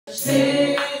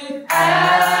Worship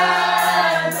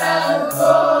and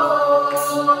adore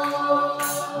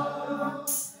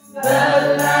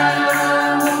the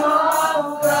Lamb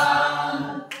of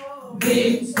God,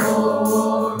 victorious,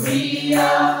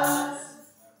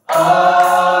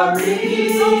 Lord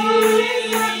Jesus,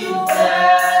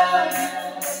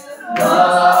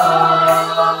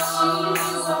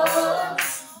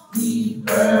 He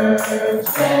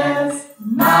purchased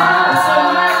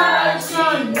my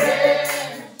redemption.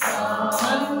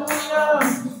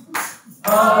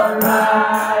 Our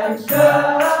righteousness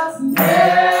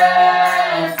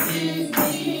is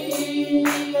He.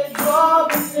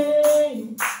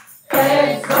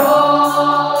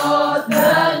 Exalt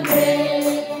the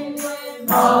name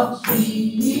of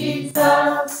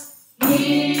Jesus.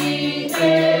 He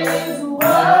is worthy.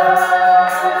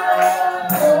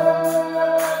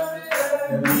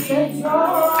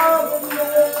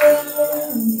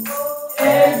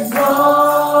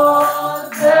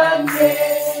 Exalt the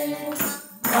name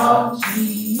of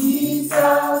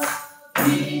Jesus.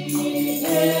 He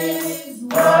is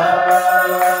worthy.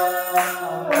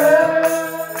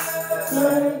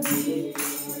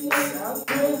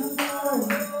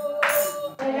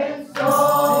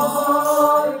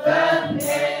 Exalt the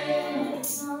name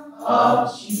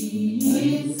of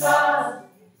Jesus.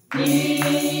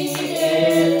 He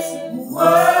is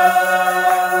worthy.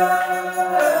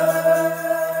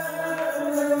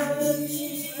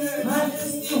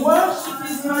 Majesty, worship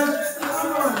His majesty.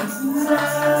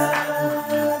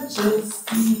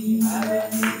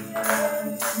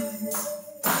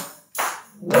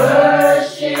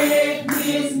 Worship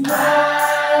His majesty.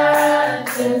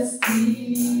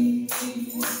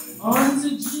 Unto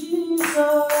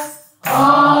Jesus.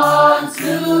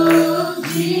 Unto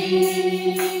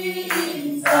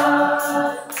Jesus.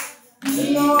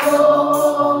 Be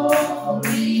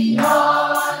glory,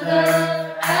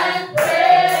 honor, and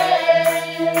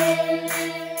praise.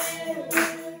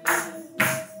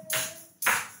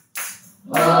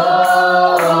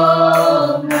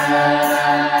 Oh,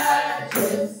 majesty,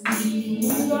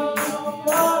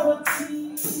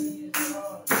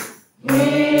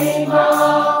 King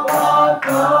of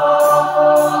authority,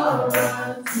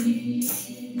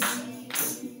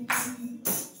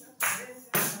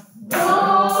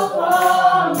 rose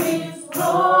from His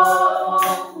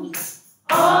throne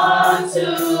unto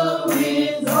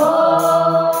His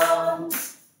own.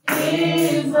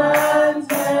 His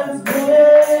anthems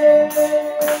raise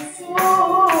to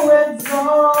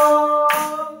exalt,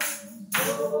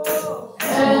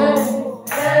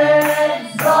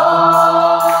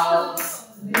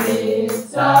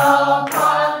 lift up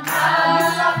on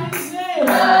high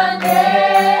the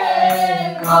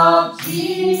name of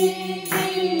Jesus.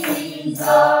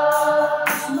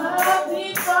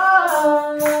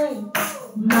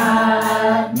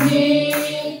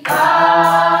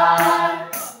 Magnify,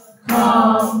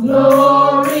 come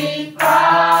glorify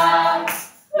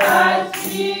Christ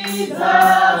Jesus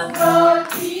the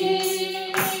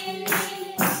King.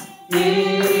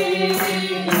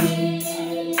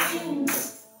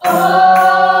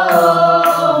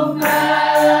 Oh,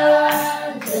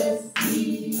 majesty,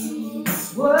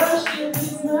 worship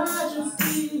His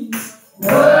majesty,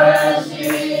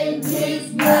 worship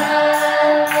His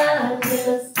majesty.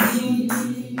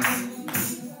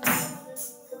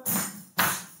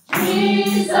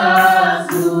 Jesus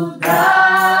who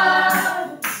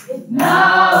died,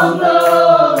 now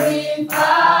glorified,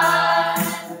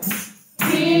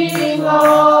 King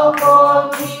of all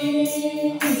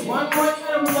kings. One more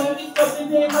time, we're going to lift up the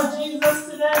name of Jesus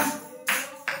today.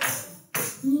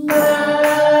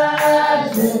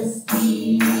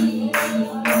 Majesty,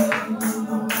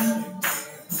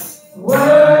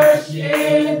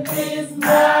 worship His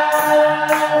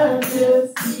majesty.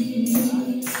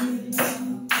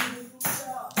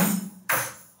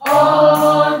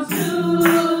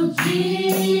 Unto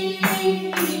Jesus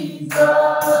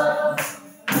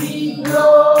be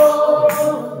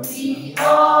glory,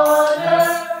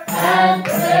 honor, and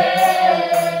praise.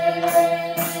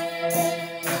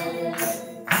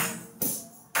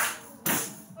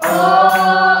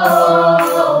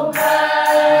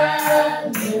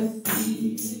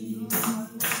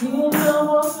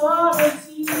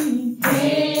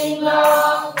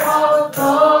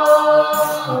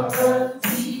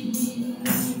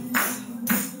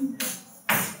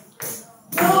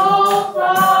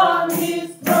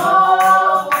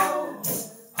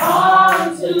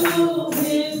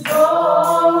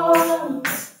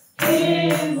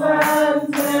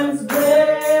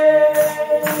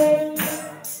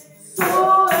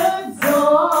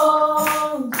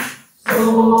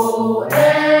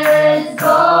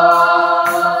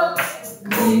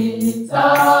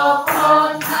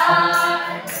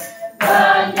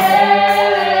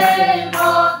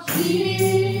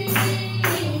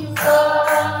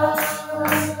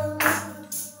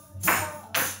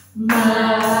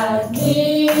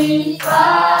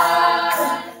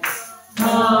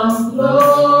 Come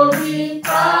glorify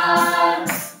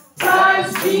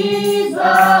Christ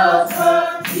Jesus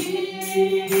the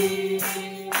King.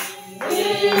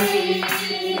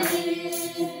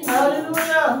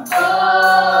 Hallelujah.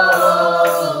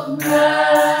 Oh,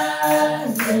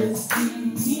 majesty,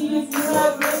 His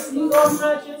majesty, oh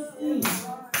majesty.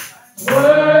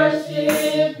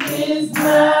 Worship His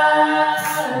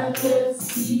majesty.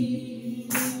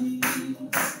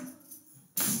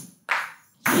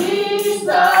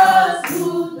 Jesus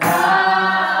who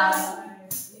died,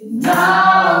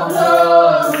 now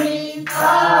glorified,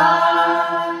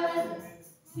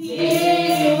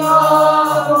 King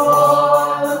of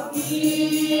all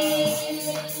kings.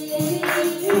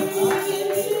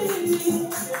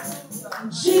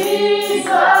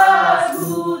 Jesus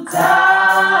who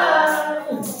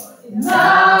died,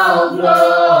 now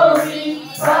glorified,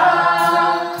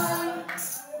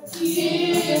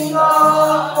 King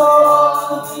of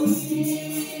all kings.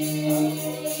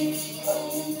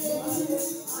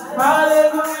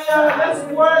 Hallelujah. Let's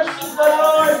worship the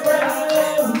Lord,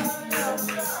 brethren.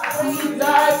 He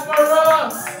died for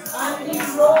us and He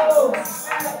rose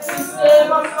to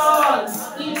save us all.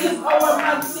 He is our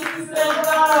magnificent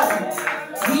God.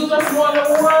 We just want to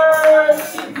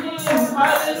worship Him.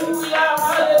 Hallelujah.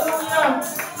 Hallelujah.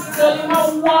 Tell Him how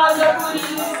wonderful He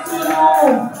is to you.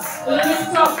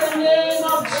 Lift up the name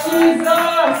of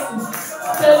Jesus.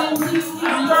 Tell Him He is your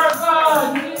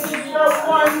God. He is your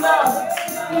wonder.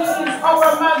 He is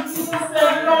our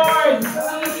magnificent Lord.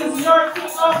 He is your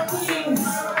King of Kings.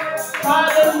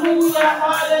 Hallelujah,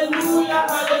 hallelujah,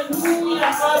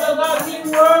 hallelujah. Father God, we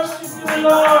worship you,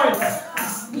 Lord.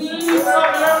 We lift up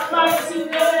your mighty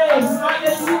name.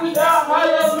 Hallelujah,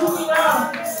 hallelujah.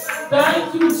 Thank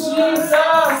you, Jesus.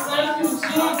 Thank you,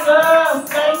 Jesus.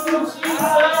 Thank you,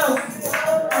 Jesus.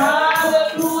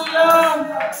 Hallelujah.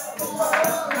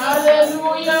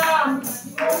 Hallelujah.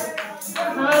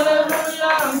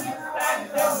 Hallelujah.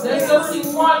 Let's just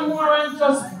sing one more and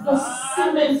just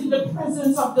cement in the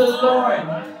presence of the Lord.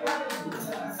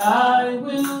 I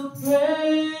will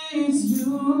praise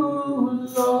you,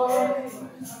 Lord,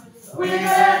 with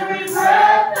every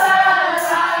breath that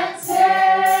I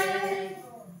take.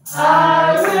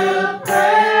 I will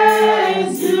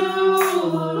praise you,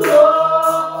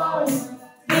 Lord.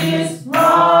 This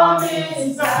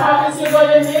promise, the promise you're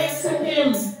going to make to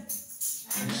Him,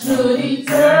 should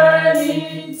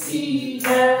eternity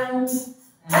end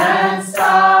and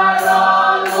start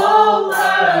all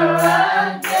over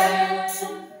again.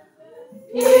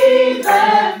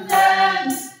 Even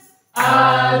then,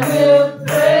 I will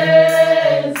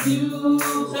praise you.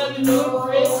 Tell me no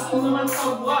praise you no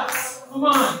matter what. Come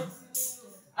on.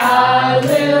 I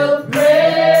will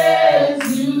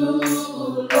praise you,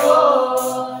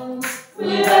 Lord,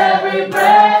 with every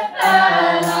breath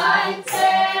that I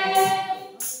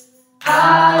take.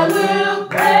 I will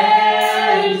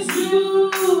praise you,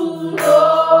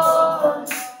 Lord.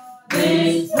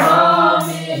 This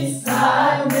promise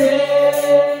I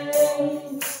made,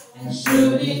 and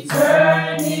should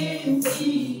eternity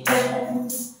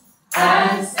end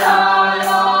and start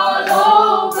all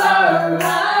over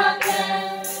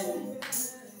again,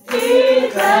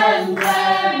 even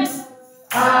then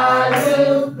I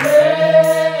will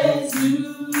praise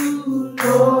you,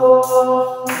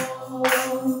 Lord.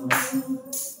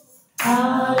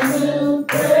 I will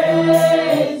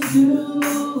praise you,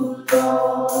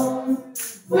 Lord,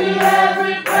 with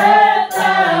every breath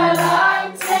that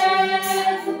I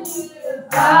take.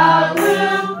 I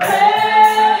will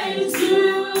praise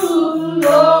you,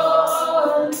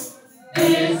 Lord,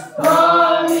 this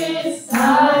promise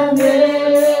I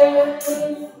made,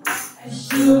 and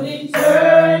should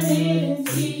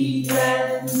eternity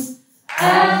end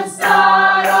and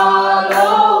start all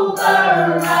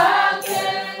over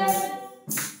again,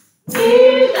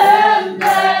 even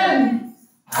then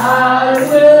I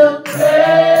will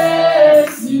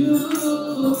praise you,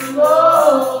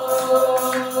 Lord.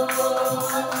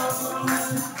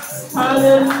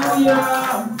 Hallelujah.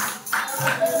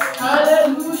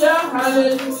 Hallelujah.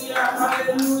 Hallelujah.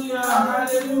 Hallelujah.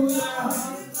 Hallelujah.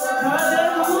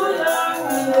 Hallelujah.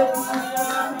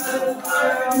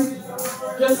 Hallelujah.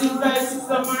 Just invite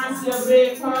Sister Marcia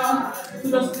Baker to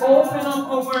just open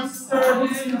up our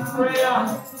service in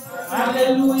prayer.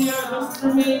 Hallelujah. Just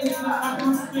remain in the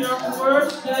atmosphere of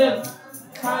worship.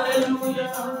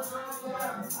 Hallelujah.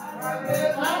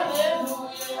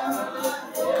 Hallelujah.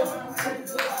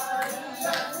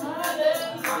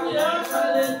 Hallelujah.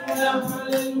 Hallelujah.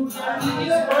 Hallelujah. He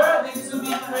is worthy to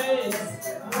be praised.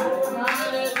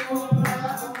 Hallelujah.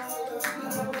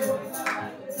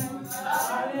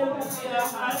 Hallelujah.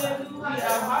 Hallelujah.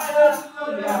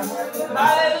 hallelujah,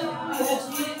 hallelujah,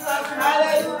 Jesus,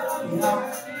 hallelujah,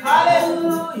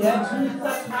 hallelujah,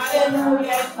 Jesus,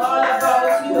 hallelujah. It's all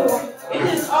about you. It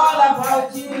is all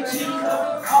about you, Jesus.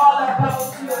 It's all about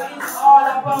you. It's all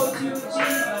about you,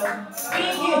 Jesus. We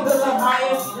give you the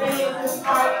highest praise this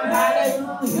morning.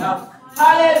 Hallelujah.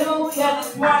 Hallelujah.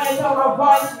 This morning our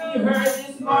voice be heard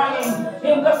this morning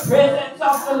in the presence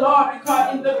of the Lord,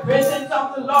 because in the presence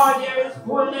of the Lord there is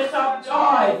fullness of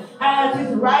joy, and at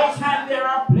his right hand there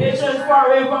are pleasures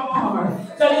forevermore.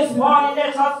 So this morning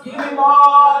let us give him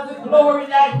all the glory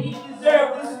that he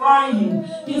deserves this morning.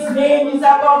 His name is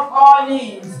above all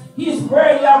names. He's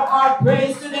worthy of our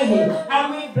praise today.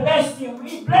 And we bless him.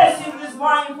 We bless him this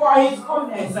morning for his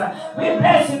goodness. We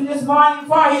bless him this morning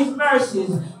for his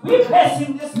mercies. We bless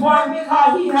him this morning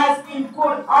because he has been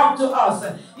good unto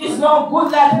us. It's no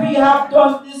good that we have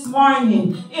done this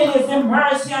morning. It is the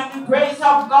mercy and the grace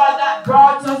of God that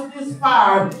brought us this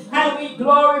far. And we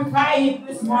glorify him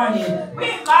this morning. We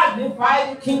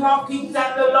magnify the King of Kings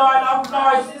and the Lord of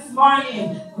Lords this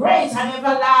morning. Great and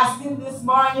everlasting this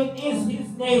morning is his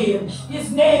name.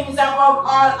 His name is above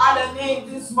all other names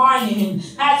this morning.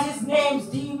 At his name,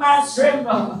 demons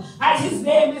tremble. At his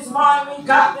name this morning, we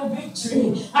got the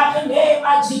victory. At the name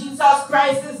of Jesus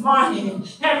Christ this morning,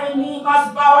 every knee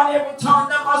must bow and every tongue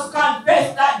that must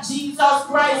confess that Jesus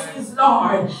Christ is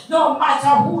Lord. No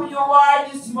matter who you are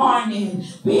this morning,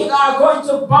 we are going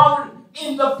to bow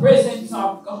in the presence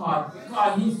of God,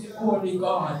 because he's the only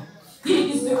God.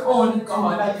 He is the only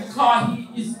God, and because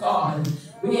he is God,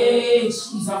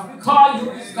 Jesus, we call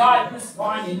you is God this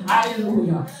morning.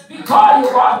 Hallelujah. Because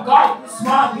you are God this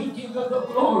morning, we give you the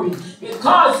glory.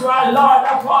 Because you are Lord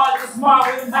of all this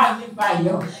morning, we magnify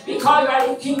you. Because you are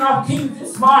the King of Kings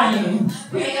this morning,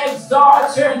 we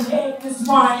exalt your name this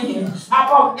morning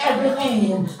above every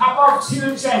name, above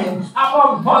children,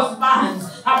 above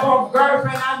husbands, above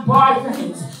girlfriend and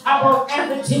boyfriends, above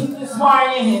everything this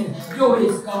morning. You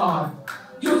is God.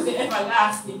 You is the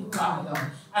everlasting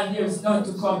Father, and there is none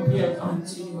to compare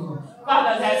unto you.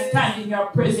 Father, as I stand in your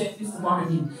presence this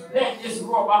morning, let this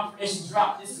robe of flesh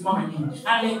drop this morning,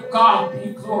 and let God be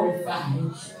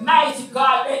glorified. Mighty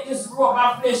God, let this robe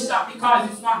of flesh drop, because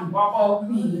it's not about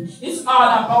me. It's all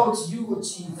about you,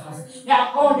 Jesus.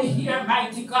 I'm only here,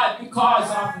 mighty God, because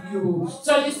of you.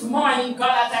 So this morning,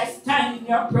 God, as I stand in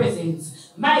your presence,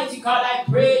 mighty God, I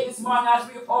pray this morning as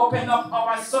we open up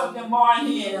our Sunday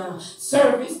morning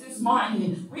service this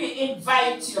morning. We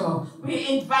invite you.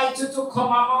 We invite you to come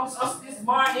amongst us this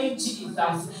morning,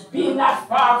 Jesus. Be not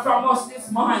far from us this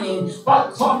morning,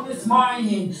 but come this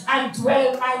morning and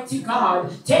dwell, mighty God.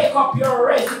 Take up your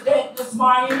residence this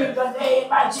morning in the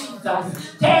name of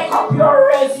Jesus. Take up your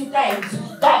residence,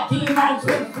 that demons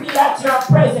will flee at your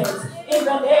presence. In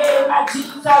the name of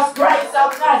Jesus Christ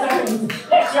of Nazareth,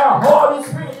 let your Holy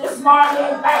Spirit this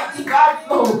morning, mighty God,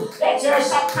 flow. Let your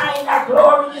Shekinah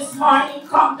glory this morning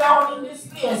come down in this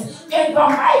place. In the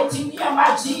mighty name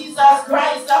of Jesus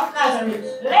Christ of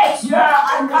Nazareth, let your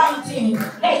anointing,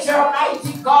 let your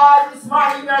mighty God this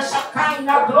morning, your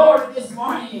Shekinah glory this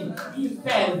morning be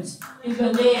felt. In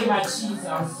the name of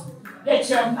Jesus, let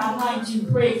your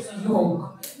anointing break the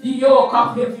yoke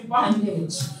of heavy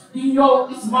bondage. The yoke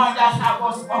this morning that have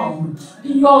us bound. The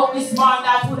yoke this morning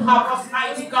that would have us,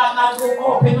 mighty God, not to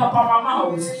open up our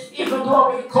mouths. Even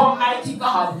though we come, mighty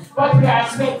God, but we are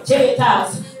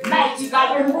spectators. Mighty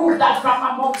God, remove that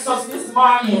from amongst us this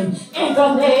morning. In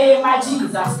the name of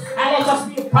Jesus. And let us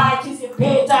be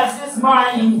participators this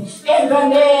morning. In the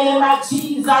name of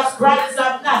Jesus Christ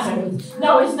of Nazareth.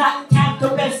 Now is not the time to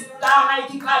best down,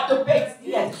 mighty God, to vex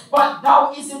yet. But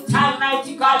now is the time,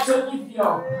 mighty God, to lift you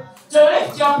up. To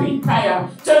lift you up in prayer,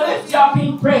 to lift you up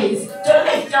in praise, to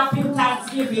lift you up in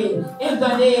thanksgiving, in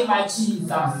the name of Jesus.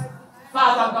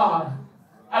 Father God,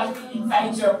 as we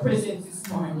invite your presence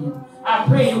this morning, I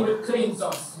pray you will cleanse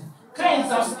us.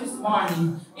 Cleanse us this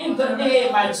morning, in the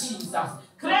name of Jesus.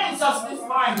 Cleanse us this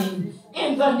morning,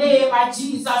 in the name of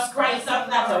Jesus Christ of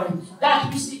Nazareth,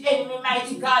 that which the enemy,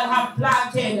 mighty God, have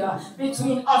planted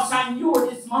between us and you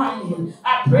this morning.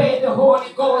 I pray the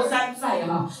Holy Ghost and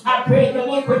fire. I pray the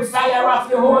liquid fire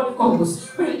of the Holy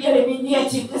Ghost will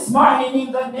eliminate it this morning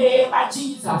in the name of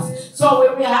Jesus. So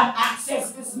we will have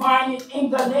access this morning in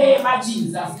the name of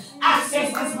Jesus.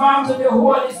 Access this morning to the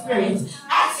Holy Spirit.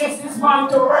 Access this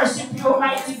morning to worship you,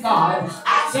 mighty God.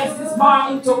 Access this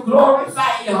morning to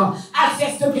glorify you.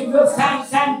 Access to give you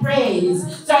thanks and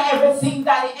praise. So everything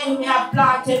that the enemy have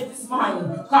planted this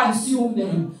morning, consume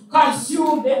them.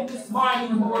 Consume them this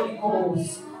morning, Holy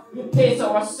Ghost. We place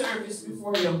our service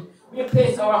before you. We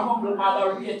place our humble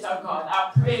moderator, God.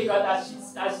 I pray, God, that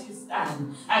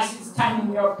as she stand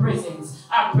in your presence.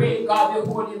 I pray, God, the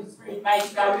Holy Spirit,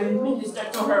 mighty God, will minister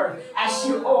to her as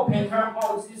she opened her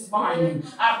mouth this morning.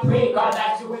 I pray, God,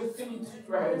 that you will fill it with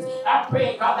words. I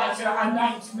pray, God, that your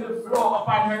anointing will flow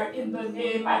upon her in the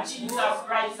name of Jesus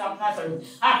Christ of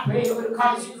Nazareth. I pray you will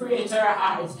consecrate her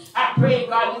heart. I pray,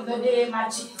 God, in the name of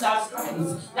Jesus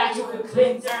Christ, that you will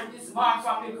cleanse her this morning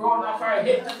from the crown of her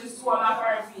head to the sole of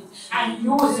her feet and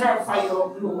use her for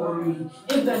your glory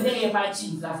in the name of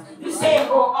Jesus. The same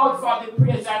go out for the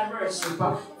praise and worship.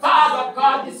 Father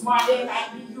God, this morning might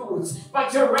be used,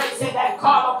 but your word said I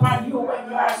call upon you when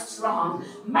you are strong.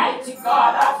 Mighty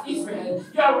God of Israel,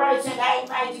 your word said I,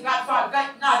 mighty God,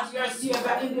 forget not your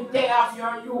Savior in the day of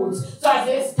your youth. So as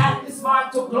they stand this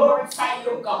morning to glorify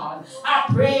you, God, I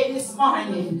pray this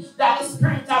morning that the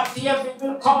Spirit of David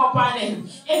will come upon him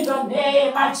in the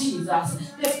name of Jesus.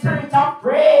 The Spirit of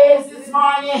praise this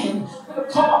morning will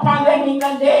come upon them in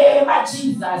the name of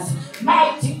Jesus.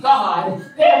 Mighty God,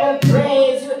 they will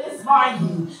praise you this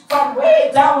morning from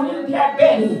way down in their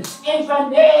belly in the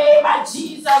name of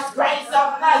Jesus Christ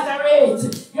of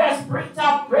Nazareth. Your Spirit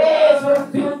of praise will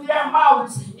fill their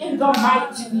mouths in the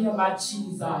mighty name of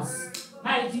Jesus.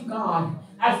 Mighty God,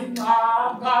 as in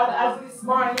God, as this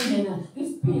morning, the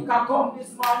speaker come this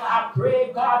morning, I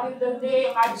pray, God, in the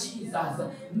name of Jesus,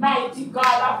 mighty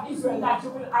God of Israel, that you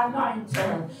will anoint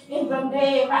her. In the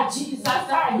name of Jesus,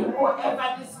 or you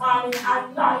whoever this morning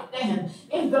anoint them.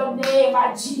 In the name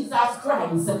of Jesus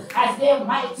Christ, as they,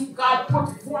 mighty God,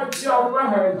 put forth your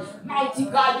word. Mighty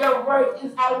God, your word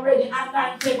is already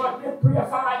anointed, but we pray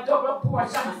for a double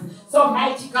portion. So,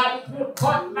 mighty God, it will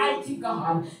come, mighty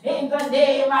God, in the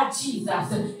name of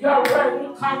Jesus. Your word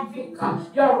will convict,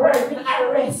 your word will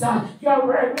arrest, your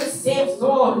word will save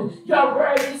soul. Your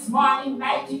word this morning,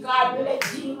 mighty God, will let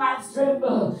demons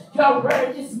tremble. Your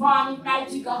word this morning,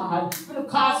 mighty God, will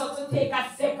cause us to take a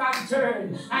second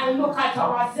turn and look at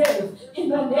ourselves in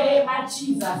the name of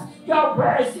Jesus. Your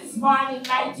words this morning,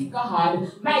 mighty God,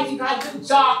 will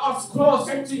draw us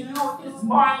closer to you this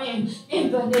morning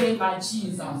in the name of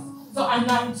Jesus. So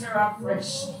anoint her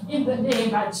afresh in the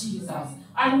name of Jesus.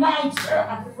 Anoint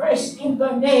her afresh in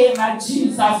the name of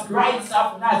Jesus Christ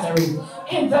of Nazareth.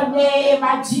 In the name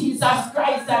of Jesus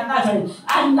Christ of Nazareth.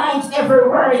 Anoint every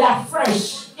word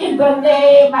afresh. In the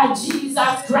name of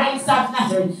Jesus Christ of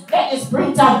Nazareth. Let the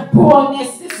spirit of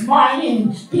boldness this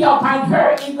morning be upon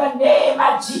her in the name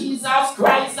of Jesus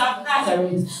Christ of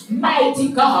Nazareth. Mighty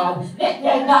God, let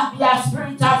there not be a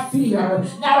spirit of fear,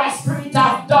 nor a spirit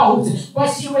of doubt, but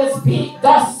she will speak,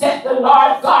 thus said the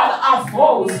Lord God of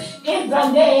hosts, in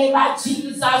the name of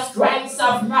Jesus Christ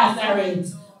of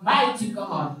Nazareth. Mighty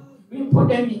God, we put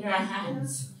them in your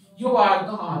hands. You are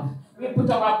God. We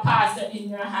put our pastor in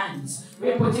your hands.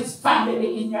 We put his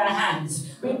family in your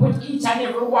hands. We put each and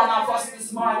every one of us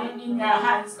this morning in your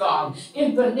hands, God.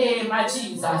 In the name of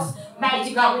Jesus.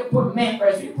 Mighty God, we put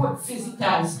members, we put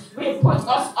visitors. We put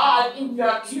us all in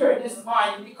your care this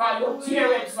morning because you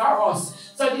care it for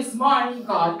us. So this morning,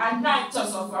 God, anoint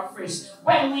us afresh.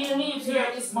 When we leave here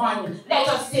this morning, let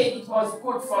us say it was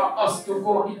good for us to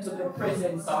go into the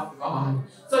presence of God.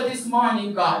 So this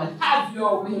morning, God, have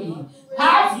your way.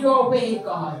 Have your way,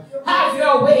 God. Have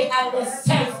your way and let's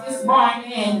self this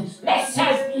morning. Let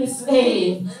self be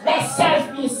slain. Let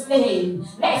self be slain.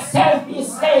 Let self be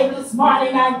slain this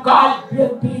morning and God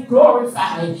will be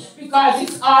glorified because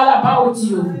it's all about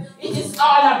you. It is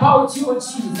all about you,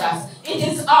 Jesus. It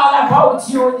is all about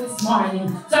you this morning.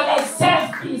 So let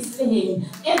self be slain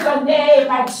in the name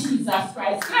of Jesus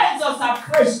Christ. Cleanse us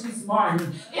afresh this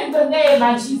morning. In the name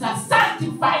of Jesus,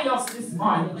 sanctify us this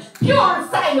morning.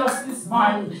 Purify us this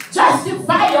morning.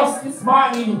 Justify us this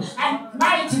morning. And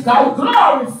mighty God,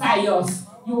 glorify us.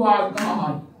 You are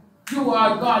God. You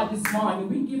are God this morning.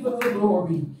 We give you the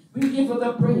glory. We give you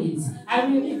the praise.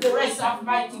 And we leave the rest of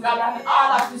mighty God and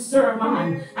all of the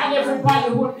sermon and everybody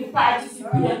who will be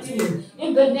participating.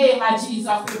 In the name of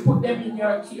Jesus, we put them in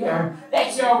your care.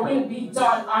 Let your will be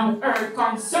done on earth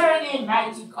concerning,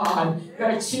 mighty God,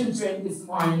 your children this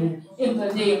morning. In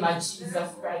the name of Jesus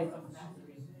Christ of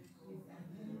Nazareth.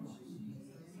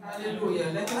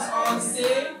 Hallelujah. Let us all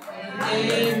say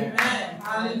Amen.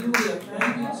 Hallelujah.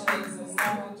 Thank you, Jesus.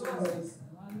 Thank you, Jesus.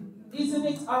 Isn't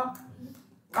it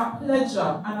a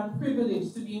pleasure and a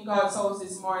privilege to be in God's house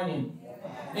this morning?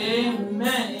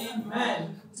 Amen.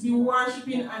 Amen. To be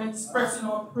worshiping and expressing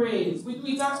our praise. We do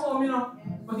it at home,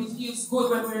 but it feels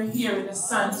good when we're here in the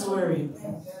sanctuary,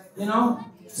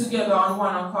 together on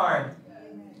one accord.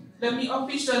 Let me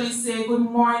officially say good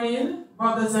morning,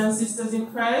 brothers and sisters in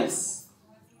Christ.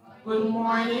 Good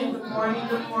morning, good morning,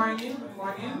 good morning, good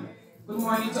morning. Good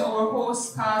morning to our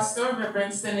host, Pastor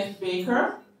Reverend Stennett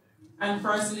Baker, and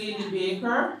First Lady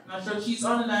Baker. Not sure she's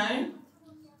online.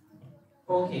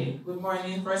 Okay, good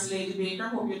morning, First Lady Baker.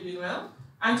 Hope you're doing well.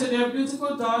 And to their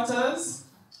beautiful daughters,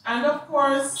 and of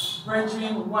course,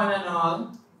 brethren, one and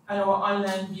all, and our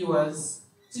online viewers.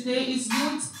 Today is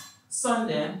Youth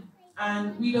Sunday,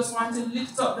 and we just want to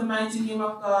lift up the mighty name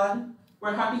of God.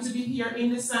 We're happy to be here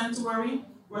in the sanctuary.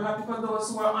 We're happy for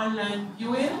those who are online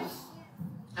viewing,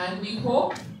 and we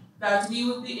hope that we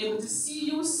will be able to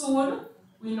see you soon.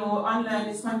 We know online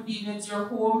is convenient, you're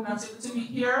home, not able to be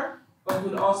here, but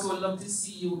we'd also love to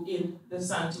see you in the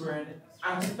sanctuary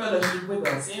and to fellowship with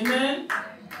us. Amen?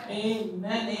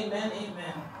 Amen, amen,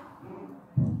 amen.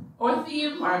 Our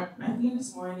theme, my theme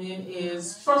this morning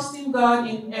is trusting God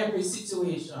in every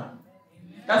situation.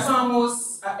 That's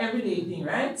almost an everyday thing,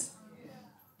 right?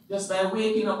 Just by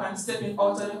waking up and stepping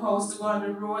out of the house to go on the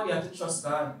road, you have to trust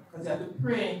God. Because you have to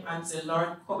pray and say, Lord,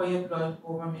 cover your blood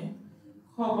over me.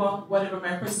 Cover whatever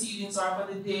my proceedings are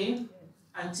for the day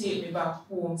and take me back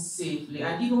home safely.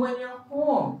 And even when you're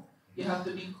home, you have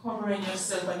to be covering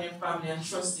yourself and your family and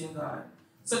trusting God.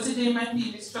 So today my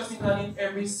theme is trusting God in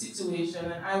every situation,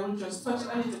 and I will just touch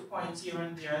a little point here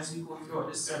and there as we go throughout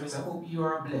the service. I hope you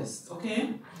are blessed,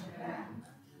 okay?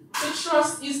 To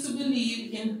trust is to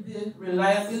believe in the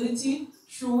reliability,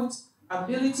 truth,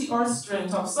 ability, or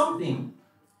strength of something.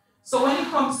 So when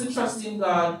it comes to trusting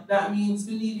God, that means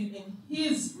believing in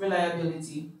His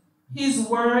reliability, His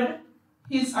word,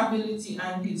 His ability,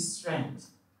 and His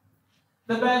strength.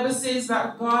 The Bible says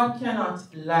that God cannot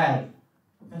lie,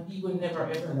 and He will never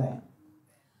ever lie.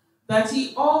 That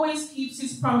He always keeps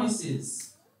His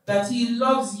promises, that He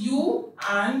loves you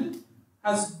and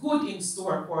has good in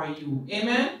store for you.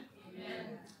 Amen?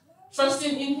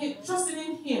 Trusting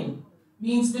in Him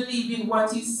means believing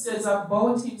what He says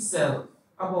about Himself,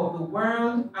 about the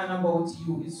world, and about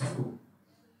you is true.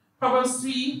 Proverbs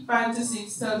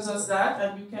 3:5-6 tells us that,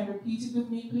 and you can repeat it with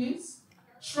me, please.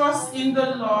 Trust in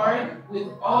the Lord with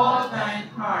all thine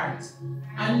heart,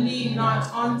 and lean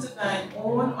not unto thine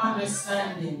own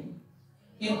understanding.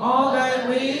 In all thy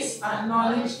ways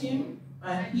acknowledge Him,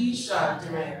 and He shall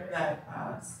direct thy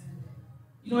paths.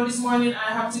 You know, this morning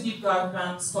I have to give God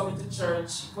thanks coming to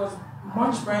church. It was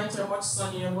much brighter, much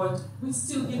sunnier, but we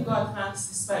still give God thanks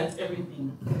despite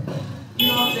everything. You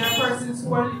know, there are persons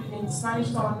who are living in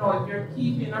Spanish Town now. If you're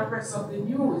keeping abreast of the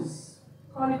news,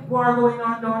 call it war going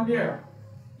on down there,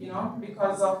 you know,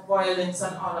 because of violence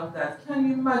and all of that. Can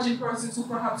you imagine persons who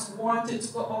perhaps wanted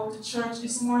to go out to church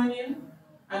this morning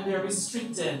and they're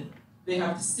restricted? They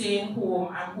have to stay in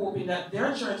home and hoping that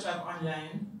their church have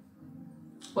online.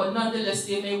 But nonetheless,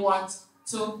 they may want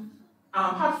to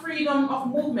have freedom of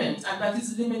movement, and that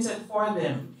is limited for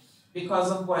them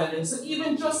because of violence. So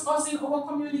even just us in our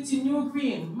community, New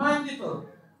Green, Mandeville,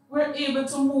 we're able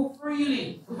to move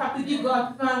freely. We have to give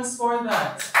God thanks for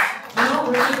that. You know,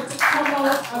 we're able to come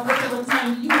out at whatever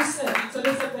time you said. So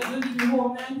they said that you're leaving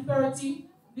home 9:30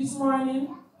 this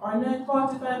morning, or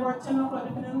 9:45 or 10 o'clock,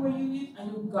 depending on where you live,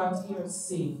 and you got here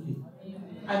safely.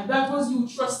 And that was you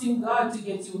trusting God to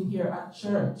get you here at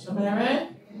church. Am I right?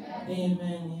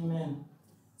 Amen, amen.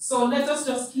 So let us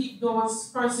just keep those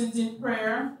persons in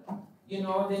prayer. You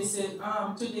know, they said,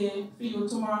 today for you,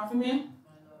 tomorrow for me.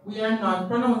 We are not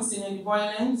pronouncing any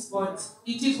violence, but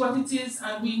it is what it is,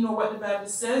 and we know what the Bible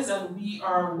says, and we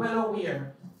are well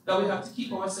aware that we have to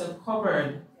keep ourselves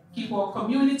covered, keep our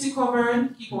community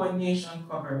covered, keep our nation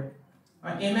covered.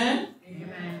 Amen?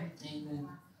 Amen. Amen.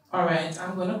 All right,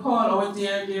 I'm going to call our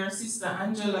dear sister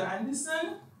Angela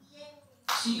Anderson.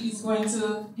 She is going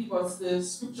to give us the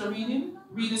scripture reading,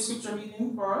 read the scripture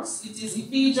reading for us. It is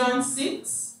Ephesians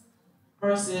 6,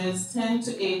 verses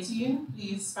 10-18.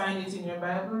 Please find it in your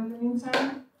Bible in the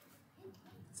meantime.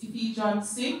 It's Ephesians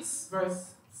 6,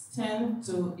 verse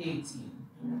 10-18.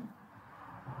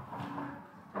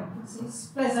 This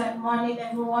is pleasant morning,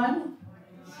 everyone.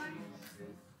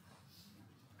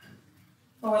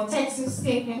 Our text is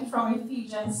taken from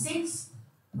Ephesians 6,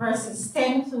 verses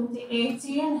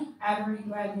 10-18. I read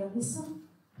while you listen.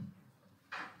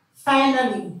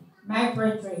 Finally, my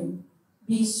brethren,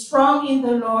 be strong in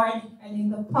the Lord and in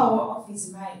the power of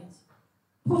His might.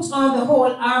 Put on the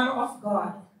whole armor of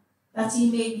God, that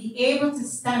ye may be able to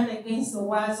stand against the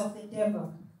wiles of the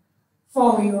devil.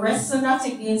 For we wrestle not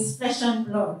against flesh and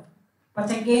blood, but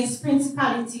against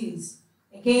principalities,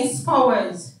 against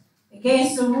powers,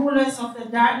 against the rulers of the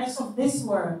darkness of this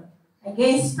world,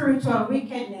 against spiritual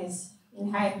wickedness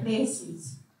in high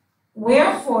places.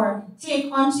 Wherefore,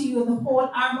 take unto you the whole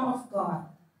armor of God,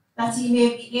 that ye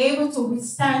may be able to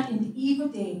withstand in the evil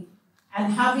day,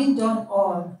 and having done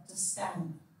all, to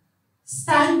stand.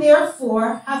 Stand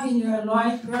therefore, having your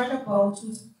loins girded about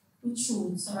with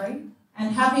truth,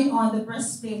 and having on the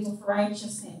breastplate of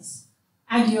righteousness,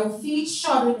 and your feet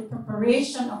shod with the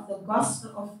preparation of the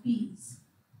gospel of peace.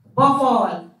 Above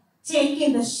all,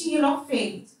 taking the shield of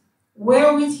faith,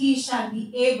 wherewith he shall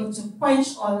be able to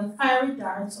quench all the fiery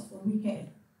darts of the wicked,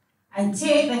 and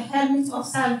take the helmet of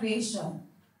salvation,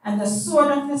 and the sword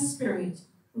of the Spirit,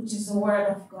 which is the word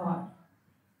of God.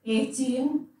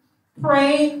 18.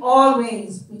 Praying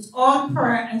always with all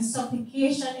prayer and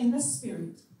supplication in the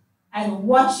Spirit, and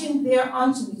watching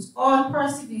thereunto with all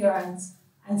perseverance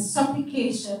and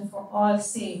supplication for all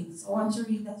saints. I want to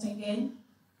read that again.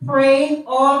 Praying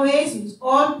always with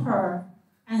all prayer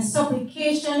and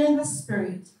supplication in the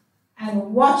Spirit,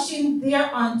 and watching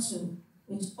thereunto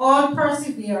with all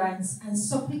perseverance and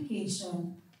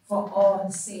supplication for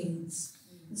all saints.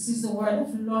 This is the word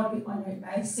of the Lord. We honor it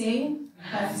by saying,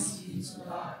 thanks be to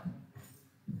God.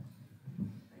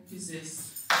 Thank you,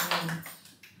 sis.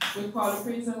 We call the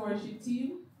praise and worship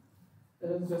team.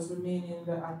 Let us just remain in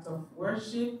the act of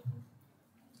worship.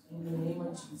 In the name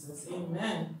of Jesus.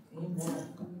 Amen.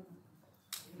 Amen.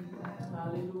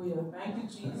 Hallelujah. Thank you,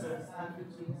 Jesus. Thank you,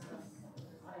 Jesus.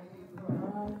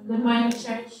 Good morning,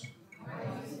 church.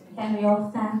 Can we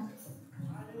all stand?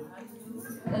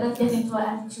 Let us get into an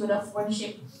attitude of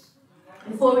worship.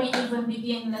 Before we even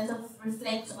begin, let us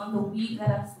reflect on the week that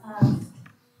has passed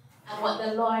and what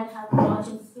the Lord has brought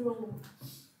us through.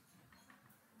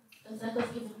 Just let us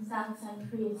give him thanks and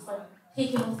praise for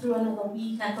taking us through another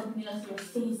week and for bringing us here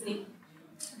safely.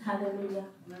 Hallelujah.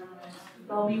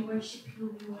 Lord, we worship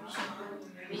you, we worship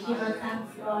you. We give our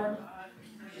thanks, Lord.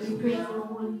 We praise your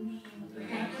holy name. We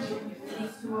thank you. We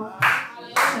lift you up.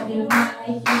 For there is none like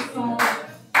you, Father.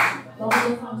 Lord,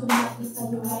 we come to magnify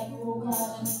you right now, oh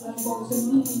God, and as we are about to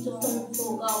move into service,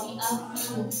 oh God, we ask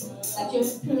you that your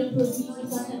spirit will be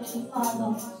with us, Heavenly Father.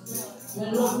 Your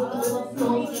love will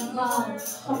overflow, dear God.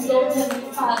 Come down,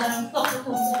 Heavenly Father, and sup with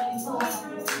us, Heavenly Father.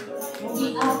 We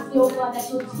ask you, oh God, that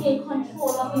you take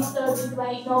control of this service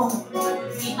right now.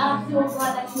 We ask you, oh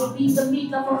God, that you be the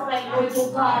midst of us right now, dear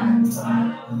God.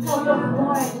 Help us,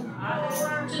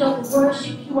 Lord, to just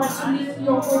worship you and to lift you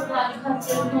up, oh God, because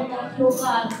there is none like you, oh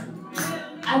God.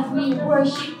 As we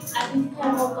worship at this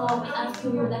time, oh God, we ask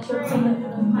you that your presence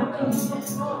will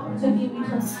continue to be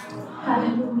with us.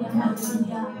 Hallelujah,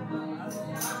 hallelujah,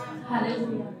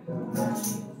 hallelujah.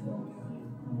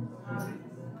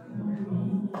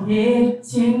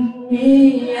 Create in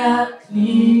me a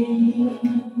clean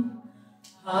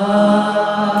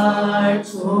heart,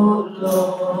 O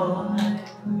Lord,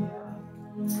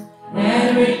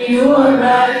 and renew a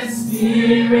right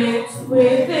spirit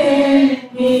within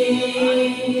me.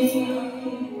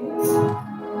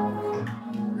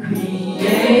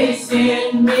 Create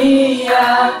in me a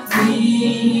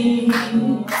clean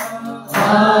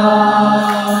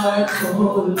heart, O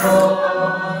Lord,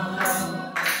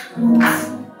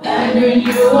 and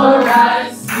renew a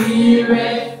right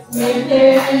spirit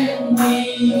within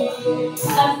me.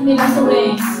 Ask me not away.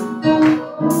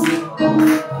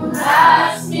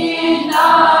 Cast me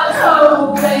not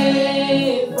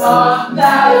away from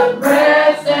thy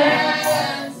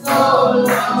presence, O Lord.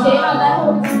 Take on that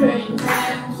Holy Spirit.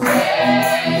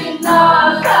 Take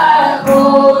not thy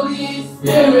Holy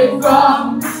Spirit from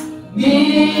me.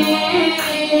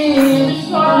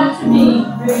 Restore unto me.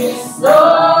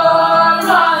 Restore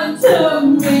unto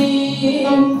me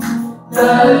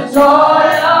the joy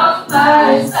of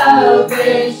thy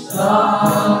salvation,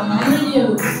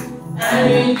 and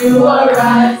renew a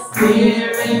right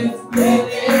spirit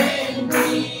within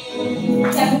me.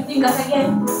 Can we sing that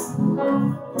again?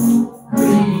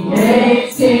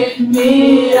 Create in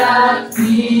me a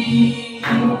clean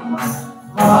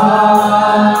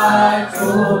heart, O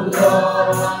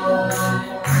Lord,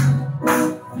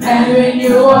 and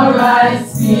renew a right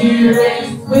spirit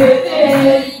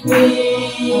within me.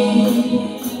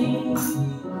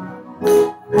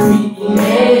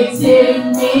 Create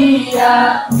in me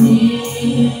a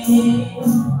clean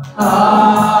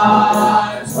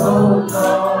heart, O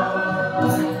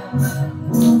Lord,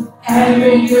 and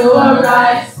renew a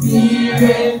right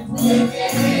spirit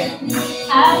within me.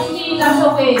 Ask me not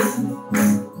away.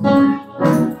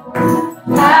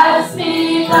 Cast me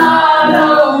not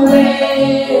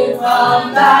away from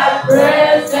thy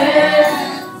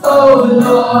presence, O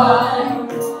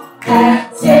Lord, and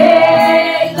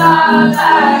take not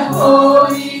thy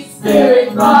Holy Spirit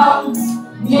from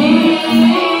me.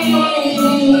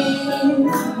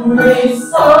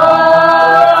 Restore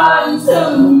unto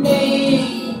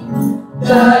me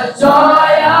the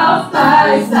joy of thy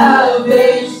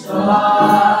salvation,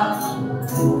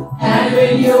 and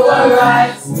renew a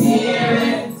right spirit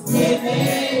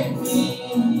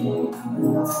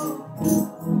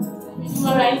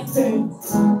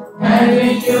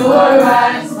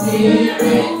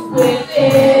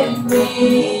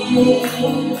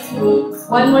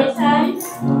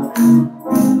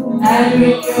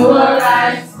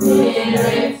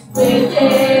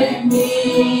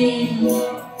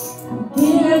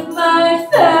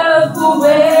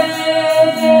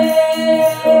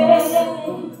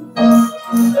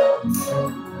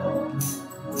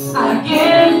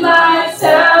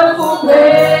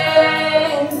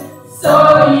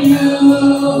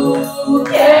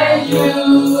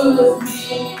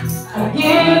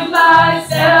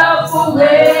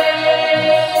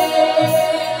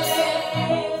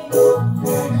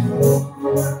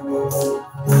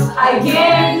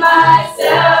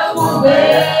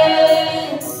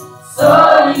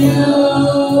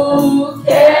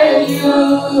can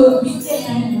you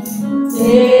begin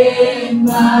in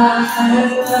my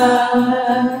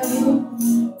life?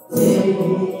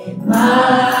 Take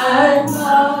my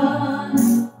heart,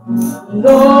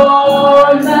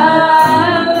 Lord,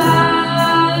 my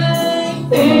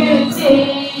life is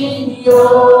in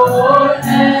your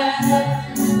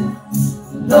hands.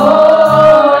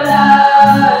 Lord,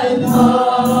 I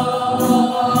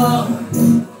come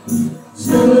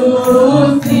to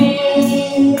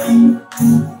see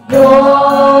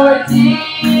your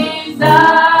desire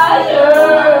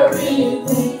in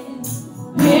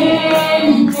me.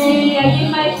 I give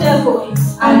myself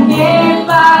away. I give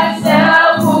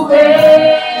myself away.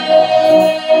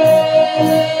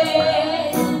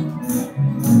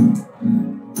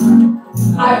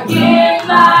 I give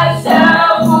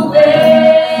myself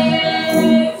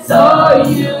away so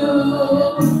you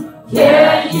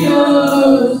can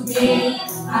use me.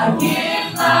 I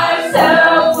give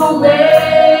myself away.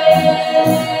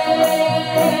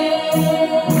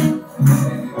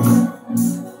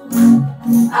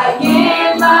 I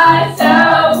give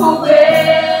myself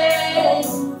away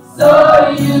so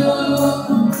you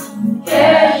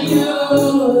can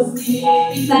use me.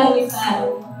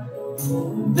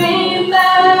 Be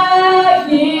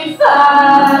magnified,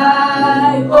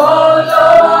 oh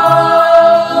Lord.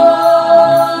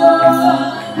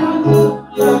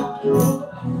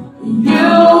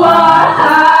 You are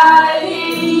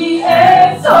highly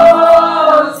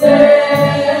exalted,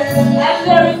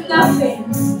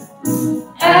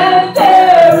 and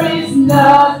there is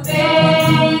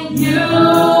nothing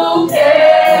you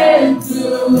can do.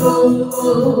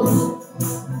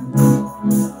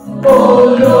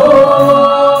 Oh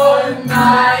Lord,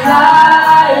 my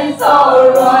eyes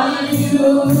are on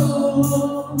you.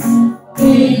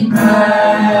 Be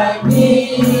magnified.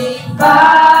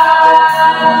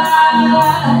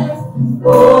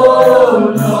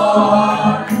 Oh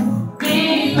Lord,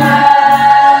 be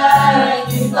magnified.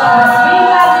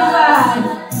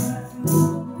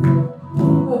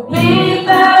 Be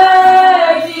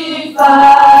magnified,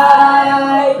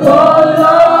 oh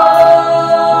Lord.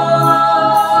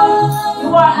 You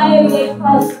are highly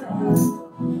exalted.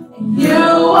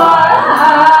 You are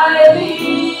highly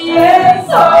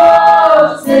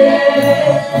exalted.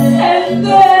 And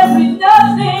there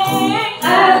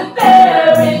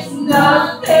is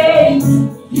nothing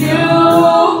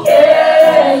you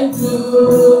can do.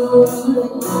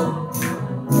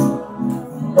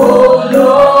 Oh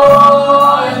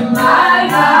Lord, my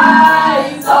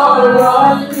eyes are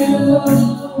on you.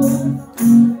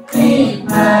 Be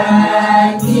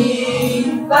magnified.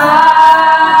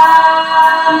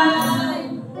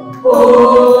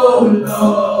 Oh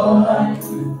Lord,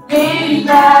 be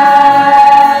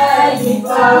magnified.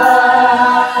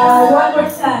 One more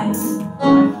time.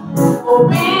 Oh,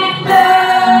 be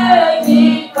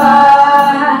magnified.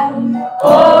 Oh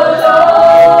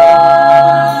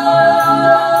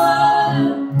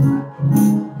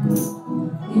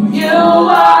Lord, you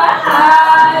are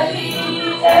highly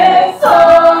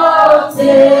exalted,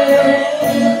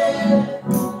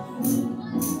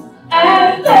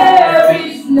 and there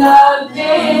is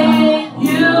nothing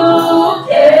you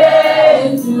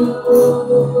can do.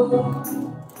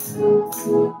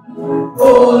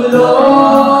 Oh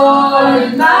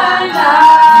Lord, my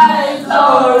eyes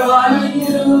are on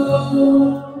you.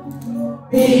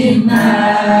 Be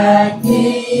magnified.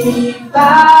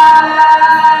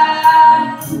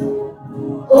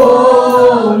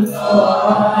 Oh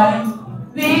Lord,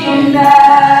 be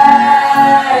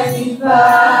magnified.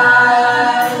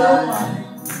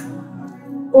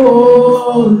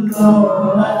 Oh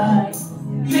Lord,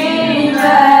 be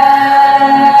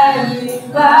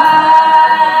magnified.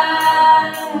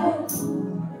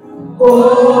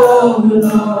 Oh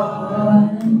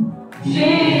Lord, be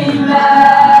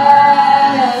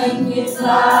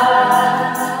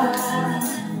magnified.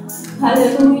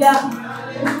 Hallelujah.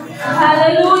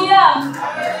 Hallelujah.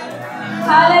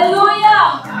 Hallelujah.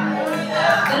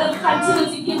 Let us continue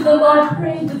to give the Lord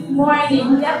praise this morning. He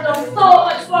has done so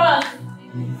much for us.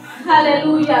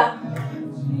 Hallelujah.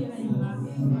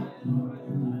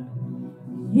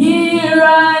 Here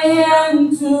I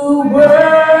am to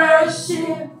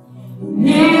worship.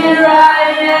 Here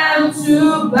I am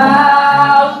to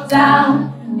bow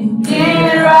down. And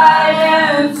here I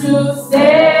am to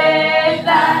say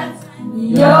that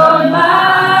you're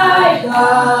my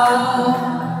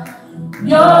God.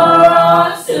 You're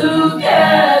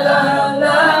altogether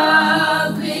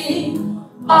lovely,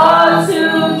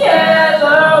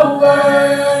 altogether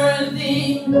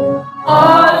worthy,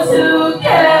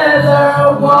 altogether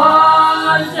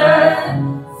wonderful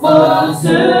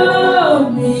to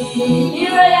me.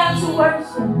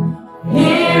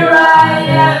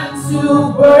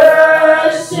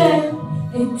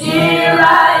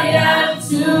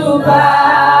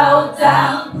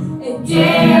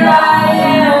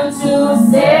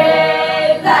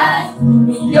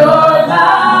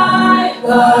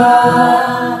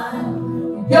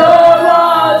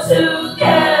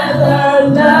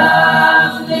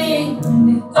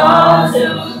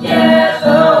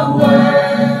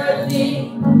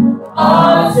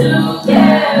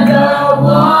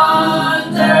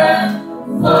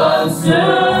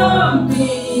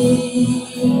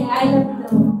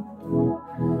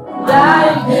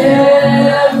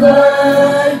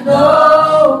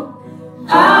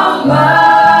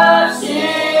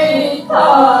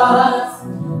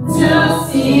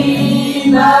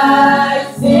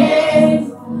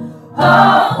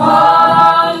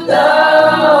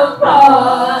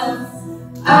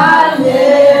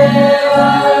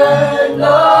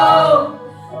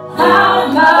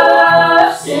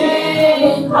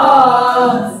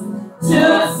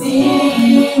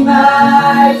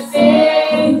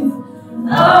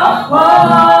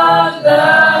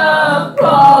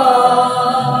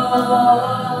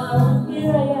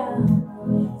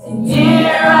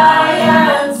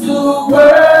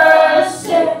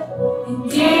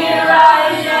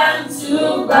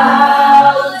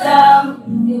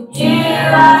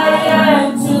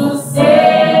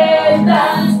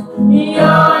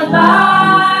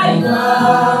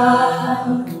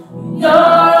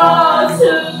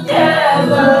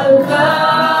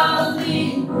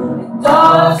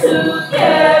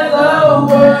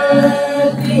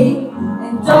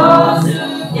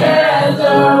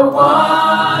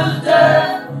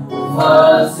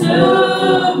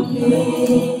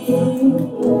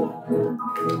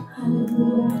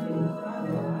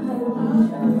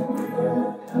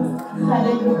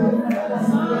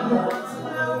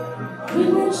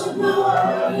 worship you, we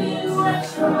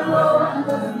worship you, Lord.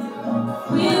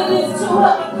 We lift you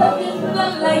up because there's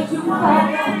none like you,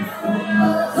 Father.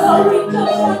 Lord, we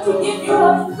just want to give you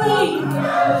a praise.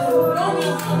 Lord, we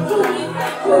thank you, we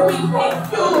thank you, we thank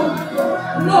you.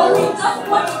 Lord, we just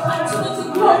want to continue to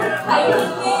glorify your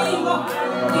name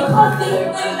because there's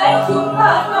none like you,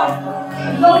 Father.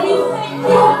 Lord, we thank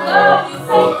you, God, we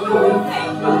thank you, we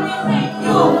thank you, we thank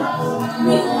you.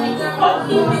 We thank you for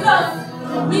keeping us.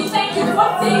 We thank you for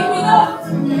saving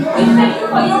us. We thank you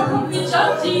for your provision,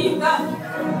 Jesus.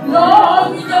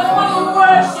 Lord, we just want to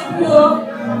worship you.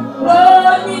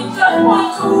 Lord, we just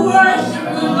want to worship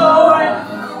you, Lord.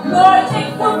 Lord,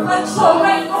 take full control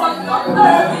right now of your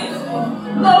service.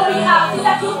 Lord, we ask you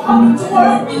that you come to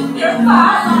work with dear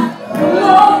Father.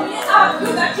 Lord, we ask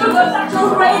you that you just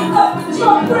saturate us with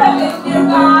your presence, dear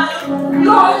God.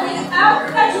 Lord, we ask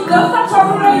that you just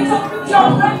saturate us with your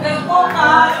presence, oh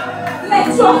God. Let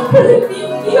your spirit be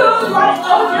filled right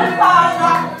now, dear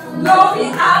Father. Lord, we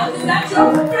ask you that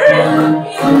your spirit will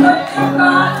fill us, dear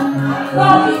God.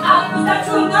 Lord, we ask you that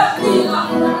you will not leave us.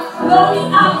 Lord, we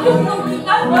ask you will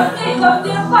not forsake us,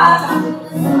 dear Father.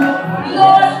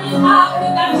 Lord, we ask you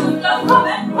that you just come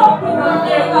and talk with us,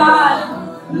 dear God.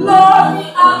 Lord, we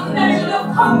ask you that you just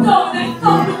come down and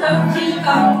talk with us,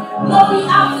 Jesus. Lord, we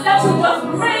ask you that you just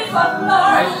break us,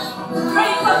 Lord.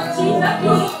 Break us, Jesus.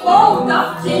 You hold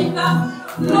us, Jesus.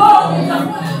 Lord, we just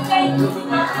want to thank you. We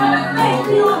just want to thank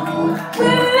you. We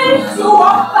lift you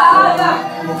up, Father.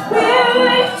 We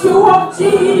lift you up,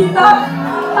 Jesus.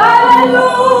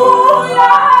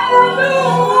 Hallelujah,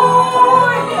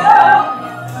 hallelujah.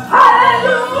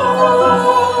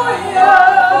 Hallelujah!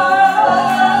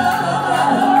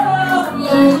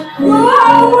 You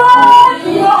are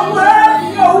worthy, you're worthy,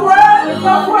 you're worthy,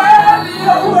 you're worthy,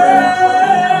 you're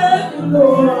worthy,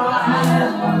 Lord.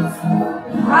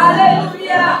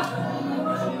 Hallelujah!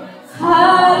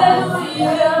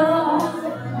 Hallelujah!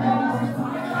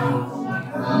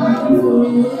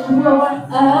 You are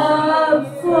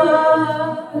Alpha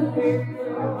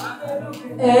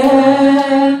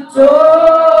and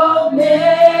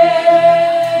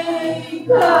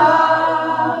Omega.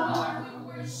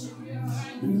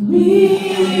 We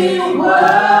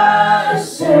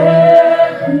worship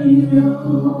you,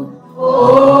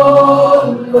 oh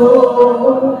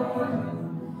Lord.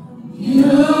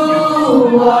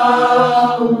 You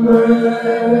are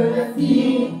worthy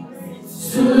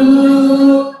to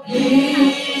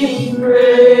be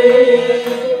praised.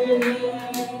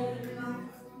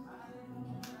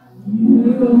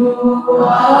 You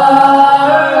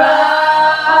are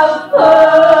Alpha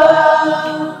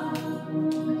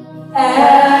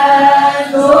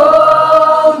and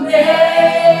Omega.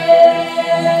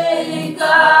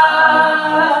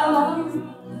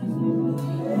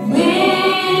 We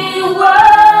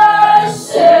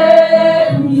worship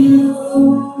you,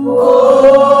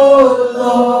 oh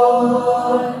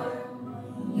Lord.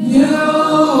 You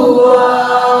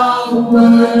are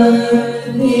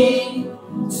worthy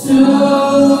to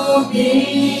be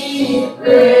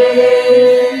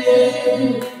praised.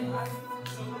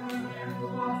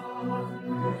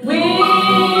 We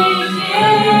give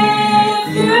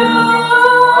you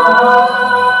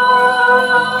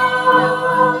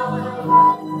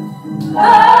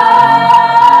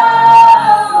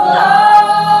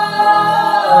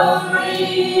glory.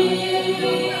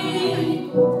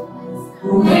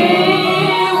 We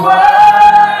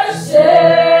worship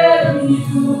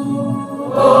you,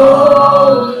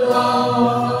 oh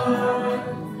Lord.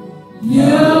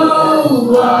 You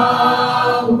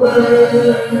are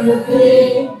worthy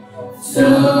to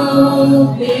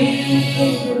be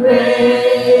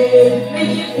praised. We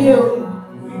give you.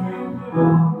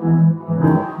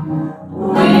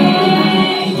 We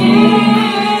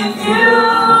give you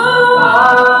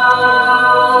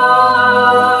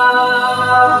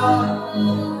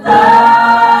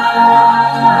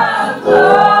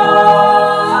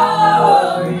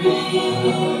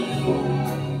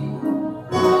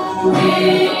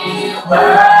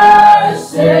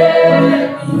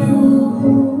worship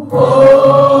you,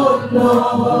 oh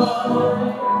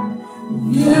Lord.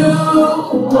 You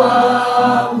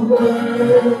are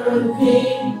worthy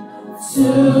to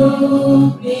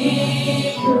be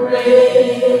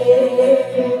praised.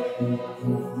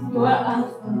 You are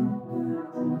Alpha.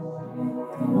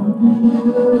 You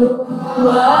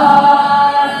are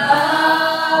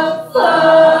Alpha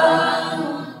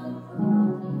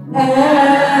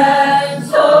and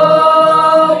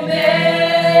Omega.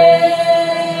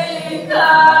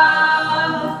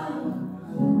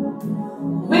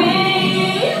 We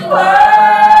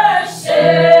worship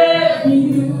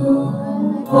you,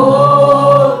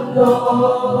 oh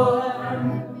Lord.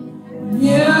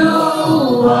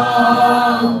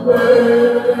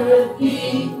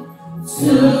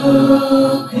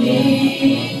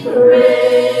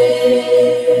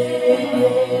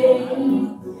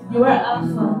 You are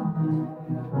Alpha.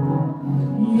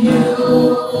 You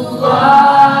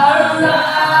are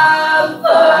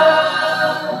Alpha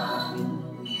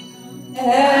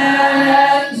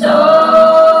and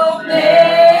Omega.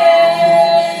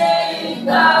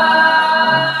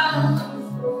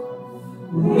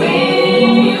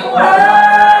 We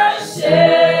worship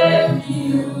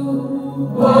you,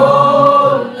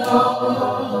 oh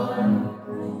Lord,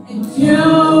 and you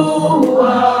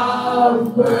are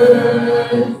worthy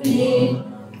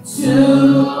to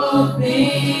be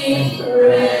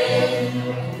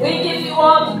praised. We give you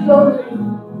all the glory.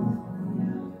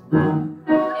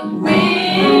 And we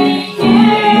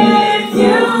give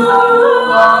you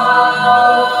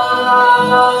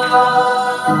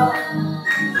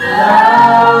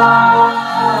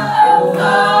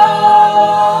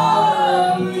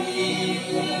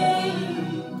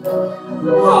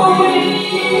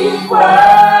we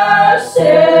worship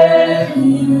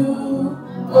you,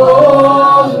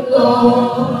 oh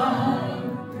Lord.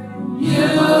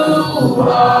 You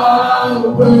are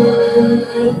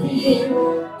worthy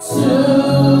to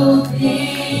be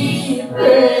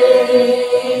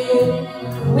praised.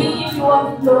 We give you all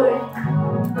the glory.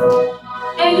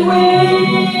 And we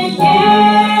give you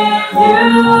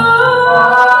glory.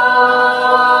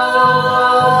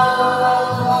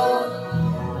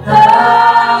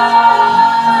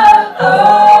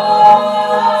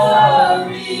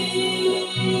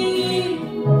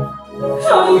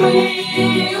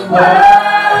 We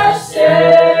worship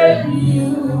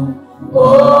you,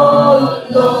 oh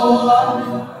Lord.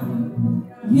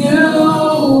 You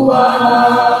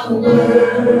are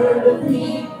worthy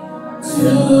to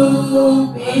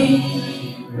be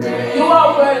praised. You are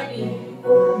worthy.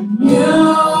 You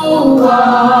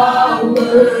are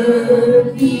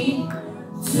worthy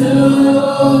to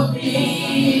be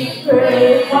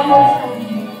praised. One more time.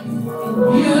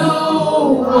 You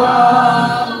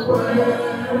are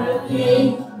worthy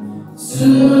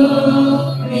to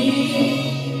be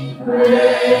praised.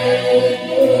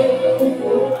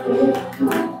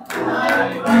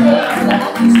 The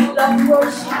attitude of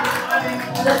worship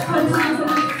that continues to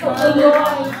lift up the Lord,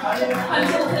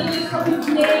 continues to lift up His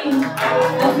name,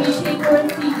 as we take our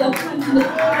seat and continue to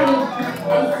pray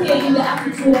and stay in the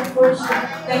attitude of worship.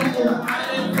 Thank you.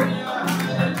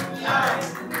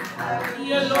 He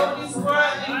alone is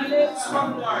worthy. Lift from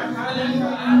Lord.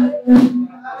 Hallelujah.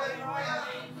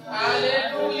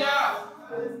 Hallelujah.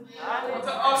 What an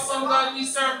awesome God we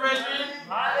serve, brethren.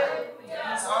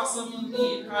 He's awesome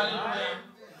indeed. Hallelujah.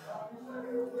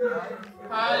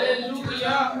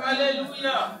 Hallelujah.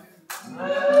 Hallelujah.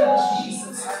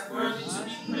 Jesus is worthy to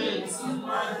be praised. He's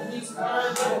worthy. He's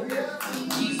worthy.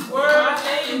 He's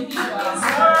worthy. He is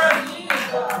worthy.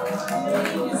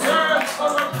 He deserves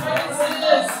our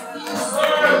praises. He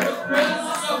deserves the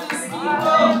praises of His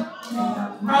people.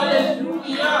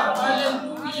 Hallelujah.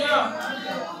 Hallelujah.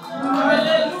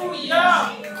 Hallelujah.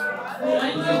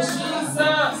 Thank you,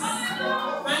 Jesus.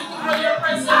 Thank you for your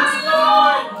presence,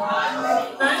 Lord.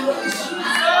 Thank you,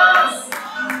 Jesus.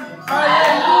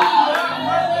 Hallelujah.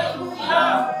 Hallelujah.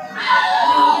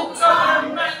 Lift up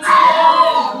your mighty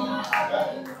name.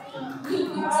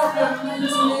 Lift up your mighty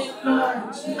name, Lord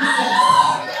Jesus.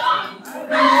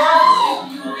 We worship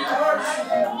you. We worship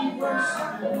you. We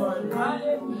worship you, Lord.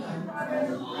 Hallelujah.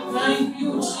 Thank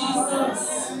you, Jesus.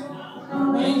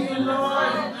 Thank you,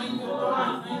 Lord. Thank you,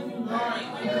 Lord.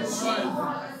 Thank you, Lord.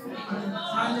 Thank you,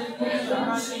 Lord. Hallelujah.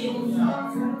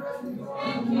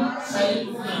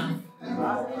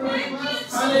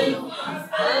 Hallelujah.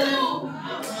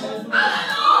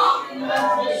 Hallelujah.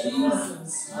 Hallelujah.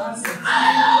 Jesus.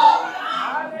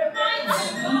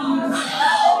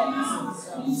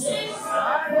 Jesus.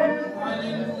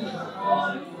 Hallelujah.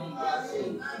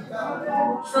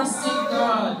 Trust in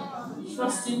God.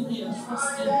 Trust in Him.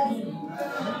 Trust in Him.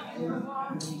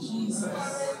 Jesus.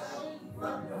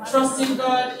 Trust in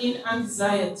God in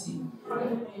anxiety.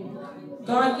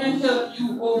 God can help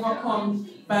you overcome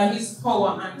by His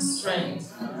power and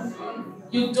strength.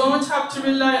 You don't have to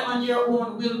rely on your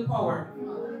own willpower.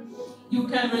 You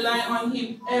can rely on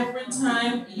Him every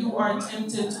time you are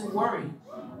tempted to worry.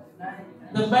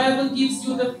 The Bible gives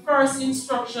you the first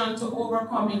instruction to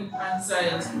overcoming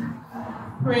anxiety.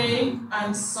 Pray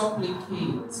and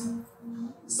supplicate.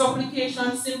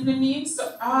 Supplication simply means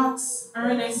to ask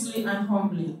earnestly and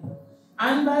humbly.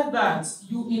 And by that,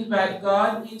 you invite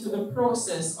God into the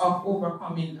process of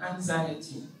overcoming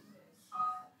anxiety.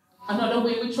 Another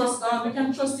way we trust God, we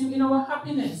can trust Him in our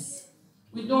happiness.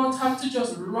 We don't have to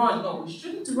just run. No, we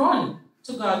shouldn't run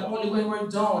to God only when we're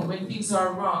down, when things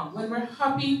are wrong. When we're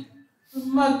happy, we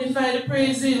magnify the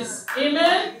praises.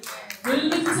 Amen? We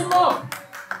lift Him up.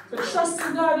 So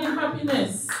trusting God in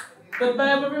happiness. The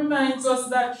Bible reminds us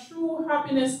that true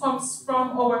happiness comes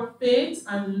from our faith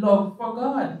and love for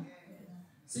God.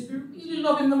 So if you really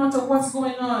love Him no matter what's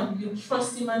going on, you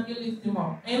trust Him and you lift Him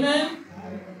up. Amen?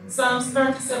 Psalms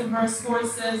 37 verse 4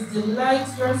 says, delight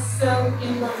yourself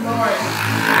in the Lord,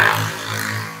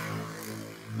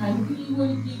 and He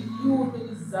will give you the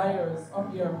desires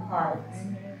of your heart.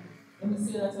 Let me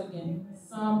say that again.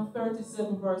 Psalm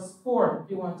 37 verse 4,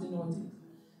 if you want to note it.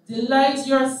 Delight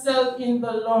yourself in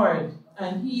the Lord,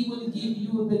 and He will give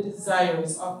you the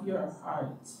desires of your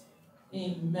heart.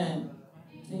 Amen.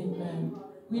 Amen.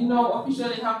 We now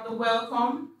officially have the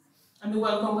welcome, and the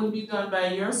welcome will be done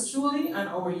by yours truly and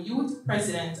our youth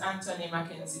president, Anthony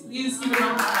Mackenzie. Please give him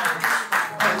a hand.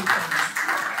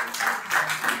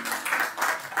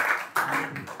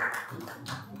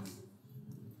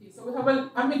 Okay, so we have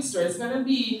a mixture. It's going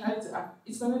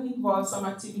to involve some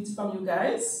activity from you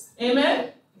guys.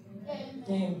 Amen?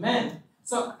 Amen.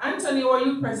 So Anthony, our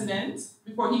youth president,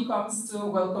 before he comes to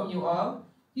welcome you all,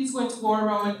 he's going to go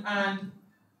around and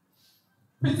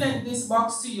present this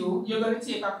box to you. You're going to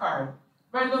take a card.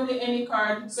 Randomly any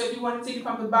card. So if you want to take it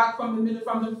from the back, from the middle,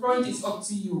 from the front, it's up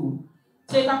to you.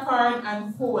 Take a card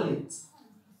and hold it.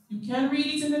 You can read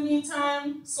it in the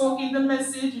meantime, soak in the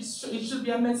message. It should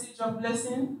be a message of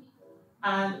blessing.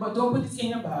 But don't put it in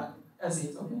your bag as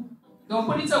it, okay? Don't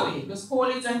put it away. Just hold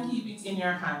it and keep it in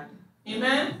your hand.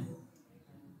 Amen?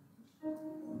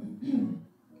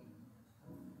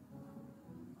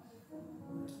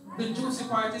 The juicy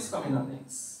part is coming up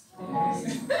next. So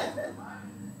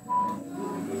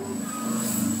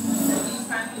he's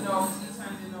handing out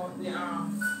the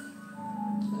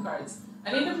cards.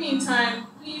 And in the meantime,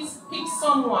 please pick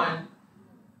someone.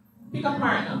 Pick a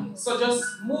partner. So just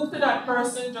move to that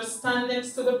person, just stand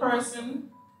next to the person,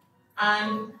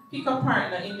 and pick a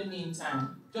partner in the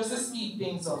meantime, just to speed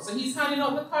things up. So he's handing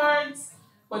out the cards,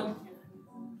 but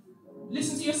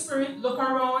listen to your spirit, look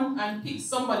around, and pick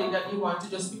somebody that you want to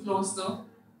just be close to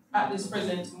at this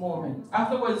present moment.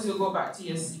 Afterwards, you'll go back to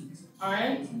your seat. All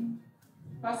right?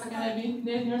 Pastor, can I be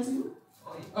near to you?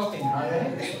 Okay, all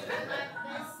right.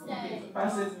 Okay,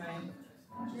 Pastor is mine.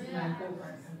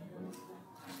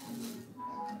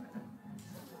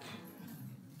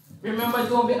 Remember,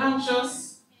 don't be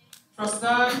anxious. Trust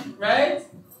God, right?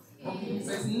 Okay,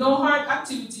 so it's no hard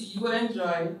activity. You will enjoy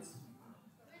it.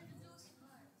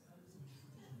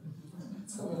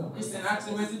 It's coming up. It's an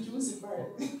actually where's the juicy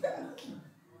part. Okay.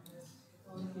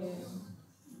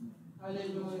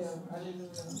 Hallelujah.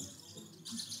 Hallelujah.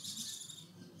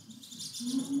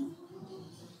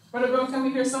 Brother Brown, can we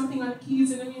hear something on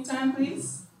keys in the meantime,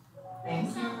 please?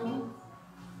 Thank you.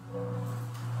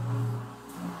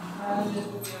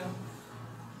 Hallelujah.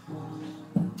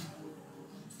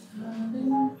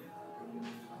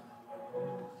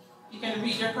 You can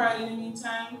read your card in the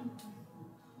meantime.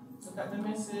 Look at the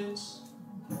message.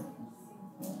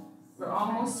 We're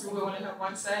almost through. We only have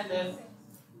one side left.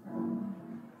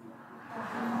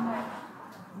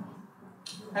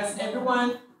 Has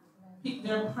everyone picked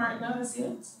their partners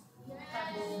yet?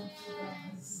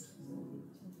 Yes.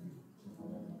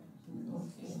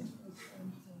 Okay.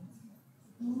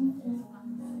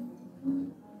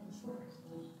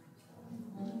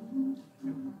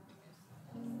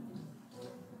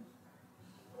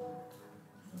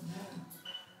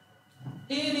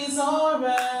 It is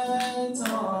alright,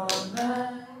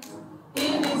 alright.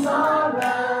 It is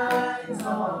alright,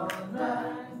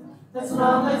 alright. As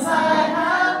long as I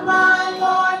have my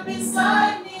Lord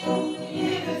beside me,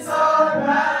 it is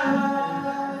alright.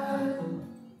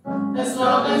 As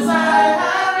long as I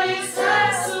have His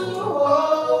hands to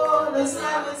hold, as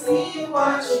long as He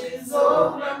watches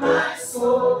over my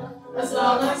soul, as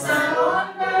long as I'm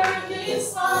under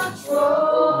His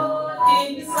control,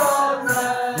 it is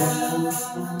alright.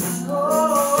 Oh,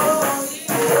 it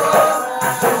is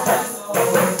alright,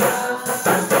 alright.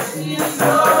 It is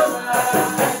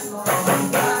alright,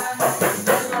 alright.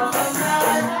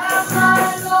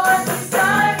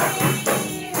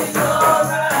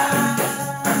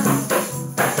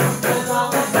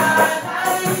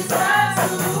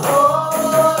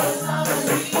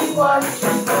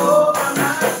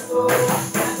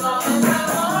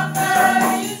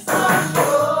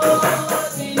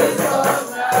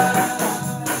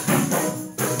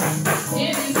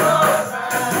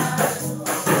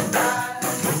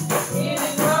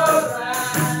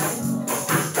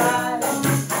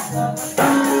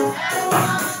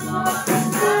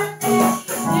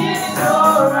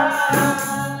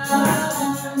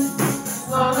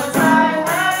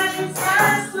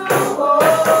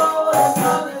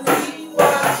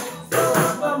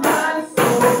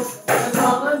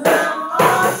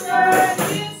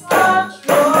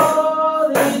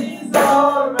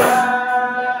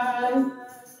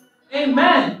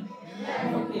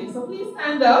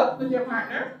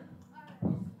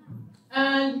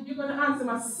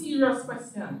 serious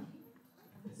question.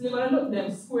 So you're gonna look them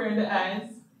square in the eyes.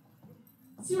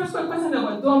 Serious question,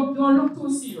 but don't look too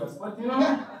serious. But you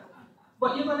know,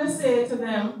 but you're gonna say to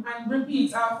them and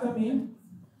repeat after me.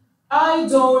 I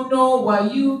don't know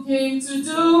what you came to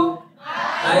do.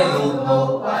 I don't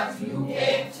know what you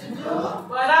came to do.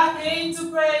 But I came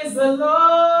to praise the Lord.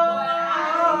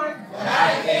 But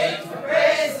I came to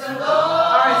praise the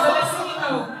Lord. Alright, so let's sing it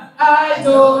now. I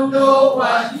don't know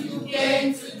what you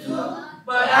came to do,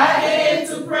 but I came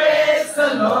to praise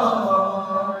the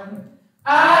Lord.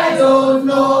 I don't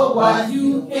know what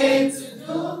you came to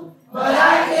do, but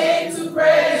I came to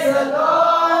praise the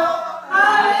Lord.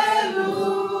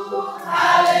 Hallelujah,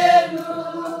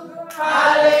 hallelujah,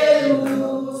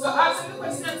 hallelujah. So answer the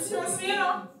question seriously, you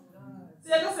know. So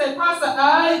like I said, Pastor,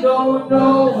 I don't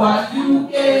know what you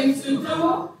came to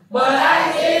do, but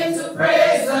I came to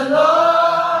praise the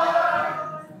Lord.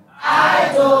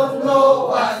 I don't know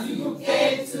what you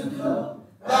came to do,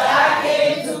 but I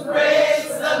came to praise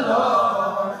the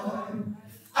Lord.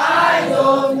 I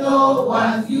don't know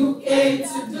what you came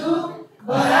to do,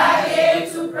 but I came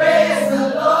to praise the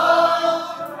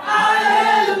Lord.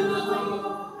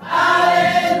 Hallelujah,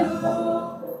 hallelujah,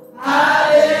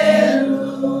 hallelujah.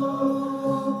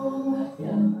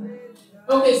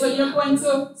 Okay, so you're going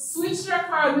to switch your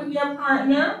card with your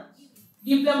partner,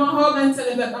 give them a hug and tell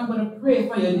them that I'm going to pray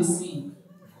for you this week.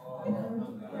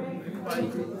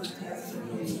 Thank you.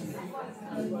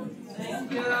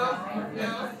 Thank you.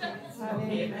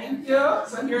 Okay, thank you.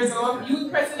 So here's our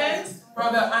youth president,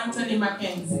 Brother Anthony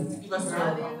Mackenzie, to give us a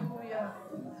welcome.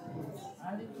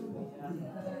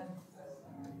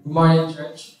 Good morning,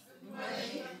 church.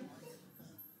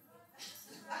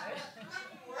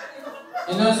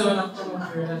 You know, so when I'm coming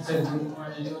here and I said good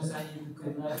morning, you know, so I need to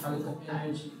have a little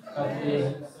energy. God today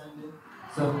is Sunday.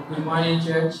 So, good morning,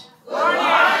 church. Good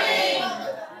morning.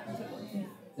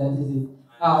 That is it.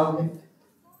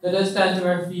 Let us stand to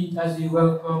our feet as we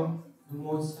welcome the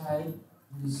Most High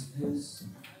in this place.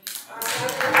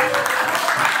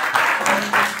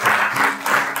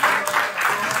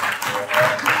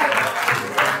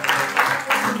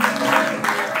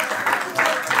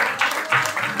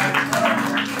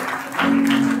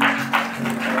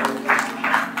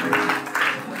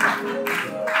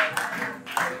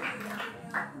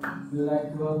 We'd like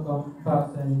to welcome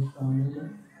Pastor and his family,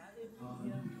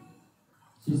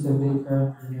 Sister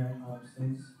Baker in her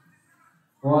absence.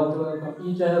 We want to welcome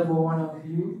each and every one of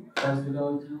you, because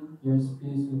without you, your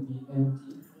space will be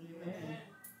empty.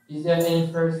 Is there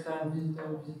any first time visitor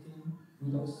visiting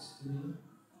with us today?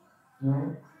 No?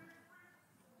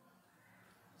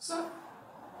 So,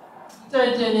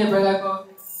 turn to your neighbor like how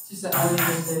Sister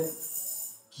Olivet said,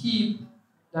 keep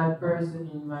that person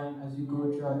in mind as you go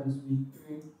throughout this week.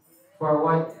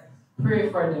 Pray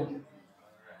for them.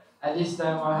 At this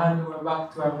time, I'll hand over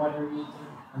back to our moderator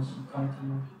as she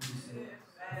continues to say.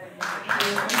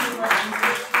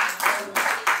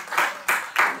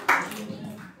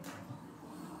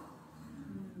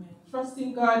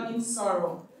 Trusting God in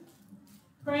sorrow.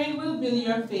 Praying will build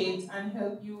your faith and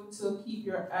help you to keep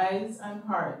your eyes and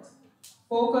heart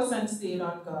focused and stayed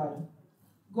on God.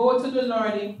 Go to the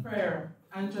Lord in prayer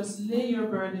and just lay your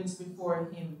burdens before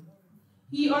Him.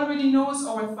 He already knows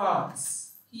our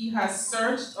thoughts. He has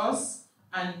searched us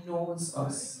and knows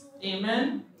us.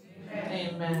 Amen? Amen.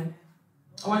 Amen.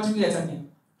 I want to read it again.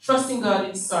 Trusting God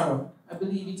in sorrow. I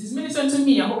believe it is ministering to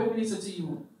me. I hope it ministers to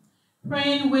you.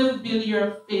 Praying will build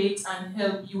your faith and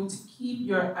help you to keep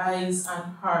your eyes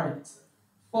and heart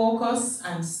focused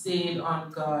and stayed on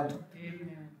God.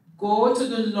 Amen. Go to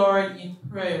the Lord in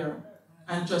prayer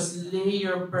and just lay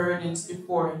your burdens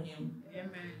before Him.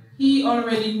 Amen. He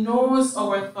already knows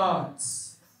our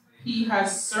thoughts. He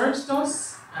has searched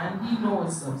us and He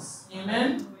knows us.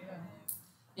 Amen?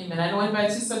 Amen. I now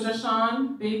invite Sister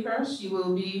Joshan Baker. She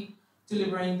will be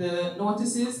delivering the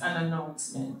notices and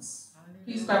announcements.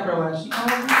 Please clap her while she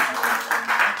comes.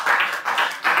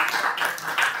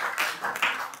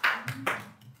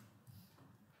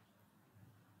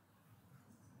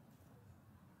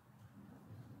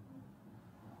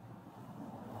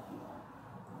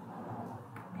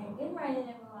 Good morning,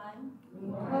 everyone.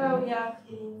 How are we all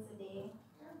feeling today?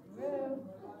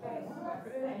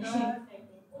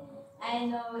 I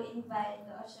now invite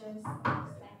the ushers next time.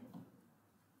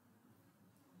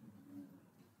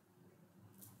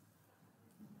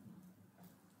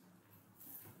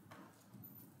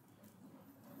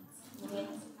 We're going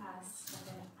to ask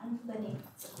Brother Anthony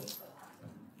to take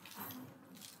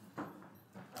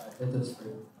the Let us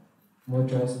pray. More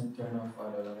trust and eternal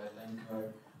Father, Lord, I thank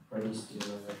you for this day,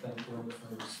 Lord. I thank you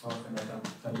for this offering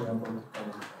that you are about to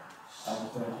come.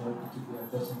 ask God help me to be a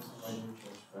blessing to my new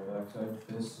church, Lord. I ask God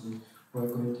bless those who are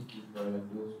going to give, Lord, and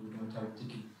those who don't have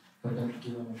ticket, but don't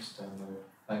give them next time, Lord.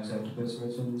 I ask God bless the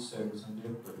rest of the service and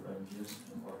their prayer, and Jesus'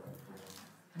 name, Lord, I pray.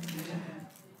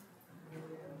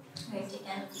 Right,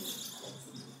 and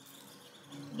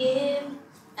give,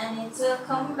 and it will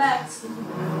come back to you.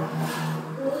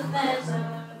 Good measure,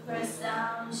 pressed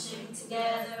down, shaken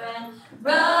together, and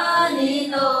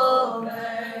running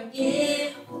over.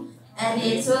 Give, and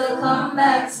it will come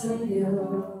back to you.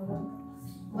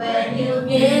 When you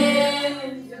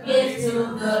give to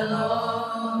the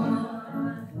Lord.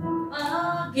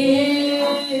 Oh,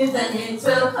 give, and it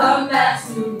will come back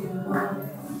to you.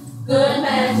 Good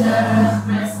measure,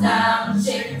 pressed down,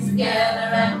 shaken together,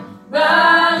 and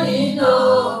running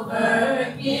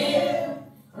over. Give,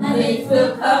 and it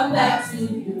will come back to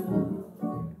you.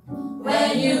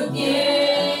 When you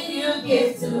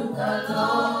give to the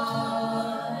Lord.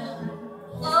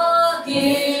 Oh,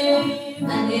 give,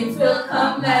 and it will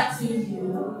come back to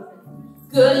you.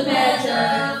 Good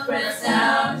measure, pressed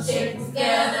down, shaken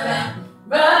together, and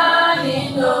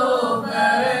running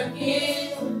over.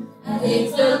 Give, and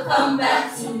it will come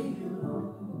back to you.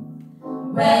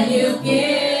 When you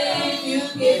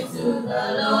give to the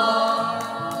Lord.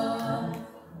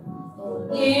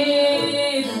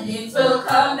 Give, and it will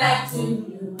come back to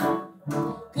you.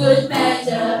 Good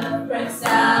measure, pressed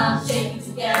down, shaken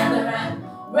together, and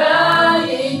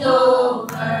running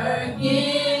over.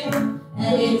 Give,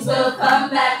 and it will come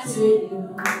back to you.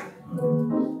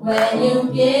 When you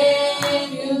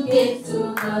give to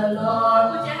the Lord.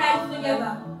 Put your hands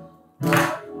together.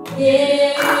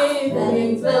 Give, and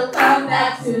it will come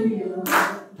back to you.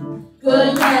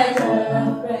 Good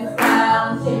measure, pressed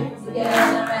down, shaken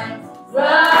together, and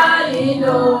running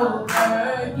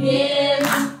over. Give,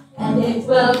 and it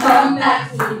will come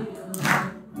back to you.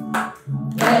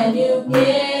 When you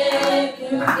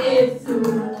give to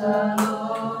the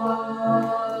Lord.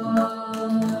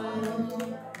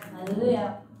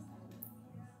 Hallelujah.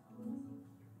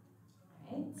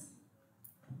 Right?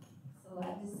 So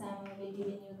at this time, we'll be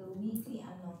giving you the weekly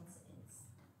announcements.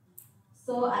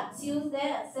 So at Tuesday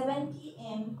at 7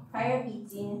 p.m., prayer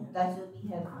meeting that will be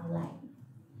held online.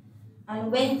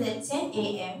 On Wednesday, 10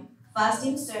 a.m.,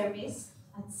 fasting service.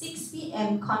 At 6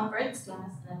 p.m., conference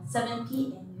class. And at 7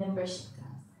 p.m., membership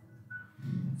class.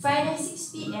 Friday, 6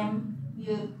 p.m.,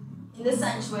 in the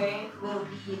sanctuary will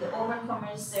be the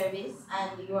Overcomers service,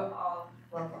 and you are all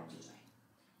welcome to join.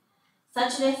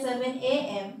 Saturday, 7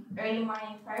 a.m., early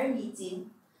morning prayer meeting.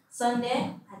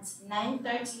 Sunday at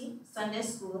 9:30, Sunday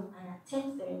school, and at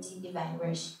 10:30, divine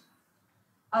worship.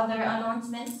 Other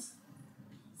announcements.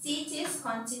 CETIS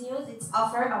continues its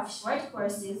offer of short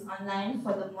courses online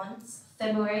for the months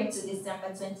February to December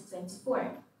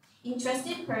 2024.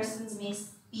 Interested persons may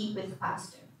speak with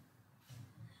Pastor.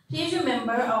 Please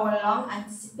remember our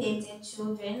long-anticipated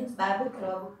Children's Bible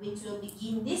Club, which will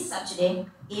begin this Saturday,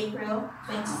 April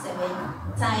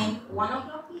 27, time 1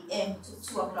 o'clock p.m. to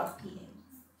 2 o'clock p.m.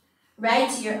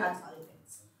 right here at Olivet.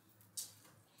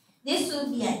 This will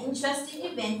be an interesting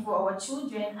event for our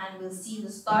children and will see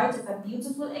the start of a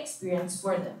beautiful experience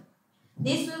for them.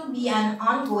 This will be an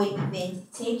ongoing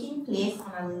event taking place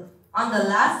on the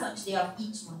last Saturday of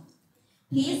each month.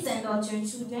 Please send out your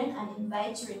children and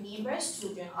invite your neighbors'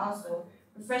 children also.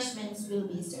 Refreshments will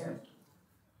be served.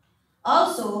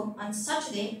 Also, on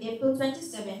Saturday, April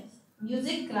 27th,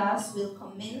 music class will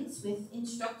commence with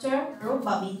instructor Bro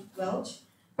Bobby Welch.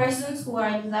 Persons who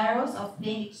are desirous of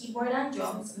playing the keyboard and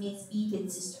drums may speak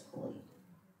with Sister Coley.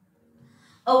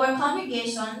 Our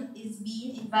congregation is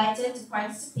being invited to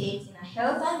participate in a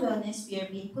health and wellness fair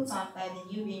being put on by the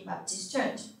New Green Baptist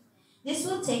Church. This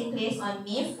will take place on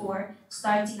May 4,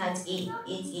 starting at 8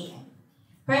 a.m.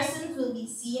 Persons will be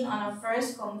seen on a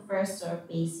first-come, first-served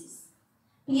basis.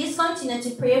 Please continue to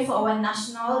pray for our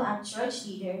national and church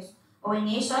leaders, our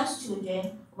nation's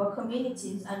children, our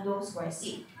communities, and those who are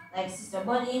sick, like Sister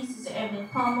Bonnie, Sister Evelyn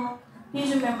Palmer.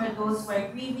 Please remember those who are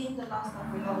grieving the loss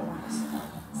of their loved ones.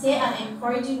 Say an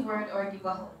encouraging word or give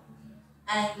a hug.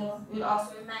 And we'll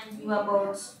also remind you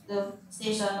about the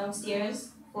station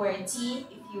downstairs for tea.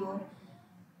 If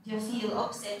you feel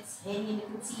upset and you need a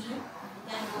little tea, you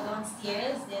can go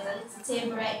downstairs. There's a little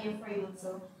table right here for you to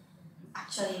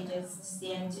actually just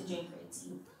stay and to drink your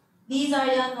tea. These are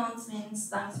the announcements.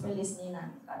 Thanks for listening,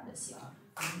 and God bless you all.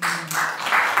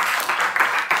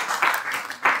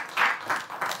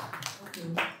 Okay,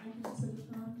 thank you, Sister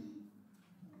John.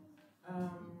 I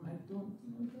don't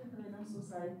think I heard, I'm so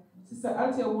sorry. Sister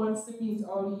Althea wants to meet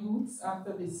all youths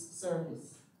after this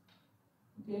service.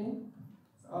 Okay?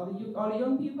 So all the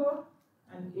young people,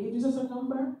 and age is just a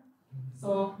number.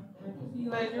 So if you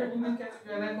feel like you're in the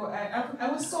category, like, oh,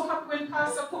 I was so happy when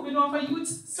Pastor put me on for youth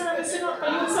service, you know, for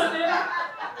youth Sunday.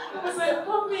 It was like,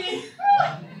 mommy,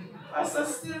 Pastor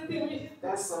still think me,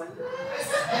 that's so nice.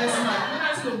 Yes, man, you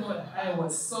guys don't know that. I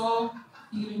was so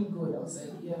feeling good. I was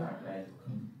like, yeah, right.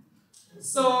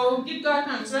 So give God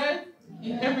thanks, right?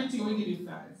 In everything we give you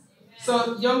thanks.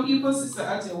 So young people, Sister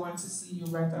Ate want to see you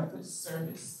right after the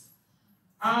service.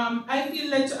 I feel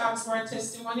led to ask for a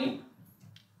testimony.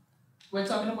 We're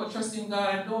talking about trusting God.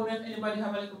 I don't know if anybody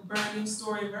have a little burning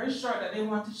story, very short, that they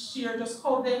want to share, just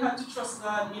how they had to trust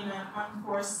God in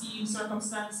unforeseen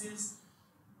circumstances.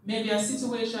 Maybe a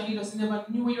situation you just never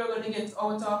knew you were going to get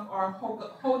out of, or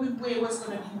how the way was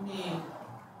going to be made.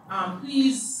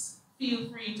 Please feel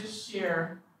free to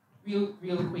share real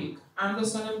quick. I'm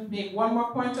just going to make one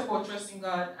more point about trusting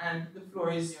God, and the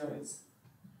floor is yours.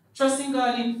 Trusting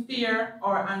God in fear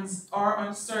or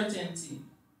uncertainty.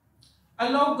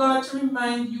 Allow God to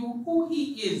remind you who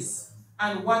He is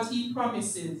and what He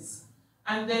promises,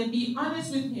 and then be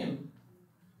honest with Him.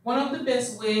 One of the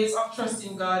best ways of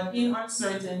trusting God in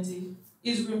uncertainty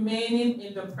is remaining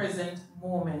in the present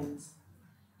moment.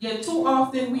 Yet too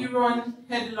often we run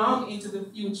headlong into the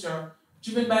future,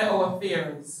 driven by our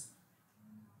fears.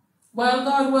 While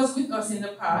God was with us in the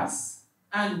past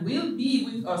and will be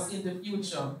with us in the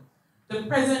future, the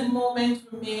present moment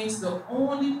remains the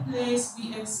only place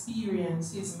we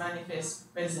experience His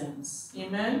manifest presence.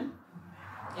 Amen?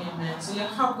 Amen. So you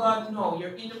have God now.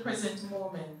 You're in the present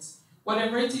moment.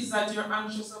 Whatever it is that you're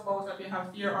anxious about, if you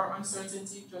have fear or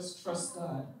uncertainty, just trust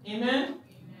God. Amen?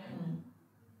 Amen.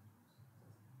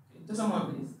 Okay. To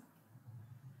someone, please.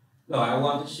 No, I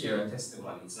want to share a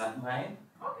testimony. It's not mine.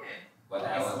 Okay. But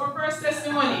It's our first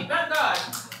testimony. Thank God.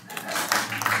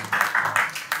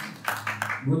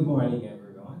 Good morning,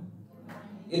 everyone.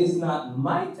 It is not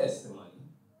my testimony.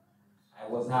 I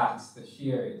was asked to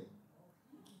share it.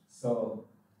 So,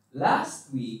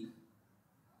 last week,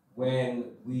 when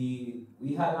we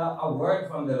had a word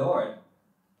from the Lord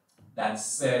that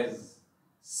says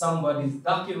somebody's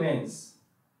documents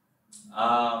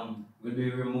will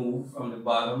be removed from the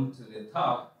bottom to the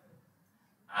top,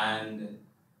 and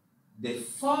the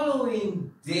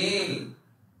following day,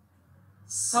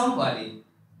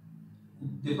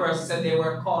 the person said they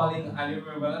were calling, and you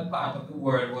remember that part of the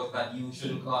word was that you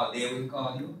shouldn't call, they will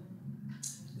call you.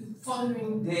 The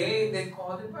following day, they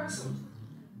called the person.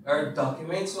 Her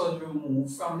documents was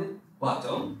removed from the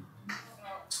bottom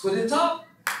to the top,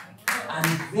 and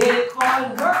they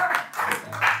called her.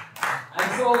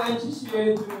 And so when she shared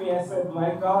it with me, I said,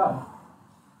 my God,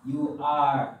 you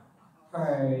are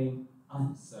praying,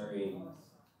 answering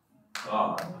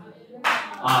God.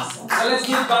 Awesome. So let's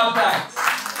give God thanks.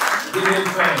 Give Him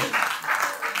praise.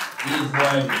 He is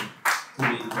worthy to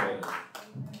be praised.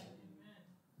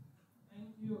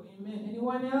 Thank you. Amen.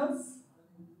 Anyone else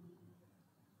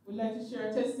would like to share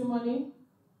a testimony?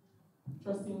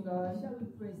 Trusting God. Shall we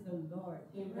praise the Lord?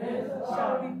 Amen.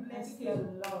 Shall we bless the Lord?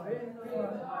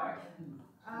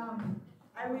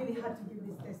 I really had to give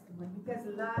this testimony because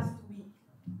last week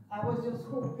I was just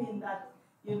hoping that,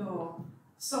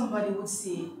 somebody would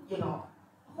say,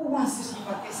 who wants to give a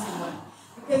testimony?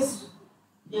 Because,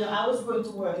 I was going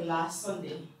to work last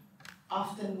Sunday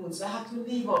afternoon, so I had to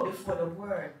leave out before the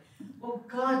word. But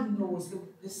God knows,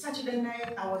 the Saturday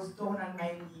night I was down on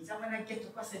my knees, and when I get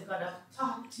up, I said, God, I've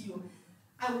talked to you.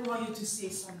 I want you to say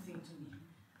something to me.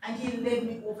 And He led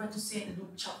me over to St.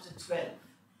 Luke chapter 12.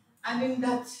 And in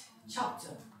that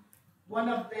chapter, one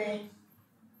of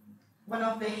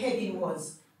the heading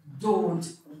was, don't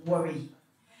worry.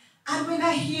 And when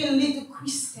I hear little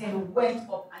Christian went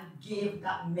up and gave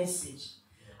that message,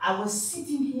 I was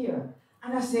sitting here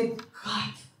and I said,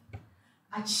 God,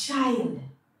 a child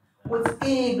was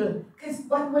able, because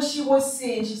what she was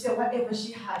saying, she said whatever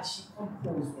she had, she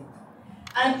composed it.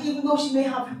 And even though she may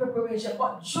have her preparation,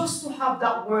 but just to have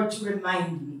that word to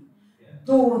remind me,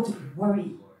 don't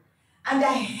worry. And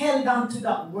I held on to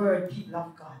that word, people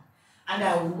of God. And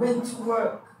I went to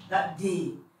work that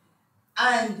day.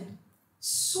 And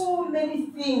so many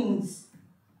things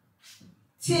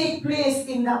take place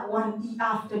in that one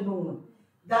afternoon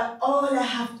that all I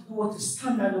have to do is to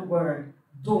stand on the word,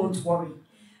 don't worry.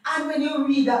 And when you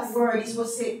read that word,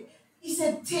 he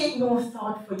said, take no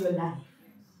thought for your life.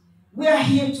 We are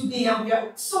here today and we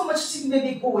are so much things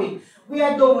may be going. We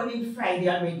are done in Friday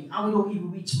already and we don't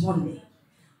even reach Monday.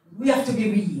 We have to be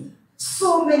real.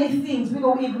 So many things, we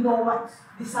don't even know what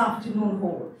this afternoon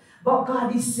holds. But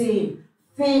God is saying,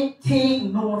 take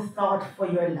no thought for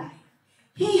your life.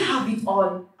 He have it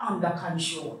all under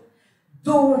control.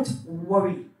 Don't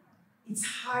worry. It's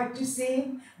hard to say,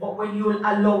 but when you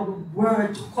allow the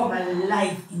word to come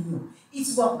alive in you,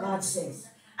 it's what God says.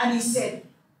 And he said,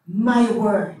 my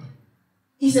word.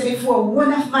 He said, before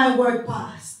one of my word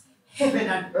passed, heaven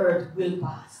and earth will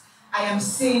pass. I am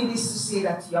saying this to say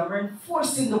that you are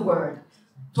reinforcing the word.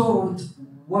 Don't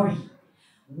worry.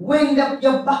 When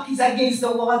your back is against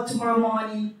the wall tomorrow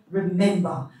morning,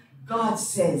 remember, God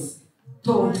says,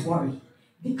 don't worry.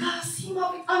 Because he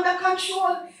have it under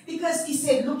control. Because he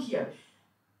said, look here,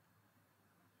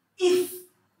 if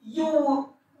you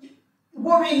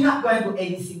worry not going to do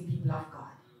anything, people of God.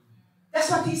 That's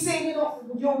what he's saying, you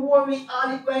worry,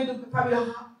 all it's going to do,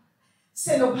 probably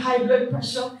send up high blood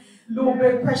pressure, low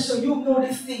blood pressure, you know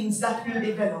the things that will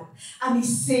develop. And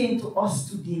he's saying to us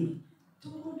today,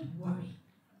 don't worry,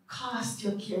 cast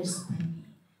your cares upon me,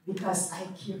 because I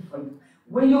care for you.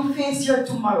 When you face your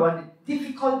tomorrow and the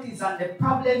difficulties and the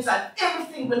problems and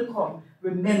everything will come,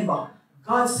 remember,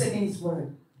 God said in his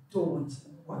word, don't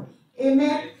worry.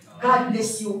 Amen. God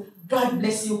bless you. God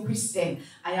bless you, Christian.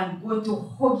 I am going to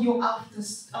hug you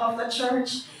after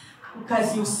church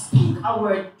because you speak a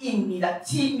word in me that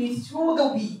take me through the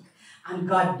week. And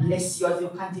God bless you as you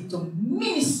continue to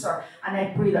minister. And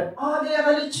I pray that all the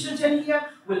other children here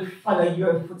will follow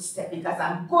your footsteps, because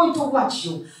I'm going to watch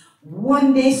you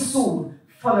one day soon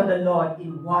follow the Lord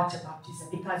in water baptism,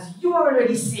 because you are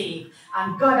already saved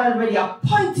and God already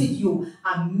appointed you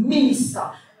a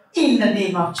minister in the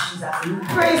name of Jesus.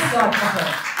 Praise God for her.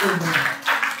 Amen.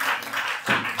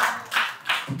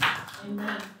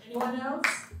 Amen. Anyone else?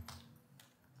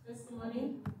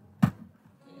 Testimony? Okay.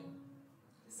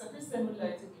 So Christian would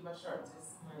like to give a short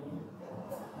testimony.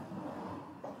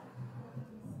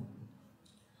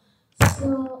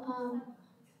 So,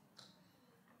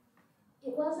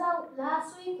 it was out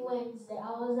last week Wednesday.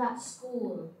 I was at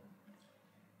school,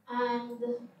 and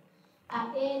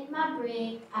I ate my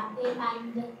break.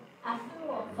 And I threw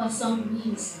up for some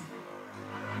reason.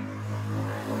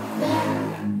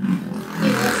 Then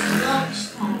it was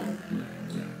lunchtime.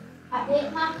 I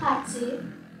ate my patty,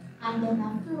 and then I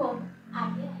threw up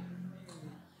again.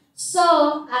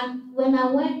 So, when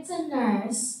I went to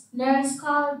nurse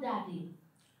called Daddy.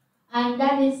 And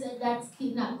Daddy said that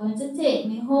he's not going to take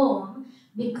me home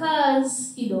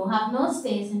because he don't have no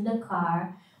space in the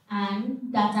car and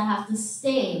that I have to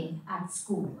stay at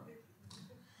school.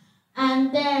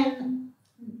 And then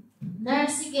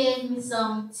nurse gave me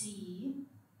some tea,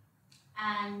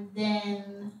 and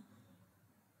then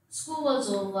school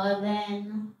was over.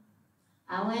 Then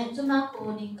I went to my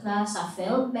coding class. I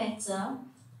felt better.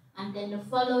 And then the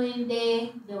following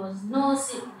day, there was no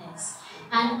sickness.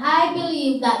 And I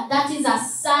believe that that is a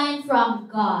sign from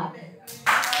God.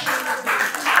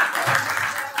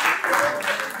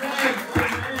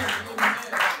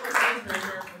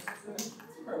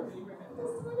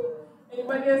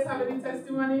 Anybody else have any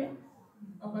testimony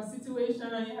of a situation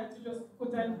and you had to just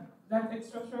put in that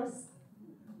extra trust?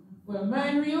 Well,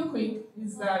 mine real quick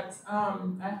is that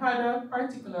I had a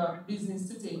particular business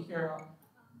to take care of.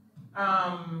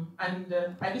 And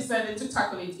I decided to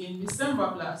tackle it in December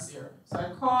of last year. So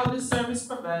I called the service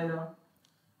provider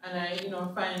and I,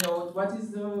 find out what is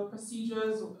the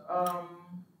procedures,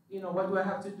 what do I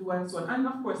have to do and so on. And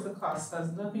of course the cost,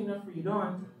 because nothing is free,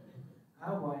 don't.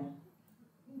 Oh boy.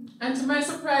 And to my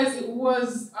surprise, it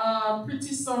was a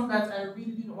pretty sum that I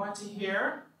really didn't want to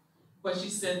hear. But she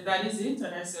said, that is it.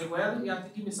 And I said, well, you have to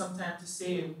give me some time to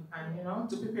save and,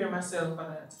 to prepare myself for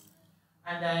that.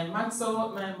 And I maxed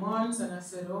out my months and I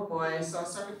said, oh boy, so I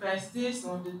sacrificed this,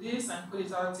 don't do this, and put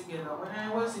it all together. When I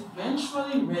was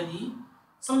eventually ready,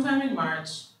 sometime in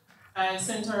March, I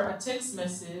sent her a text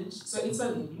message. So it's a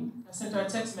lady. I sent her a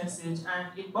text message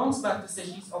and it bounced back to say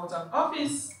she's out of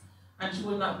office and she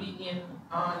will not be in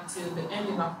until the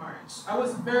ending of March. I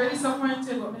was very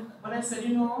disappointed, but I said,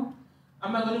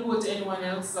 I'm not going to go to anyone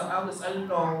else, so I'll just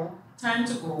allow time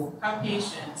to go, have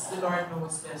patience, the Lord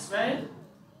knows best, right?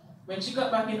 When she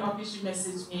got back in office, she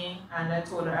messaged me and I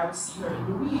told her I would see her in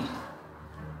the week.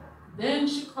 Then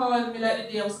she called me like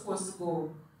the day I was supposed to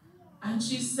go. And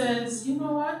she says, you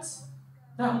know what?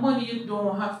 That money you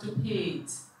don't have to pay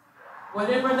it.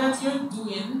 Whatever that you're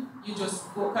doing, you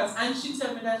just go. And she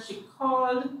told me that she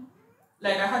called,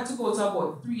 like I had to go to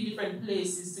about 3 different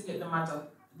places to get the matter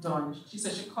done. She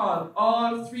said she called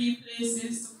all 3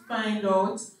 places to find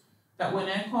out that when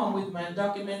I come with my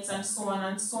documents and so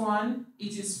on,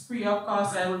 it is free of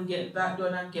cost. I will get that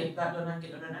done and get that done and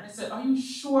get that done. And I said, are you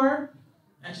sure?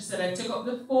 And she said, I take up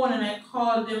the phone and I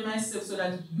called them myself so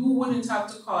that you wouldn't have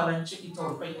to call and check it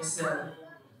out for yourself.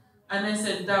 And I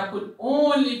said, that could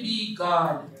only be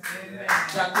God.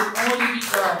 That could only be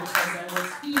God, because I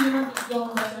was feeling a bit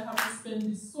down that I have to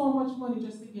spend so much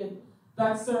just to get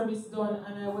that service done,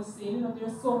 and I was saying,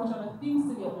 there's so much other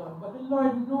things to get done, but the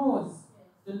Lord knows.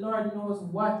 The Lord knows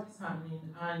what is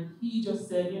happening, and He just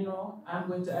said, I'm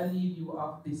going to alleviate you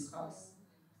of this cost.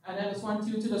 And I just want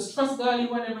you to just trust God in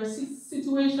whatever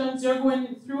situations you're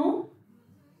going through.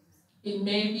 It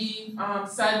may be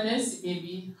sadness, it may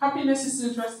be happiness, you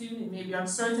still trust Him, it may be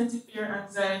uncertainty, fear,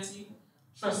 anxiety.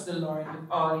 Trust the Lord with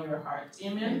all your heart.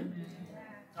 Amen?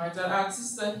 All right, I'll ask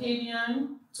Sister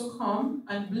Hadian to come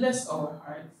and bless our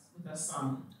hearts with a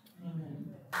song.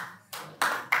 Amen.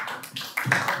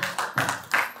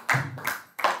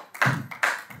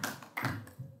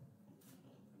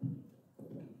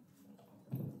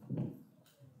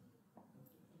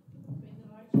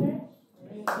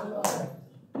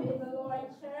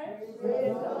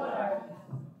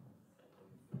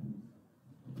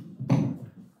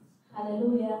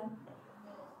 Hallelujah.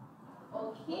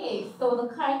 Okay, so the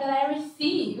card that I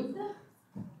received,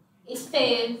 it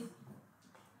says,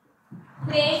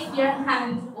 place your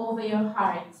hand over your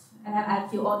heart. And I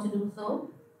ask you all to do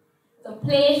so. So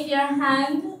place your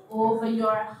hand over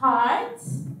your heart.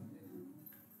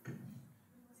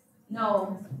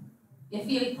 No. You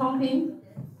feel it pumping?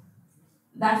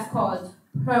 That's called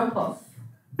purpose.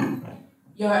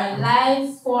 You're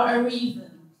alive for a reason.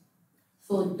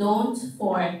 So don't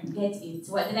forget it.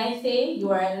 What did I say?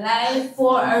 You are alive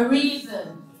for a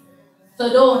reason.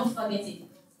 So don't forget it.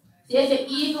 So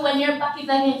even when your back is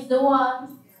against the wall,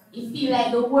 you feel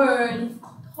like the world is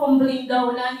tumbling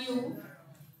down on you.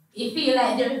 You feel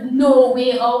like there's no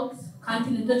way out.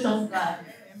 Continue to trust God.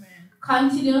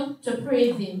 Continue to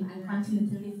praise Him and continue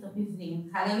to lift up His name.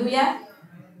 Hallelujah.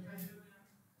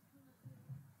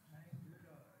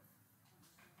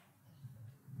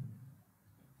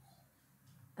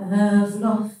 I've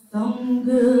lost some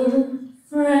good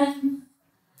friends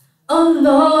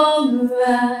along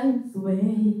life's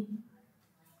way.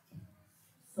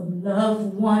 Some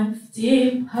loved ones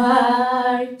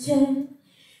departed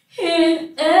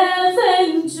in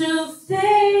heaven to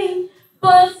stay,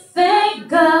 but thank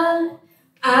God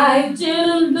I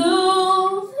didn't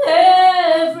lose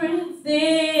everything.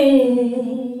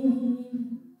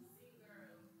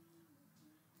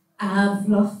 I've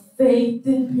lost faith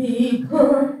in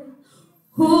people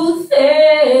who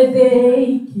say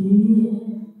they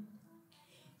care.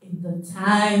 In the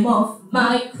time of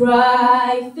my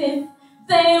crisis,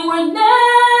 they were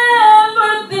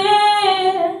never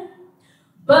there.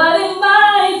 But in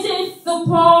my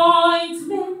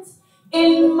disappointment,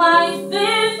 in my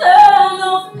season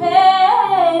of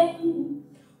pain,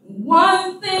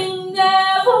 one thing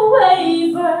never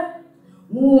wavered,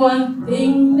 one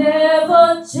thing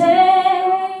never changed.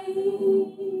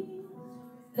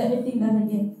 Let me sing that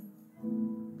again.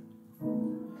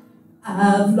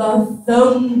 I've lost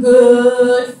some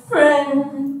good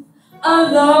friends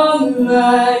along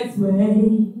life's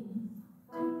way.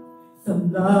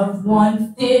 Some loved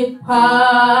ones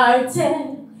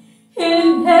departed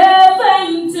in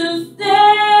heaven to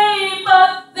stay,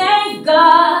 but thank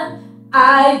God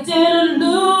I didn't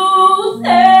lose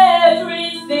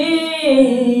everything.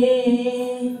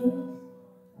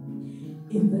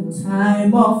 In the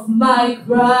time of my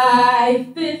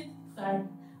crisis,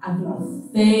 I've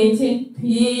lost faith in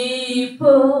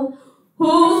people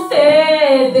who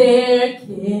say they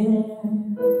care.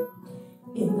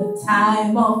 In the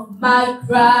time of my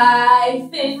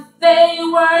crisis, they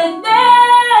were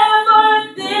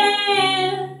never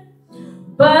there.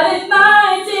 But in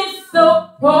my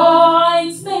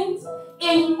disappointment,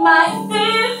 in my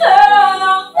season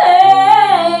of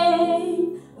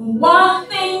pain, one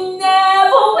thing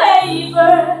never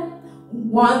wavered,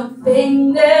 one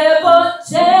thing never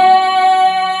changed,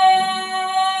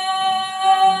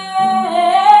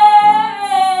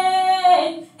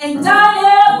 and I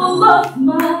never lost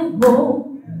my hope.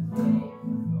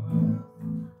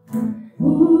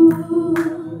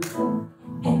 Ooh.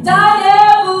 And I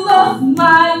never lost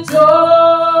my joy.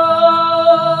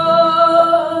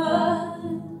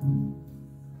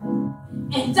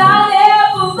 And I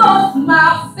never lost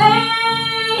my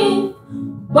faith.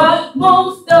 But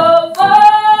most of all,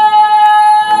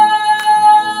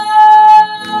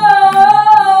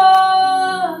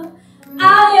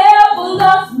 I never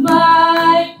lost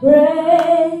my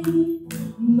praise.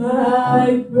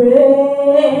 My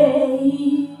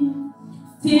praise.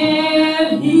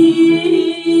 Still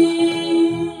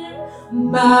here,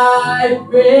 my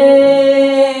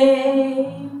praise.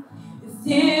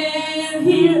 Still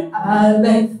here, I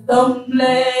let some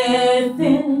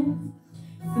blessings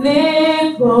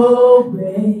slip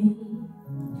away.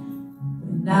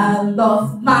 When I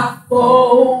lost my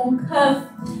focus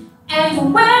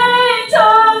and went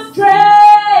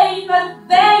astray, but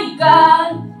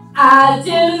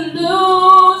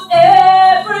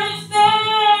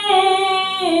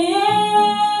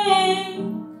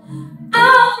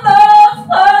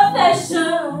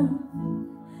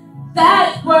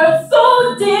that were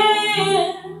so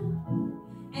dear,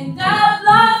 and I've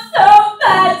lost a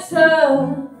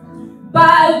battle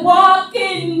by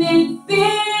walking in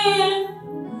fear.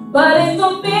 But in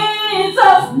the midst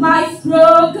of my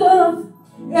struggle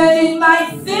and in my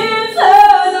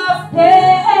season of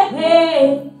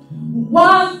pain,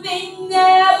 one thing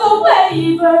never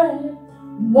wavered,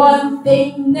 one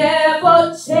thing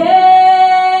never changed,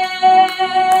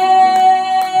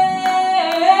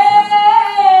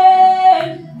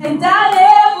 and I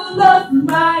never lost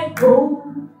my hope.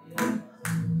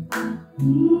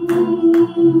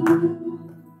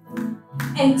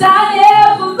 And I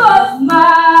never lost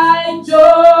my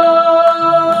joy,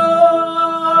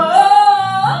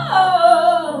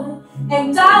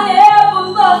 and I never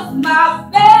lost my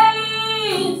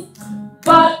faith,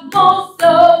 but most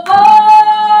of all,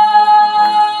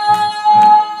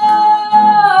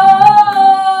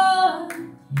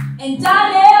 and I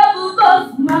never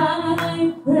lost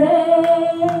my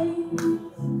praise.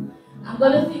 I'm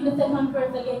gonna sing the second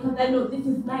verse again because I know this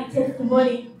is my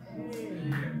testimony.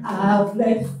 I've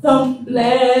let some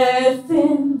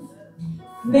blessings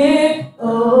slip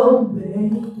away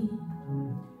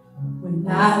when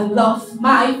I lost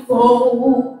my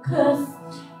focus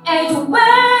and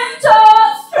went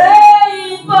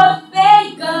astray. But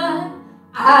thank God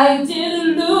I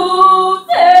didn't lose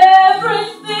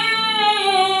everything.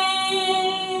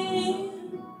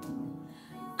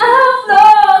 I've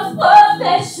lost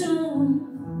possessions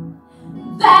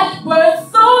that were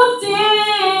so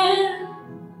dear,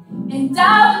 and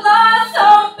I've lost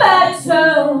some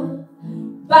battle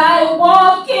by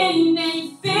walking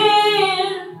in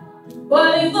fear.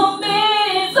 But in the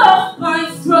midst of my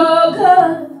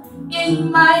struggle,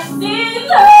 in my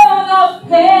season of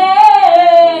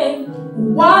pain,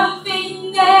 one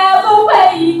thing never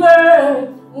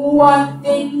wavered, one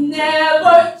thing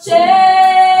never changed,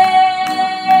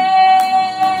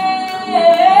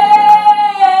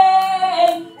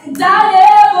 and I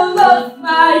never lost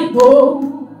my hope.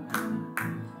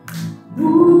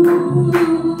 Ooh.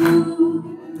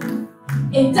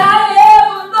 And I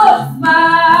never lost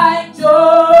my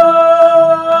joy,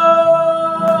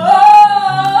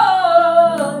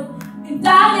 and I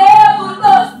never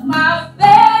lost my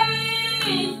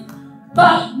faith,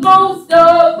 but most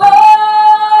of all,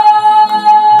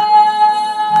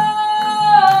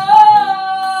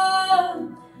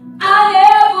 I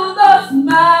never lost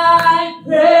my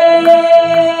praise.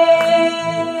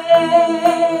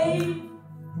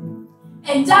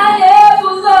 And I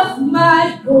never lost my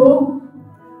hope,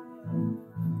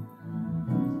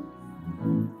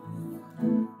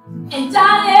 and I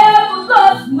never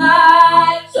lost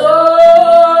my joy,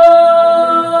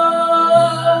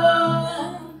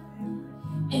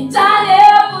 and I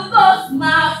never lost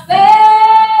my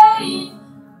faith,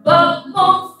 but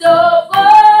most of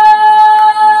all,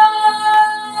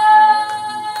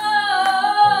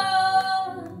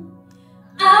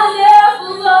 I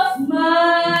never lost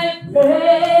my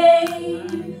praise.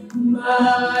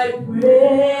 My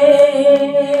praise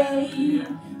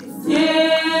is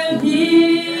still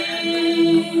here.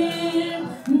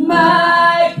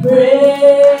 My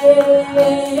praise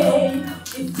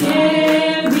is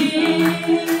still here.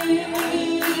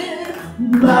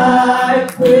 My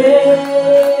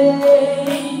praise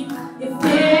is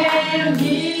still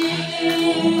here.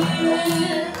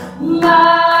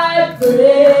 My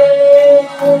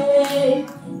praise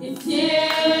is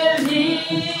still here.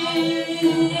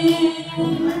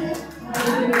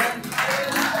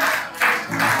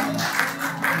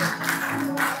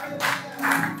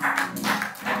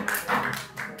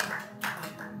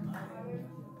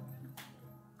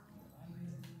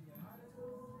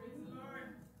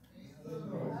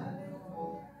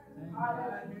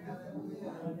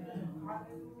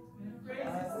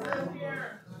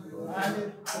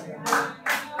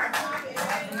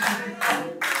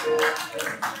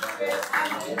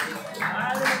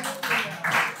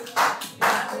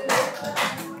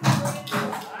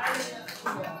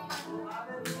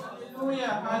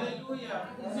 Hallelujah, hallelujah.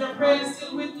 Is your praise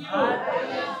still with you?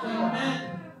 Amen.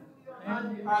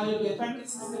 Hallelujah. Thank you,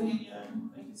 Sister Lydia.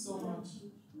 Thank you so much.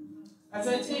 As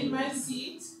I take my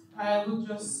seat, I will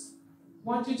just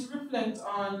want you to reflect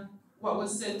on what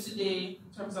was said today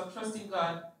in terms of trusting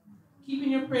God,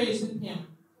 keeping your praise with Him,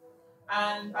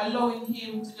 and allowing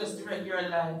Him to just direct your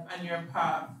life and your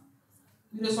path.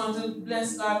 We just want to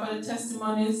bless God for the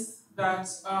testimonies that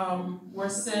were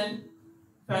said.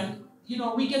 And,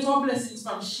 we get our blessings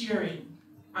from sharing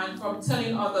and from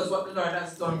telling others what the Lord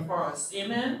has done for us.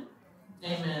 Amen?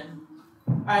 Amen.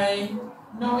 I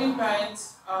now invite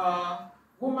a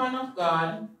woman of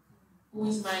God who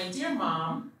is my dear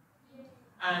mom,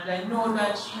 And I know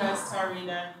that she has tarried,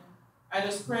 and I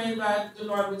just pray that the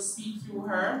Lord will speak through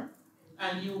her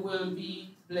and you will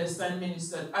be blessed and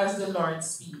ministered as the Lord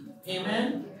speaks.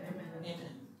 Amen? Amen.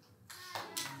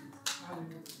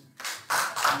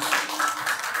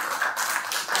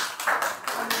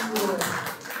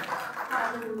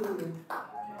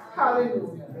 Hallelujah.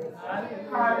 Hallelujah.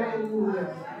 Hallelujah.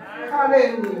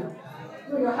 Hallelujah.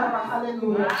 Do you have a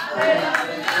hallelujah?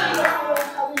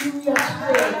 Hallelujah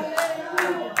today.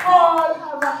 All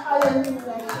have a hallelujah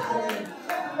today.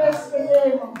 Bless the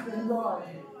name of the Lord.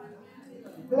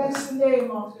 Bless the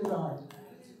name of the Lord.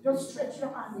 Just stretch your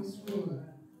hand this way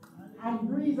and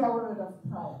breathe a word of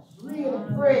prayer. Really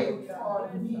pray for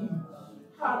me.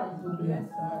 Hallelujah.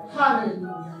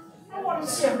 Hallelujah. I want to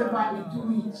see everybody do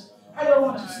it. I don't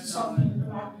want to see some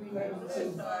people not doing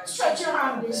anything. Stretch your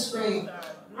hand this way.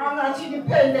 I'm not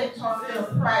independent of your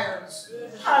prayers.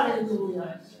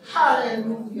 Hallelujah.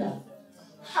 Hallelujah.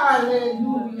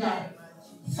 Hallelujah.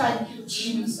 Thank you,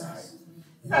 Jesus.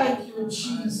 Thank you,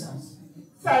 Jesus.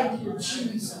 Thank you,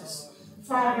 Jesus.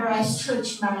 Father, I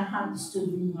stretch my hands to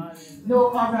thee. No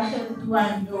other help do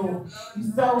I know.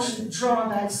 If thou should draw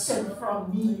thyself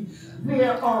from me,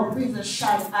 where or whither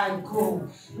shall I go?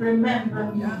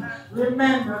 Remember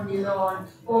me, Lord.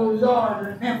 Oh Lord,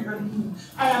 remember me.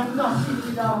 I am nothing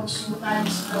without you,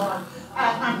 mighty Lord.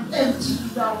 I am empty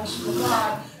without you,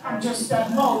 God. I'm just a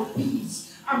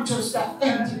mouthpiece. I'm just an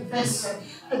empty vessel.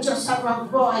 I just have a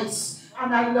voice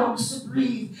and I long to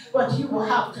breathe, but you will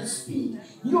have to speak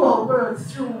your word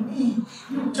through me.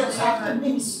 You just have to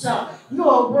minister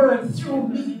your word through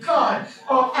me, God,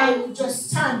 or I will just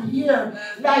stand here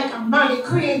like a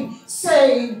mannequin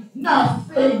saying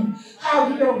nothing.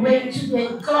 Have your way today,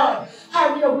 God.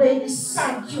 Have your way in this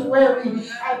sanctuary.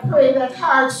 I pray that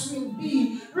hearts will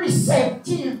be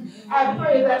receptive. I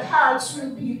pray that hearts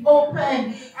will be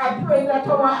open. I pray that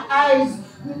our eyes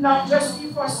will not just be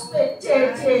for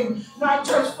spectating, not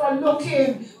just for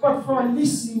looking, but for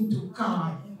listening to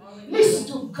God. Listen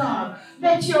to God.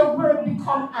 Let your word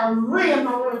become a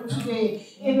rhema word today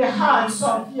in the hearts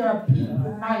of your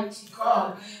people, mighty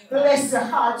God. Bless the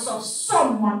hearts of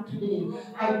someone today.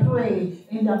 I pray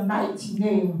in the mighty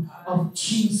name of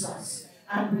Jesus.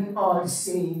 And we all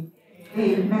say,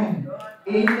 Amen.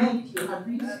 Amen. You have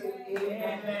we say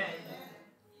amen.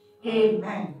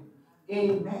 Amen.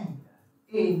 Amen.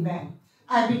 Amen.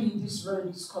 I believe this word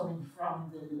is coming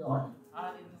from the Lord.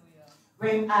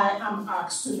 When I am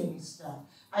asked to minister,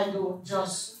 I don't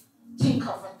just think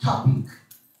of a topic.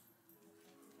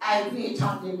 I wait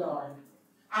on the Lord.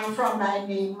 And from my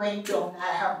name went down,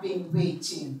 I have been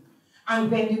waiting. And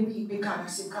when the week began, I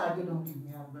said, God, you don't give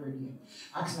me a word yet.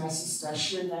 Ask my sister,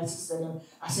 share my sister.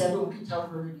 I said, I don't get a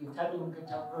word yet. I don't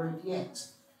get a word yet.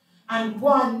 And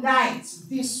one night,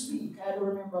 this week, I don't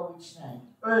remember which night,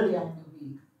 earlier in the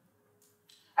week,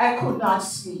 I could not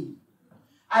sleep.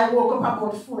 I woke up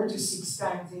about 4 to 6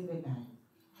 times in the night.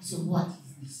 I said, what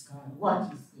is this, God?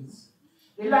 What is this?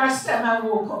 The last time I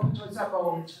woke up, it was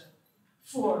about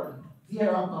 4,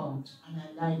 thereabout, and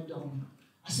I lied down.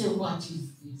 I said, what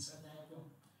is this? And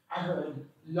I heard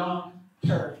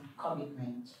long-term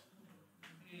commitment.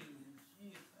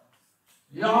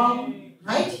 Write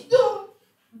it down.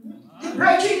 The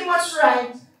brethren was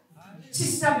right.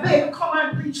 Sister Bell, come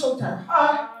and preach out her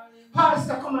heart.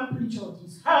 Pastor, come and preach out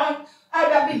his heart.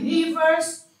 Other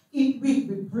believers, it will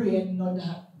be brain not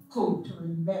that good to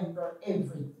remember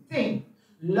everything.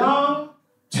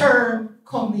 Long-term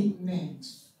commitment.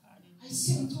 I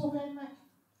said it over in my,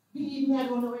 believe me, I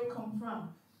don't know where it come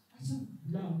from. I said,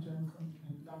 long-term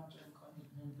commitment, long-term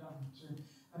commitment, long-term.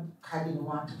 I didn't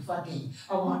want to forget.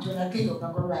 I want to, when I get up,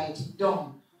 I'm going to write it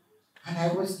down. And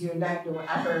I was there like that.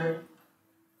 I heard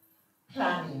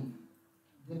planning.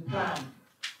 The plan.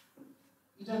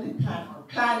 You know the plan or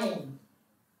planning. And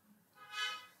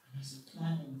I said,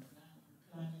 planning.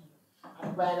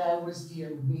 And while I was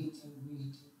there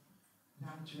waiting,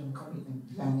 long-term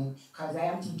commitment planning, because I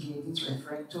am thinking it's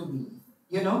referring to me,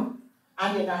 you know?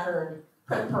 And then I heard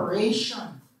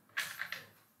preparation.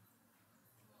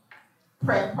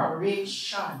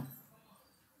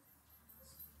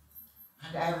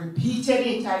 And I repeated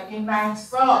it in my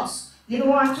thoughts. You don't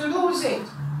want to lose it.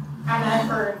 And I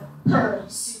heard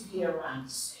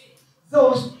perseverance.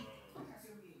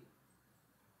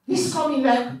 This coming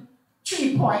like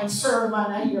 3-point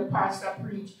sermon I hear Pastor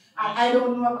preach. And I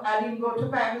don't know, I didn't go to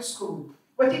Bible school.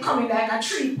 But it coming like a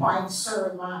 3-point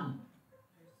sermon.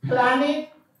 Planning,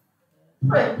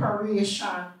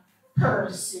 preparation,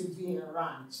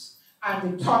 perseverance.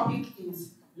 And the topic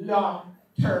is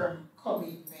long-term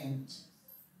commitment.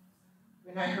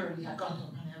 When I heard it, I got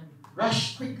up and I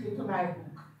rushed quickly to my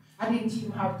book. I didn't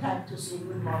even have time to say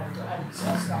good morning to Alex.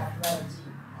 I started writing.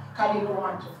 Because I didn't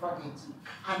want to forget it.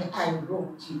 And I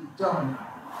wrote it down.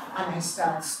 And I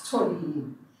started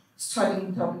studying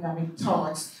it up in my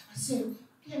thoughts. I said,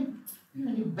 in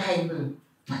the Bible,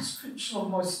 what scripture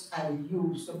must I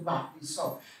use to back this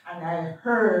up? And I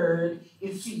heard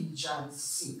Ephesians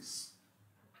 6.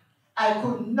 I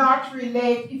could not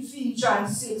relate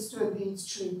Ephesians 6 to these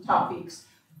 3 topics,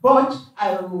 but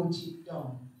I wrote it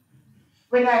down.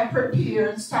 When I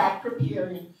started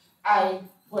preparing, I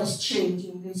was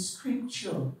changing the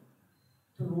scripture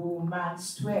to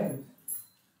Romans 12.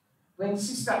 When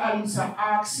Sister Alisa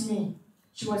asked me,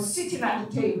 she was sitting at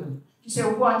the table. She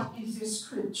said, what is the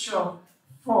scripture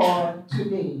for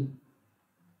today?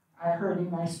 I heard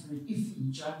in my spirit,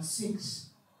 Ephesians 6.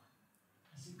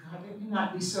 I said, God, let me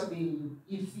not disobey you.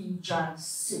 Ephesians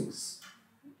 6.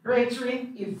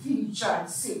 Brethren,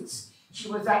 Ephesians 6. She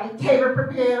was at the table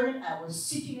preparing. I was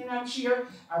sitting in a chair.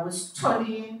 I was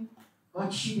studying,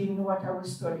 but she didn't know what I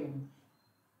was studying.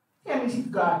 Tell me if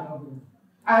God knows.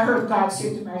 I heard God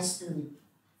say to my spirit,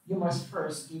 you must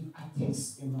first give a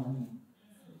testimony.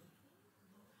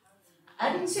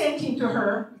 I didn't say anything to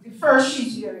her. It's the first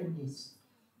she's hearing this.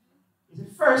 It's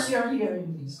the first you're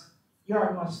hearing this. You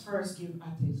must first give a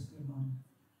testimony.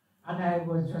 And I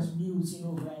was just musing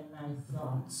over in my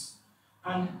thoughts.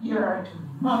 And here are two.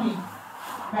 Mommy,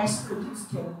 my spirit is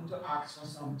telling me to ask for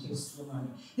some testimony.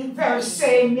 The very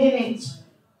same minute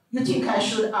you think I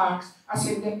should ask, I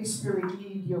said, let the Spirit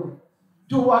lead you.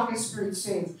 Do what the Spirit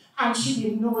says. And she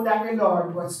didn't know that the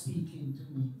Lord was speaking to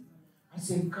me. I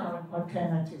said, God, what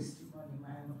kind of testimony am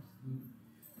I must give?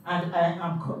 And I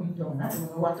am coming down. I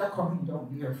don't know what I'm coming down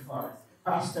here for.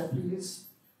 Pastor, please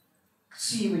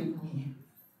see with me.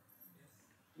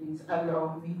 Please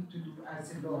allow me to do as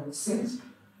the Lord says.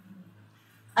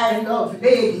 I love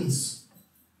ladies.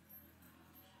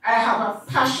 I have a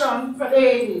passion for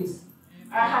ladies.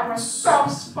 I have a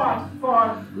soft spot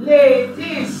for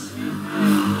ladies.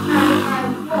 And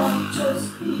I want to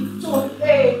speak to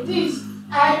ladies.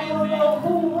 I don't know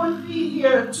who would be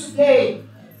here today.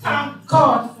 Thank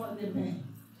God for the men.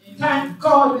 Thank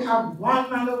God we have one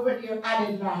man over there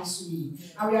added last week.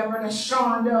 And we have Brother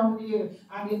Sean down there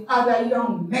and the other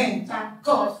young men. Thank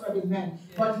God for the men.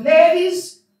 But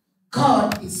ladies,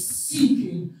 God is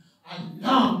seeking a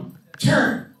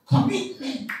long-term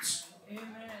commitment.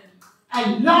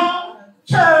 A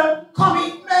long-term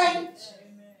commitment.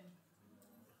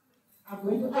 I'm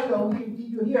going to allow him. Did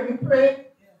you hear me pray?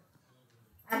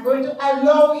 I'm going to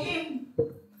allow him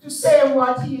to say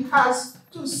what he has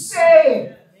to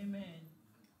say.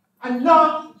 A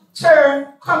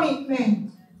long-term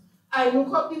commitment. I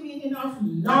look up the meaning of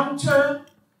long-term.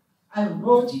 I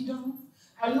wrote it down.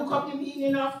 I look up the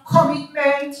meaning of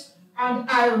commitment. And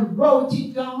I wrote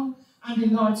it down. And the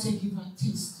Lord said, give a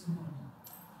testimony.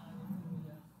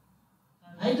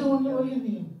 I don't know your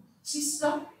name.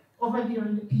 Sister, over there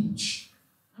on the beach.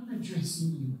 I'm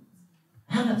addressing you.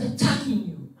 I'm not attacking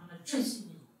you. I'm addressing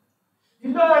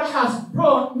you. The Lord has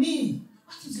brought me.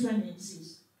 What is your name,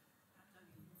 sis?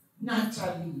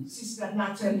 Natalie. Sister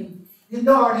Natalie. The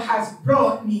Lord has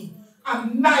brought me a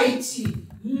mighty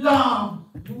long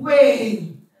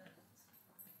way.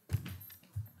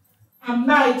 A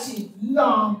mighty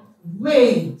long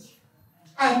way.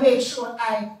 I made sure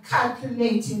I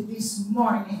calculated this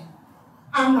morning.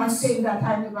 I'm not saying that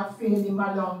I never failed him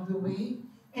along the way.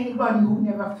 Anybody who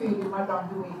never failed him along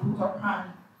the way, put up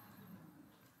hand.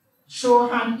 Show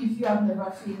hand if you have never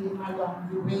failed him along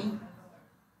the way.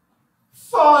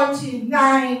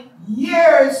 49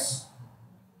 years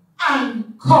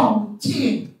and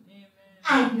counting.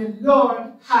 And the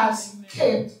Lord has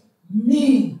kept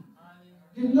me.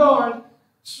 The Lord,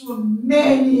 through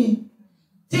many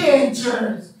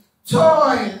dangers,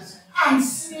 toils, and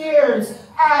snares,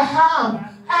 I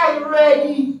have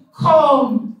already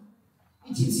come.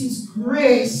 It is His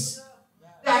grace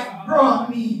that brought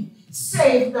me,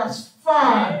 saved us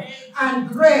far, and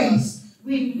grace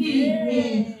will lead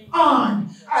me on.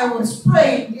 I was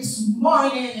praying this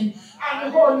morning, and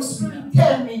the Holy Spirit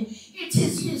tell me it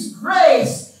is His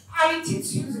grace and it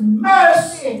is His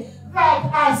mercy that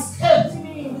has kept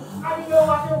me. And you know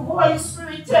what the Holy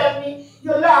Spirit tell me?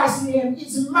 Your last name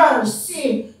is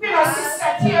Mercy. You know,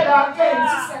 Sister Taylor again,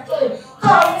 Sister Taylor.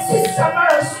 Call me Sister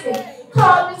Mercy.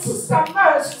 Call me Sister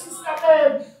Mercy, Sister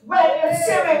Babe. When you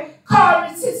see me, call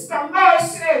me Sister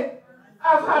Mercy.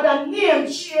 I've had a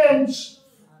name change.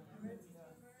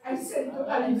 I said to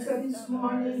Alisa this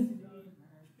morning,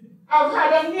 I've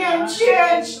had a name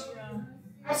change.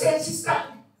 I said, Sister,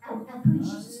 I preach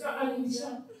Sister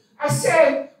Alisa. I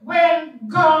said, when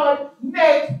God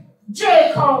made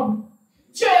Jacob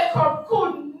Jacob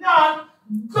could not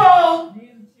go.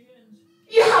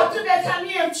 He had to get a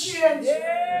name change.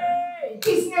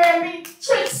 His name is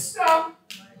Trickster.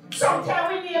 Sometimes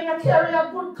we name that carry a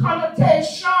good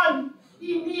connotation.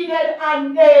 He needed a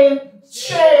name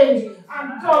change.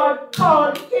 And God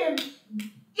called him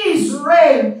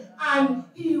Israel. And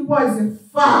he was the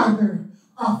father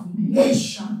of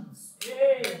nations.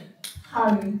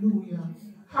 Hallelujah.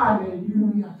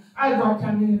 Hallelujah. I got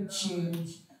a name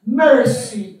change.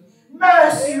 Mercy.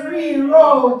 Mercy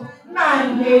rewrote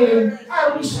my name.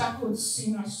 I wish I could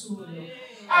sing a solo.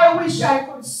 I wish I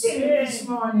could sing it this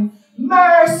morning.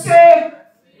 Mercy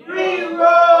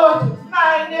rewrote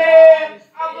my name.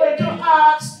 I'm going to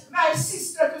ask my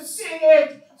sister to sing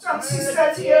it. Some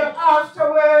sisters here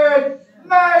afterward.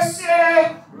 Mercy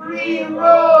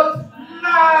rewrote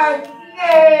my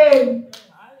name.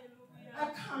 I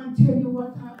can't tell you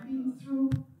what I've been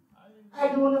through. I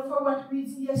don't know for what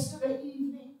reason yesterday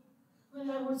evening when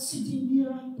I was sitting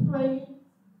there and praying.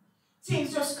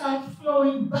 Things just start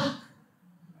flowing back.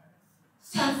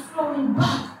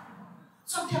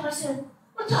 Sometimes I said,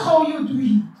 what how you do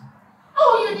it?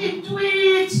 How you did do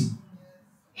it?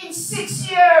 In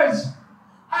 6 years,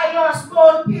 I lost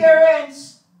both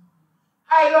parents.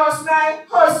 I lost my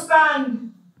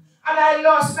husband. And I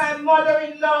lost my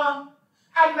mother-in-law.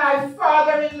 And my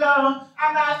father-in-law.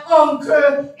 And my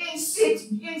uncle in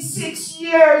six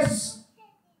years.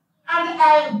 And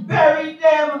I buried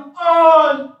them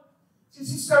all.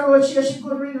 Sister Roach here, she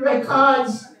could read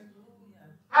records.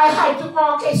 I had to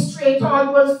orchestrate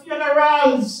all those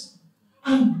funerals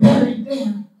and bury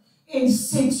them in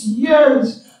 6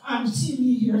 years and see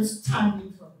me here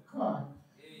standing for God.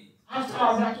 After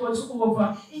all that was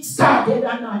over, it started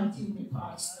anointing me,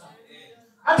 Pastor.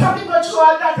 I thought he go through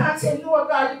all that and say, no,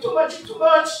 God, it's too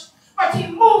much. But he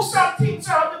moved some things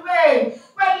out the way.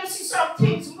 When you see some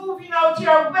things moving out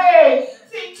your way,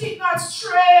 think it not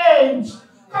strange.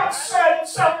 Concerning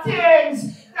some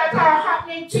things that are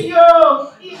happening to you,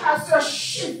 he has to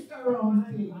shift around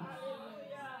things.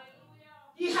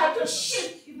 He had to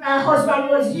shift. If my husband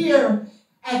was here,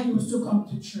 I used to come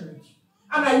to church.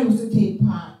 And I used to take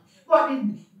part. But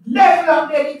the level of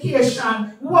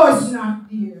dedication was not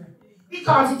there.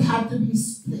 Because it had to be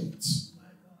split.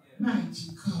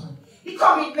 Mighty God. The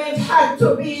commitment had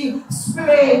to be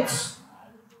split.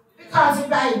 Because the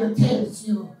Bible tells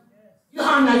you, you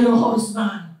honor your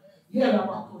husband.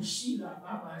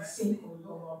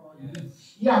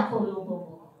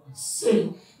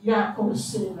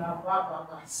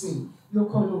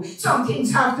 Some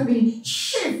things have to be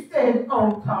shifted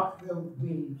out of the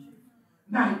way.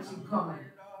 Mighty God.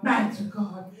 Mighty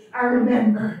God. I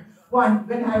remember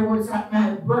when I was at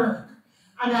my work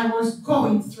and I was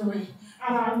going through it.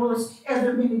 And I was,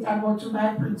 every minute I go to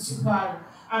my principal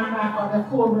and my other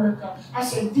co-worker. I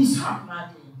said, this happened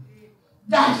again.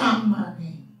 That happened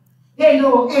again. They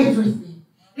know everything.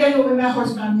 They know when my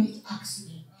husband made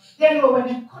accident. They know when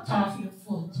I cut off your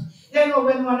foot. They know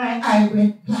when one eye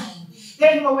went blind.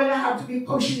 They know when I had to be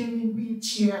pushing him in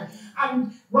wheelchair.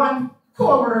 And one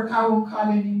co-worker, I won't call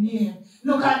any name,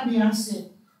 look at me and said,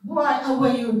 boy, and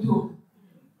when you do,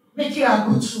 make you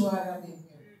go through all of them.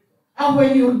 And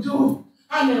when you do,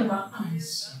 I never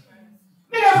answer.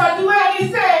 I never do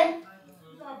anything.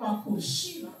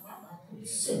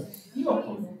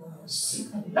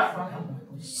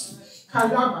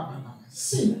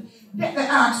 They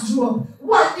asked Job,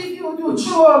 what did you do,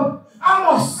 Job? I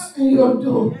must you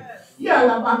do. I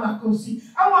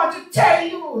want to tell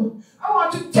you. I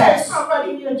want to tell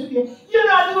somebody here today. You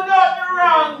not do nothing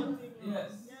wrong.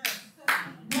 Yes.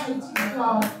 Mighty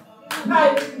God.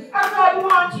 Mighty. And God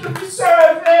wants you to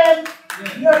serve Him.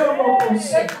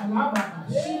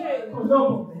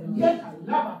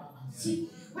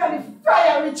 When the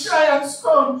fiery trials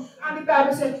come, and the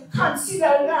Bible says,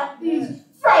 consider not these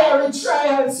fiery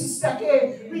trials, Sister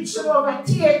Kay, which should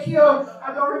overtake you.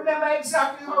 I don't remember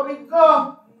exactly how it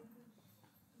goes.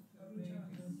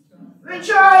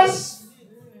 Rejoice.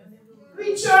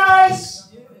 Rejoice.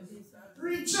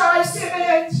 Rejoice in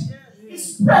it.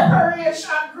 It's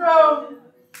preparation ground.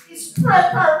 It's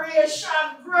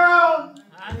preparation ground.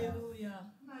 Hallelujah.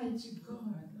 Mighty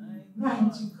God.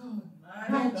 Mighty God.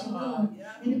 Mighty God.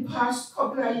 In the past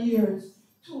couple of years,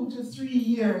 2 to 3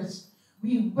 years,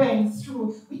 we went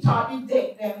through. We thought the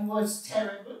death then was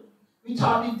terrible. We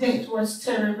thought the death was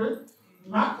terrible.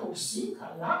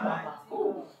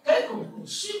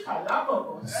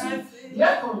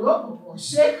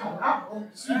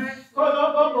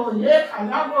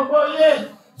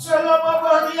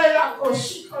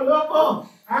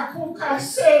 Akuka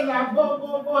sela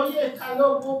bobo boye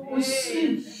kalobo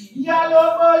kusi.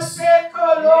 Yalobo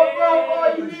seko lobo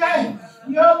boye.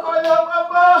 Yokolobo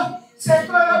bo.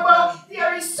 Sekolobo.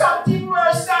 There is something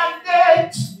worse than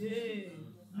death.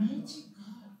 Mighty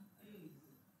God.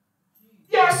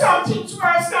 There is something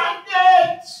worse than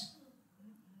death.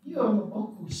 Yolobo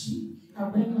kusi.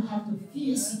 And when you have to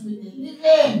face it with the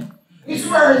living, it's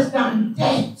worse than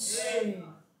death.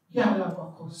 Yalobo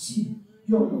kusi.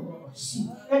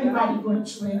 Anybody going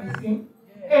through anything?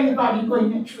 Anybody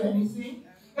going through anything?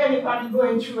 Anybody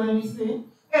going through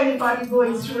anything? Anybody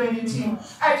going through anything?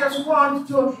 I just want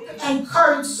to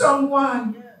encourage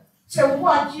someone. Say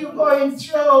what you're going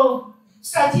through.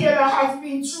 Satira has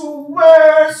been through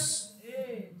worse.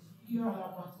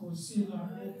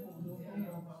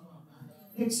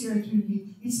 Next year it will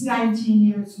be. It's 19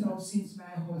 years now since my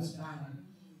husband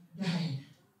died.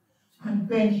 And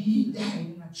when he died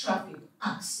in a traffic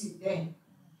accident,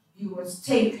 he was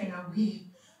taken away.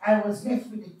 I was left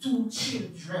with the 2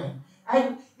 children.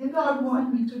 The Lord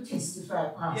wanted me to testify,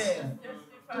 Pastor,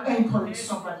 to encourage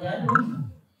somebody. I don't know.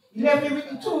 He left me with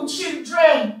the 2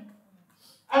 children.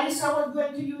 Alisa was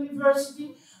going to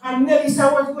university, and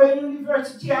Melissa was going to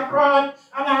university abroad,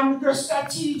 and I'm just a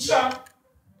teacher.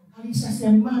 Alisa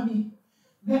said, Mommy,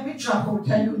 let me drop out of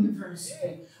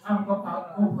university and go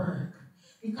back to work.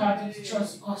 Because it's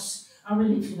just us and we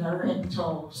live in a rent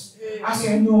house. I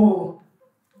said, no,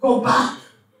 go back.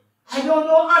 I don't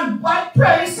know on what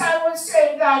place I would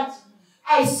say that.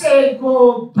 I said,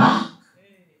 go back.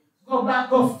 Go back,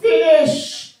 go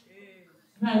finish.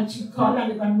 Mighty God,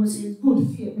 and everyone will say, it's good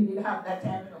faith. We didn't have that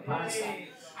time in the past.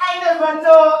 I never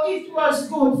know it was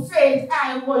good faith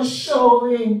I was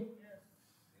showing.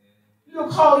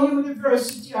 Look how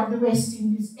University of the West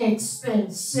Indies is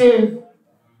expensive.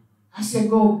 I said,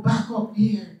 go back up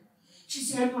here. She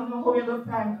said, I don't know how you're going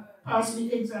to pass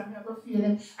the exam, you're going to fail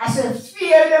them. I said,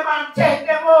 fail them and take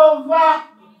them over.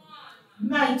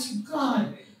 Mighty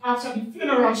God. After the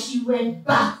funeral, she went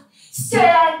back. Stay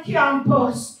on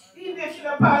campus. Even if you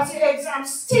don't pass the exam,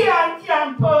 stay on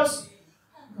campus.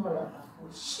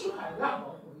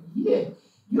 Yeah,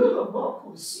 you don't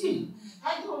go see.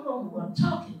 I don't know who I'm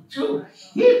talking to.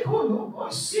 You don't go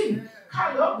see.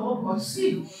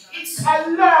 It's a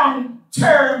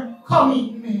long-term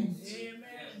commitment.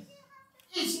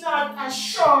 It's not a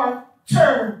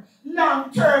short-term.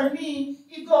 Long-term means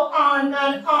it go on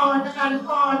and on and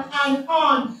on and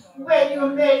on. When you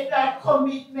make that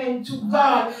commitment to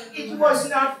God, it was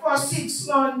not for 6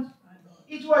 months.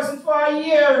 It wasn't for a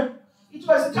year. It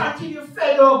wasn't until you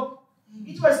fed up.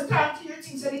 It wasn't until you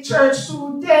think that the church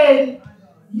too dead.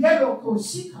 Dead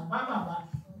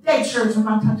church will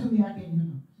matter to me again, you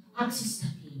know. And Sister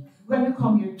P, when we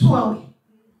come here, 2 hours,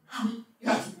 you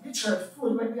have to be the church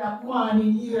full when we have 1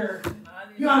 in here.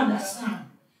 You understand?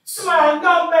 Small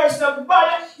numbers, no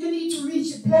bother. You need to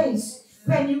reach a place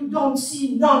when you don't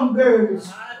see numbers.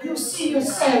 You see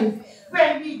yourself.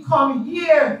 When we come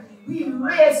here, we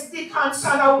raise deacons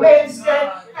on a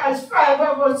Wednesday. There's 5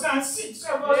 of us and 6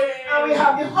 of us, and we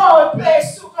have the whole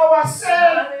place to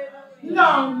ourselves.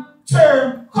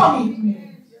 Long-term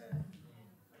commitment.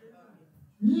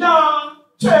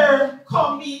 Long-term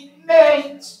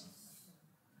commitment.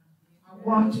 I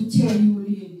want to tell you,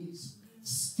 ladies,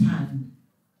 stand.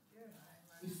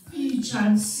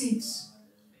 Ephesians 6,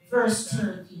 verse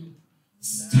 30.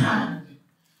 Stand.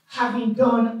 Having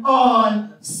done all,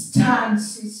 stand,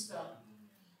 sister.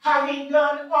 Having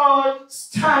done all,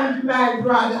 stand, my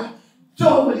brother.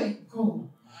 Don't let go.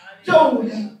 Don't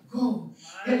let go.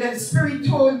 And the Spirit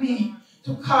told me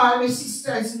to call my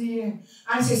sister's name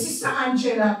and say, Sister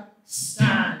Angela,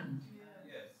 stand.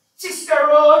 Yes. Sister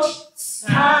Roach,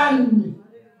 stand.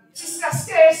 Sister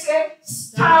Stacy,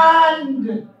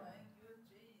 stand.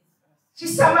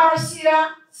 Sister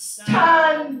Marcia,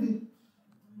 stand.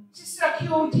 Sister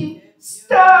Cutie,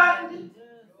 stand.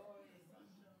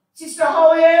 Sister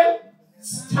Howell,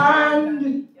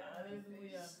 stand.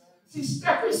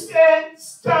 Sister Christian,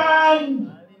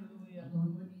 stand.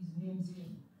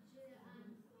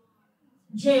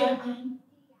 J.M.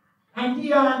 and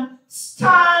Dion,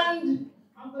 stand.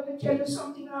 I'm going to tell you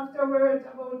something afterwards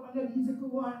about one of these little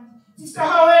ones. Sister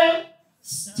Howell,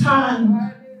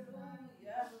 stand.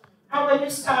 And when you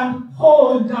stand,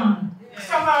 hold on.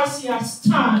 Sister Marcia,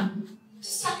 stand.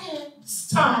 Sister Ken,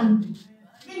 stand.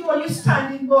 You know you're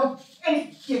standing, but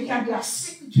you can be a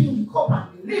stick between the cup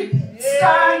and the lip.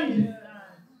 Stand.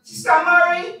 Sister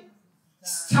Mary,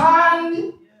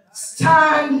 stand.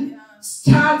 Stand.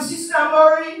 Stand, Sister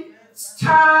Murray.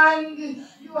 Stand.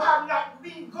 You have not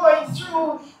been going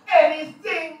through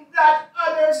anything that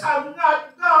others have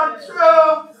not gone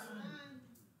through.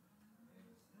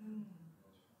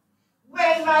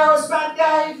 When my husband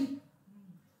died,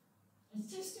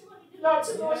 his testimony, the Lord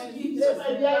said, was Jesus,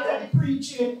 my behind at the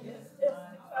preaching.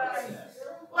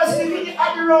 Was living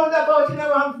at the roundabout in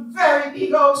a very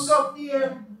big house up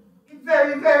there.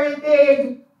 Very, very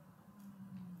big.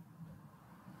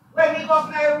 When he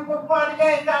got my room up one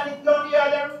end and it down the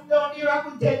other room down there, I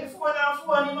could take the phone and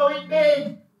phone him how it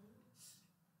big.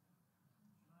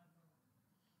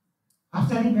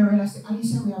 After the burial, I said,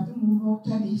 Alicia, we have to move out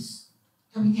of this.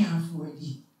 Because we can't afford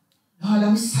it. All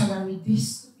our salary,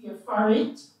 this to pay for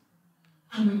it.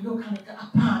 And we look at the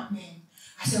apartment.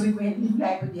 I said, we went to live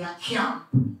like with their camp.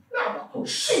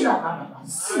 See.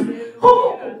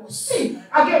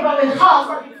 I gave away half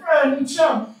of the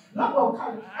furniture.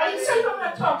 And he said, I'm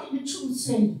not talking the truth,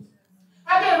 said. I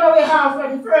gave away half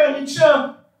of the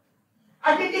furniture.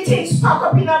 I did the things pack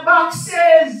up in the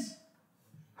boxes.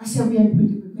 I said, we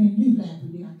live like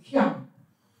with their camp.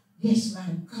 Yes, my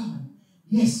God.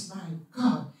 Yes, my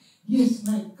God. Yes,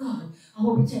 my God. I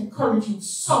hope it's encouraging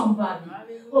somebody. I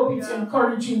hope it's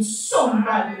encouraging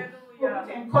somebody. I hope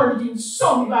it's encouraging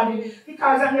somebody.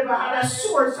 Because I never had a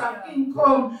source of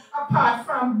income apart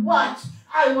from what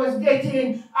I was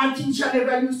getting. And teacher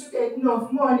never used to get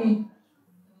enough money.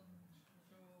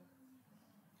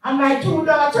 And my two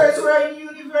daughters were in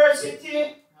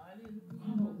university.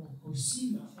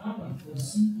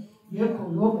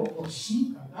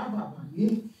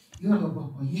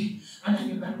 And I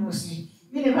never know, say,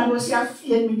 you never know, say, I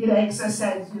feel me did I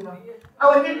exercise, you know. And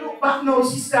when they look back now,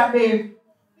 Sister Babe,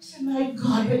 I said, my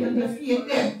God, where did they feed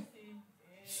them?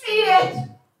 Feed!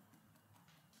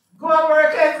 Go and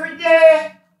work every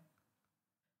day.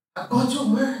 I go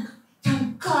to work.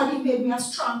 Thank God he made me a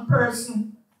strong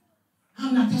person.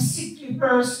 I'm not a sickly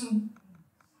person.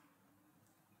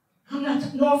 I'm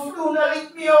not, no flu, no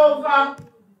lick me over.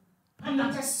 I'm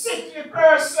not a sickly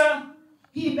person.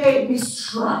 He made me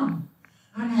strong.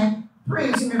 And I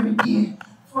praise him every day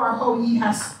for how he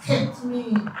has kept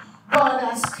me. God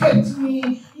has kept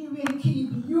me. He will keep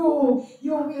you.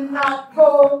 You will not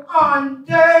go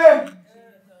under.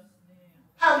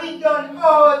 Having done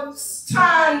all,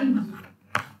 stand.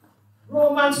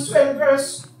 Romans 12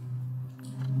 verse.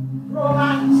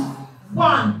 Romans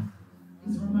 1.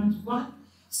 Is Romans 1?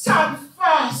 Stand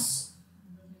fast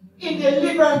in the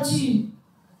liberty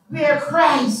where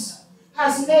Christ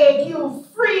has made you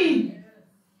free,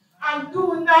 and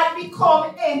do not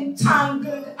become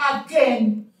entangled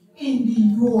again in the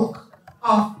yoke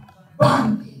of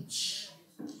bondage.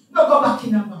 No go back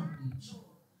in a bondage.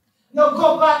 No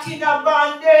go back in a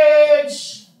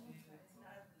bondage.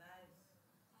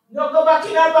 No go back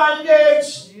in a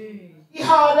bondage. It's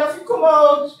harder to come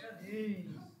out.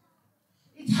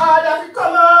 It's harder to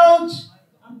come out.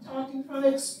 I'm talking from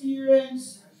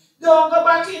experience. Don't go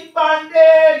back in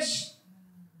bondage.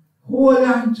 Hold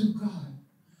on to God.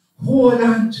 Hold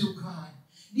on to God.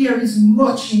 There is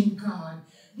much in God.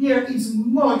 There is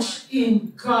much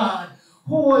in God.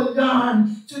 Hold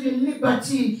on to the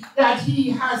liberty that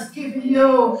he has given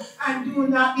you, and do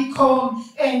not become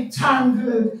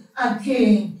entangled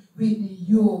again with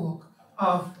the yoke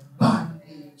of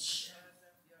bondage.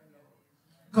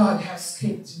 God has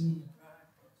kept me.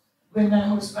 When my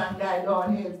husband died, all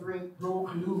hell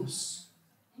broke loose.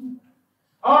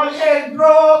 All hell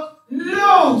broke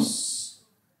loose.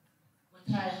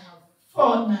 But I have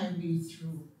fought my way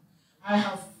through. I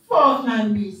have fought my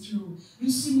way through. You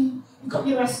see, you come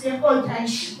here and say all time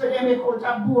show when they make out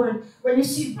a board. When you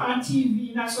see it on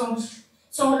TV in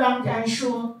some long time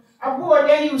show, a board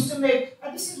they used to make,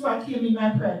 and this is what came in my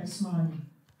prayer this morning.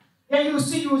 They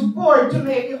used to use board to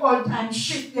make the all time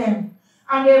ship them.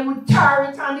 And they would tar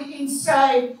it on the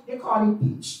inside, they call it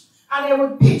pitch. And they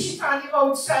would pitch it on the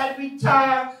outside with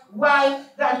tar. Why?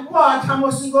 That water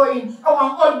mustn't go in. I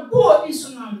want all board this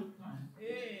one.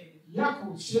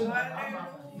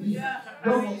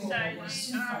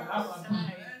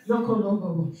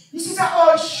 This is an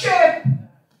old ship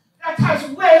that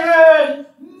has weathered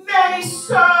many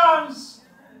storms.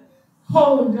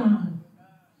 Hold on.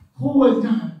 Hold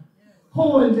on.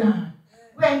 Hold on.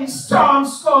 When the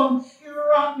storms come, you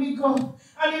rock me go,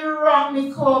 and you rock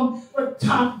me come. But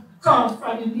thank God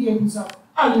for the ladies of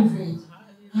Olivet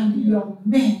and the young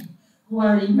men who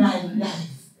are in my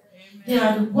life. They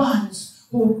are the ones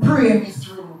who pray me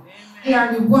through. They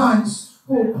are the ones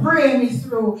who pray me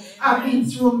through. I've been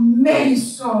through many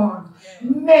storms.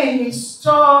 Many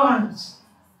storms.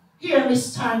 Hear me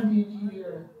standing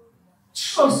here.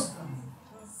 Trust God.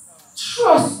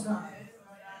 Trust God.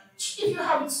 If you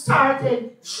haven't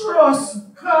started,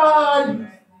 trust God.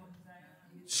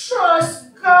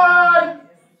 Trust God.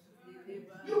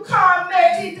 You can't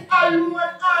make it alone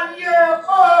on your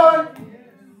own.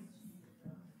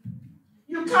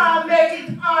 You can't make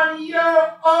it on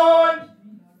your own.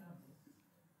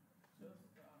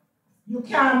 You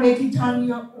can't make it on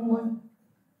your own.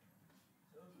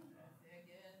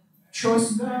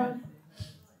 Trust God.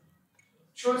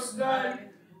 Trust God.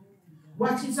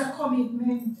 What is a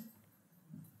commitment?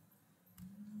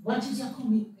 What is a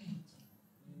commitment?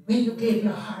 When you gave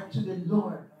your heart to the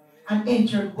Lord and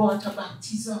entered water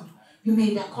baptism, you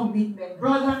made a commitment.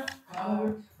 Brother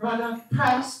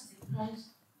Price,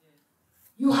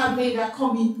 you have made a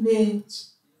commitment.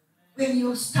 When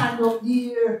you stand up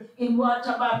there in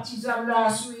water baptism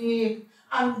last week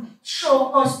and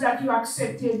show us that you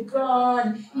accepted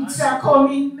God, it's a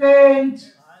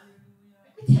commitment.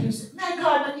 Let me tell you something. My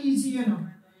God, not easy, you know.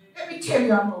 Let me tell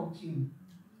you about him.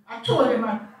 I told him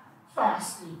I'm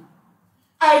fasting.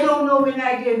 I don't know when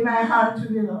I gave my heart to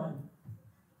the Lord.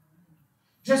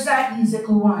 Just like these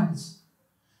little ones.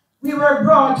 We were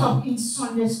brought up in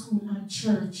Sunday school and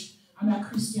church and a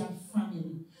Christian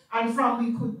family. And from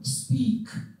we could speak,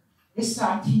 they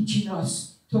started teaching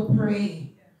us to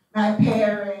pray. My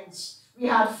parents, we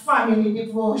had family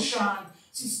devotion.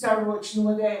 Sister Roach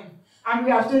know them. And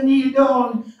we have to kneel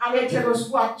down and they tell us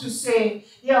what to say.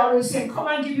 They always say, come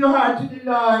and give your heart to the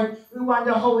Lord. We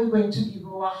wonder how we're going to give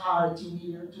our heart in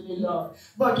here to the Lord.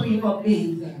 But we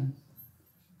obey them.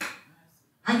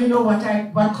 And you know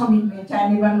what commitment I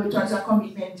never knew it was a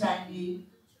commitment I made.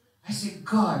 I said,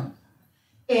 God,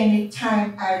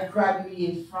 anytime I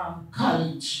graduate from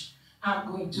college,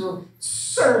 I'm going to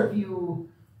serve you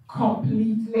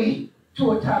completely.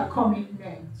 Total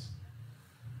commitment.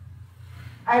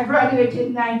 I graduated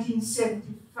in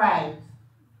 1975.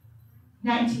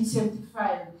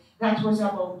 1975. That was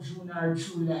about June or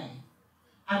July.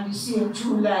 And the same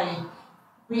July,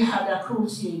 we had a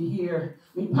crusade here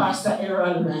with Pastor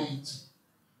Errol Wright.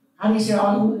 And he said,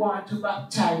 all who want to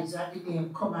baptize at the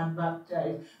game, come and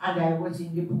baptize. And I was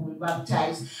in the pool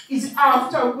baptized. It's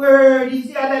afterward, it's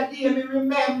the other day, me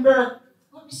remember.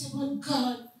 But we said, but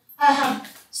God, I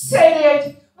have said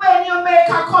it. When you make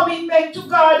a commitment to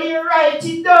God, you write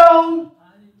it down.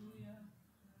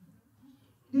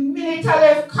 The minute I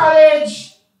left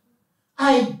college,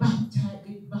 I get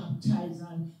baptized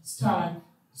and start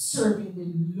serving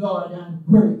the Lord and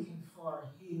working for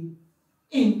Him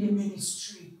in the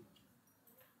ministry.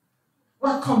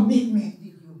 What commitment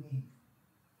did you make?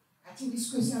 I think this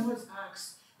question was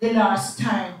asked the last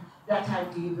time that I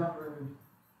gave a word.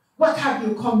 What have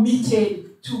you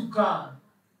committed to God?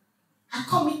 A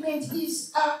commitment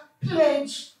is a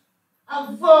pledge,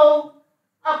 a vow,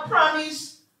 a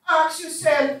promise. Ask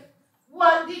yourself,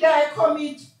 what did I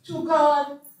commit to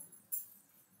God?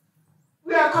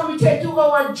 We are committed to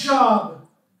our job.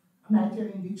 Am I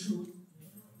telling the truth?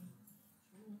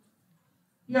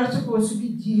 You are supposed to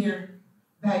be there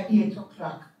by 8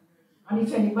 o'clock. And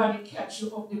if anybody catch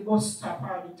you up the bus stop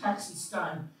or the taxi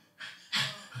stand,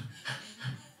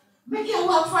 make you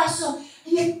walk faster.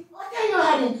 What are you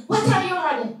having? What are you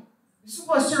having? You're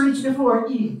supposed to reach before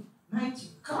 8. Mighty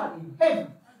God in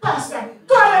heaven. Pastor,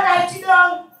 go and write it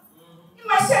down. You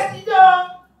must set it down.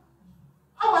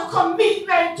 Our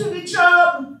commitment to the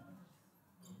job.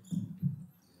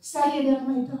 Study there, am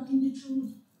I talking the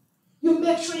truth? You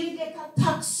make sure you get a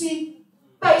taxi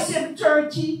by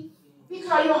 7:30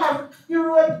 because you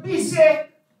road busy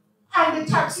and the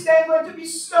taxi then going to be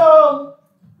slow.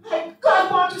 Like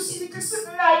God wants to see little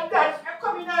something like that. I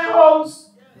come in our house.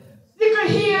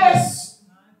 Little ears.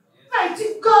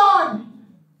 Mighty God.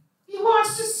 He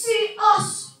wants to see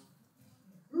us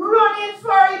running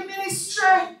for His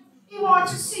ministry. He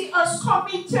wants to see us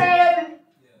committed.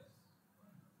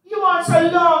 He wants a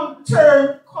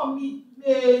long-term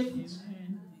commitment.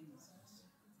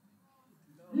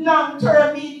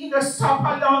 Long-term meaning to stop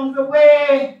along the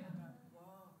way.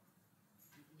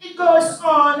 It goes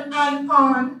on and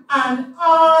on and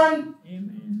on.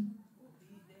 Amen.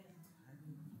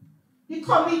 The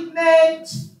commitment,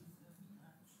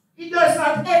 it does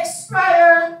not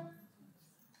expire.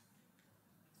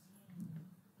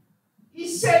 He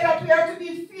said that we are to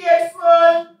be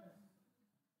faithful.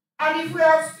 And if we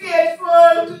are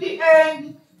faithful to the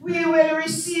end, we will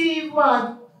receive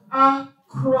what? A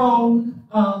crown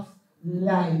of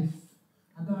life.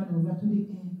 I'm going over to the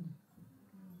end.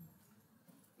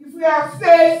 If we are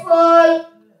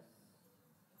faithful,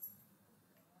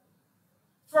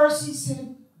 first he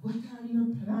said, what are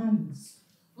your plans?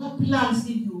 What plans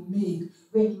did you make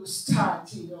when you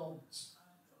started out?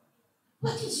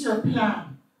 What is your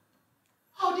plan?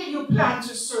 How did you plan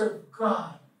to serve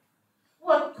God?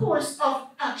 What course of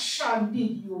action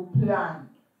did you plan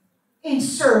in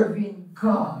serving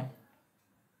God?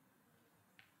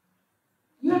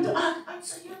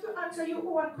 You have to answer your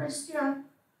own question.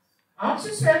 Ask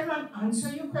yourself and answer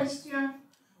your question.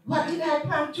 What did I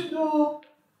plan to do?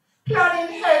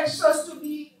 Planning helps us to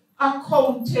be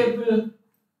accountable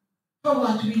for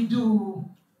what we do.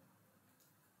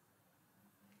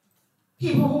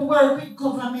 People who work with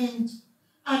government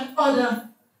and other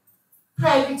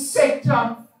private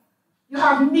sector, you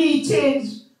have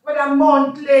meetings, whether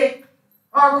monthly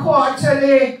or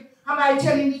quarterly. Am I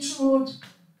telling the truth?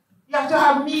 You have to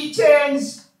have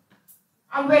meetings.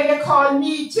 And when they call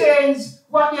meetings,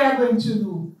 what they are going to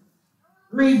do?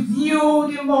 Review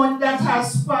the month that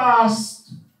has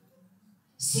passed.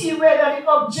 See whether the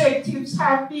objectives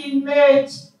have been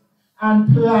met.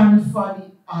 And plan for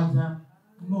the other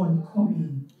month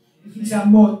coming. If it's a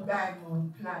month by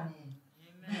month planning.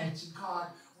 Mighty God,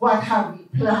 what have we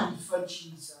planned for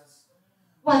Jesus?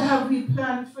 What have we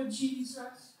planned for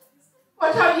Jesus?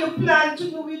 What have you planned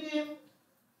to do with him?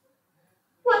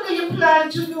 What do you plan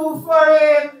to do for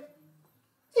him?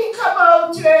 Think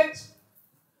about it.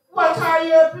 What are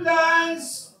your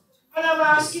plans? And I'm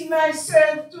asking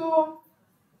myself too.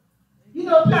 You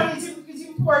know, planning is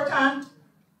important.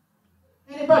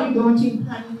 Anybody don't think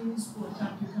planning is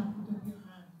important, you can put up your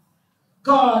hand.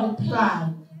 God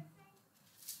planned.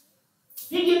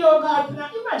 Did you know God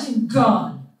planned? Imagine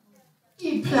God.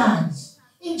 He plans.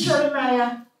 In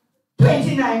Jeremiah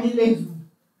 29:11,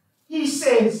 he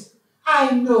says,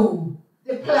 I know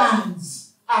the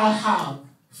plans I have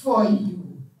for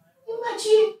you.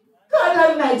 Imagine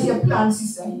God Almighty a plan,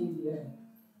 Sister Hilliard.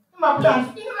 My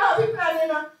plan. You know how he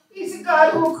planned? He's the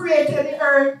God who created the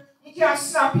earth. He can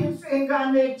snap his finger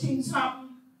and make things happen.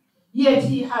 Yet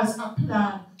he has a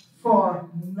plan for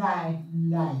my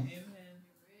life.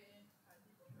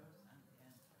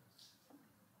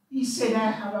 He said,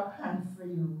 I have a plan for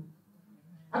you.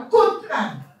 A good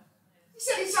plan. He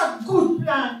said it's a good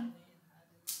plan.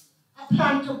 A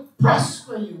plan to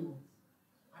prosper you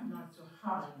and not to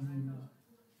harm you.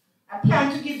 A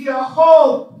plan to give you a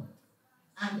hope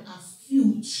and a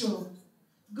future.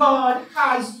 God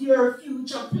has your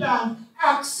future plan.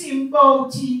 Ask him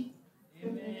about it.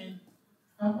 Amen.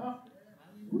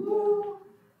 Ooh.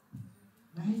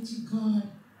 Mighty God.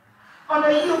 On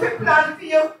a youth plan for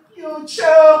your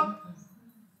future.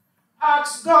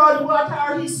 Ask God what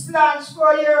are his plans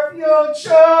for your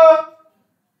future.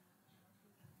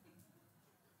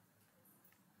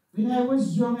 When I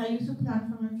was young, I used to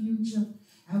plan for my future.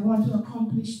 I want to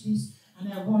accomplish this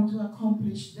and I want to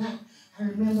accomplish that. I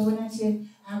remember when I said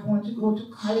I want to go to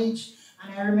college,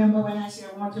 and I remember when I said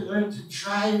I want to learn to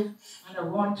drive and I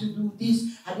want to do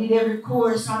this. I did every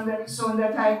course under the sun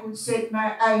that I could set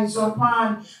my eyes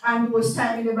upon. And it was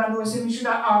time in the Bible said we should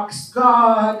have asked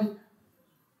God.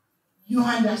 You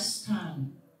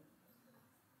understand?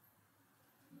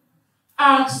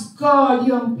 Ask God,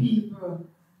 young people.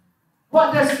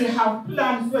 What does he have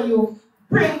planned for you?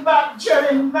 Bring back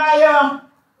Jeremiah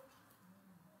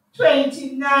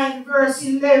 29 verse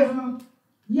 11.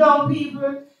 Young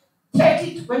people,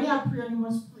 take it. When you are praying, you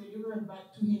must pray the word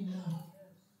back to him now.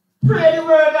 Pray the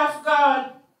word of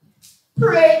God.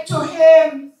 Pray to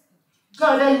him.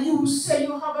 God, and you say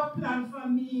you have a plan for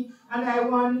me, and I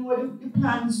want to know the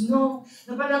plans now.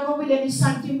 Nobody go with any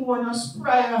sanctimonious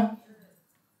prayer.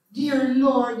 Dear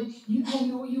Lord, I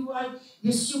know you are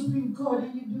the supreme God,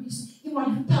 and you do this. You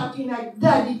want to talk to you like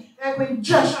daddy, like when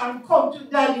Joshua come to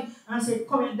daddy and say,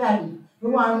 come here, daddy. You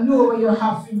want to know what you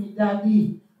have for me,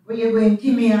 daddy. What you're going to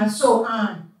give me, and so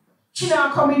on. She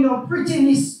not coming up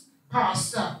prettiness,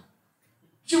 pastor.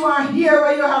 She want to hear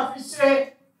what you have to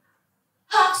say.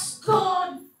 Ask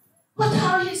God, what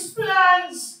are his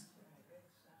plans?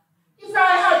 If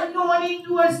I had known in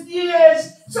those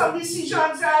days, some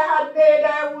decisions I had made,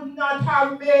 I would not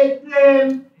have made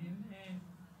them.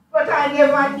 But I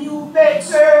never knew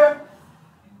better.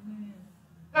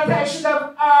 That I should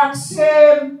have asked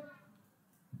him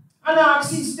and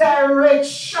asked his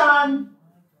direction.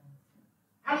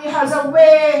 And he has a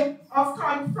way of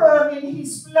confirming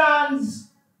his plans.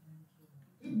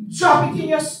 Drop it in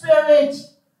your spirit.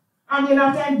 And then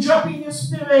after drop it in your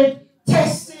spirit,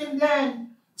 test him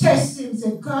then. Test him.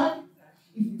 Say, God,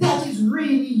 if that is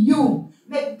really you,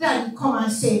 let Daddy come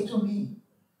and say it to me.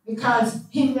 Because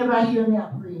he never hear me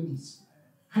pray this.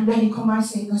 And then he come and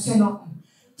say, don't say nothing.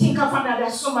 Think of another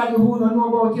somebody who don't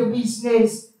know about your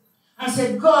business. And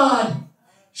say, God,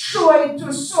 show it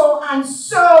to so and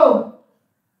so.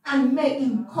 And make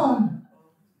him come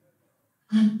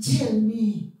and tell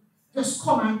me. Just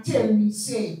come and tell me,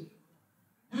 say.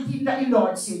 Nothing that the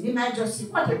Lord said. They might just say,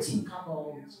 what do you think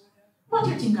about? What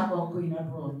do you think about going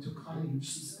abroad to college,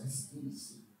 Sister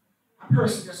Stacy? A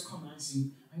person just come and say,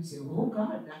 I say, oh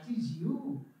God, that is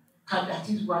you. God, that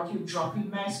is what you drop in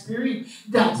my spirit.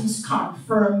 That is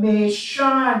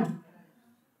confirmation.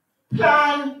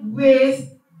 Plan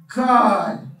with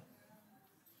God.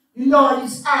 The Lord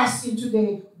is asking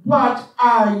today, what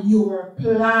are your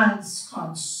plans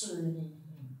concerning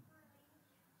him?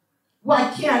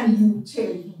 What can you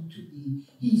tell him today?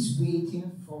 He's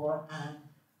waiting for an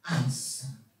answer.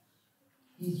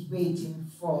 He's waiting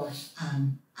for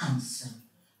an answer.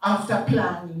 After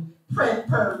planning,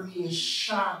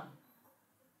 preparation.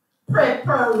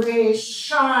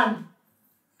 Preparation.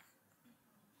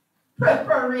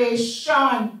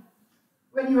 Preparation.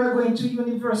 When you were going to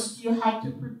university, you had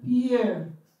to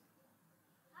prepare.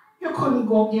 You couldn't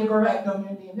go up there, go write down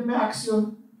your name. They may ask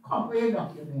you, come with your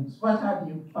documents. What have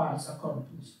you passed,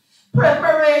 accomplished?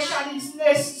 Preparation is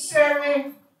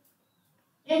necessary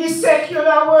in the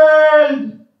secular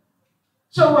world.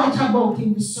 So what about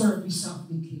in the service of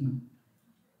the King?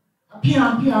 A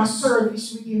pure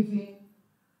service we give in.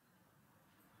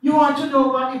 You want to know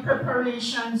what the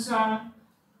preparations are?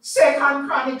 2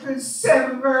 Chronicles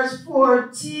 7 verse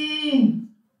 14.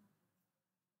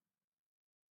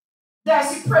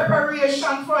 That's the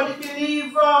preparation for the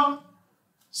believer.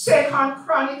 2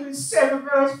 Chronicles 7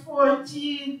 verse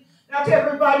 14. Not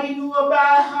everybody know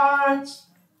by heart.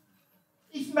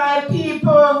 If my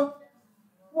people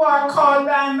who are called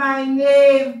by my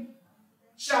name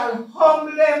shall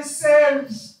humble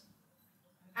themselves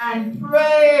and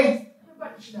pray.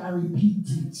 Everybody should I repeat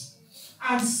it.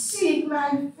 And seek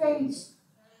my face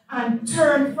and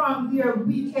turn from their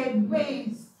wicked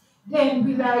ways. Then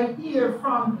will I hear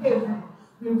from heaven,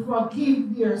 will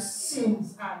forgive their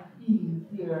sins and heal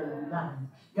their land.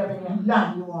 You have any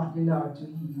land you want the Lord to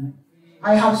heal?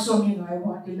 I have some, I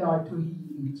want the Lord to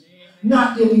heal it.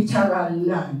 Not the literal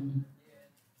land.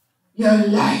 Your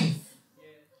life,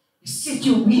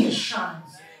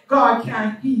 situations, God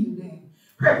can heal them.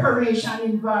 Preparation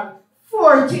involves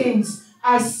 4 things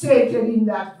as stated in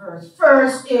that verse.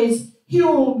 First is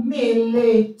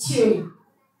humility.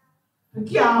 We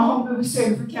can't humble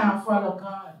ourselves if we can't follow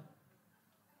God.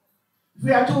 If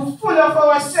we are too full of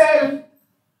ourselves.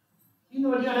 The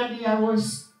other day I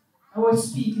was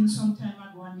speaking some time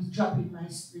ago and it dropped in my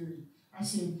spirit. I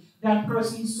said, that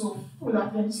person is so full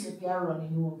of themselves they are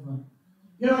running over.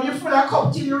 You're full of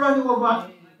cup till you run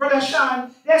over. Brother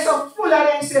Sean, they're so full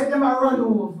of themselves they are run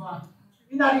over.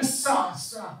 The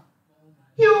sauce.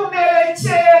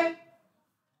 Humility.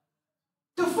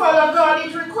 To follow God,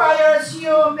 it requires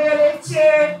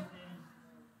humility.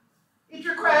 It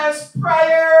requires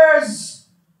prayers.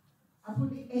 I put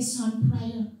the S on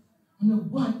prayer. The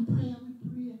one prayer we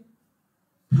pray.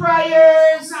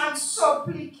 Prayers and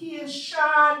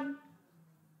supplication.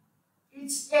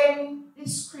 It's in the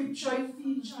scripture,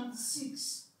 Ephesians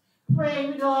 6.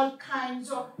 Praying with all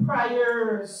kinds of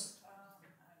prayers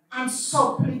and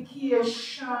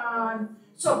supplication.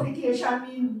 Supplication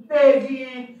means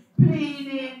begging,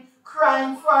 pleading,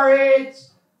 crying for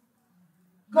it.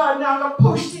 God now going to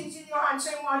push things in your hand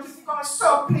so you want to become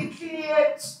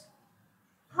supplicate.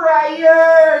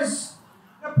 Prayers.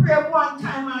 You pray one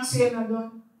time and say, no,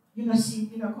 don't. See,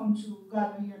 come to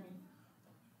God will hear me.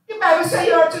 The Bible says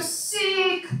you are to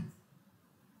seek.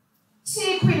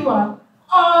 Seek with what?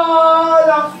 All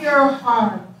of your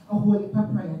heart. A holy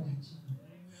prayer.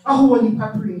 A holy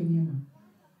praying,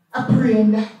 A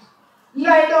praying that.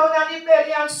 Lie down on the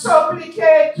belly and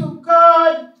supplicate to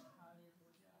God.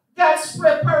 That's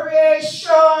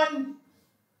preparation.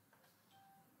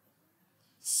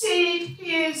 Seek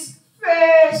his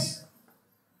face.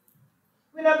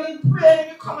 When I've been praying,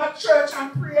 you come at church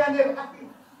and pray and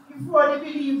before the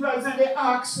believers and they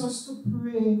ask us to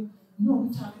pray. No,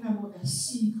 we're talking about a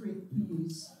secret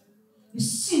place. The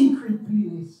secret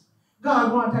place.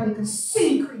 God wants a little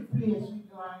secret place with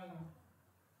you and him.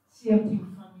 Same thing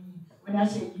for me. When I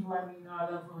say you, I mean all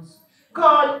of us.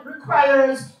 God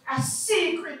requires a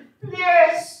secret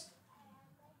place.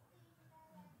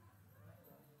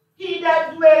 He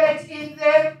that dwelleth in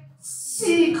the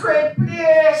secret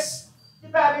place. The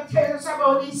Bible tells us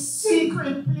about this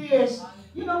secret place.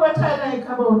 You know what I like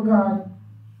about God?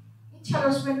 He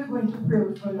tells us when we're going to pray,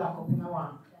 we go lock up in a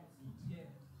one.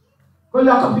 Go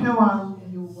lock up in a one room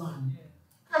and you one.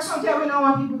 Because sometimes we don't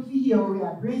want people to hear we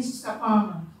are. Great Sister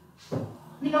Palmer.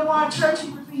 We don't want church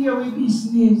people to hear our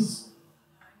business.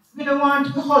 We don't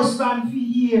want the husband to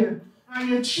hear and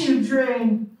your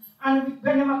children. And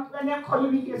when they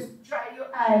call you, you just dry your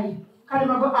eye. Because they're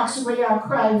going to ask you what you are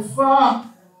crying for.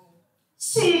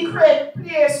 Secret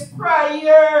place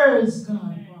prayers. God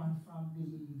wants from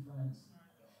believers.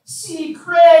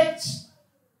 Secret.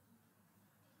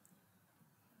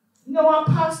 No one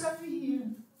pastor for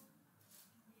you.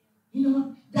 You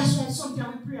know, that's why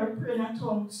sometimes we pray in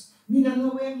tongues. We don't know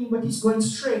what I mean, but it's going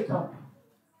straight up.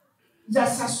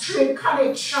 That's a straight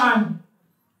connection.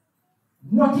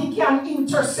 Nothing can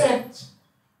intercept.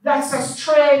 That's a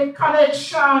straight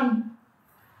connection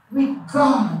with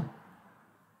God.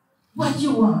 What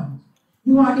you want?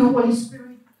 You want the Holy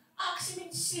Spirit? Ask Him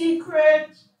in secret.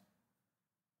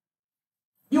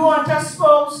 You want a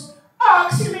spouse?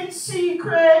 Ask Him in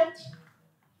secret.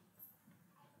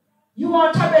 You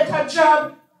want a better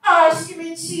job? Ask Him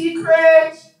in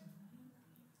secret.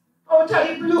 Out of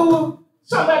the blue,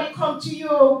 somebody come to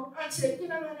you and say, you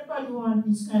know, anybody want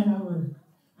this kind of work?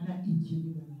 And I think you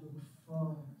didn't look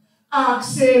for.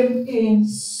 Ask Him in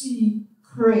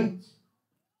secret.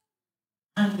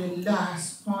 And the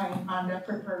last point under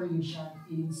preparation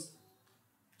is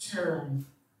turn.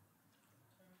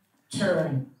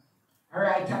 Turn. All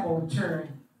right, about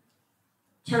turn.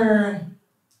 Turn.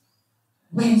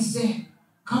 Wednesday,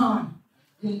 gone.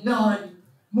 The Lord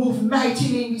moved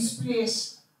mightily in this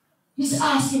place. He's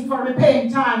asking for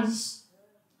repentance.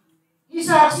 He's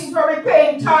asking for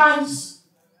repentance.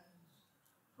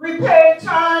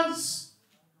 Repentance.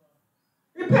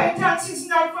 Repentance is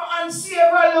not for unsaved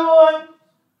alone.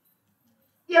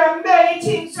 There are many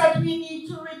things that we need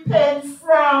to repent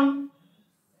from.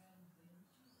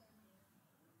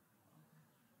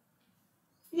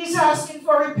 He's asking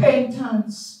for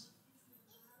repentance.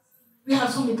 We have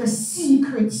some little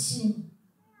secret sin.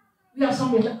 We have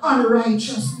some little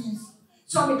unrighteousness.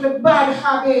 Some little bad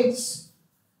habits.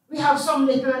 We have some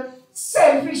little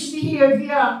selfish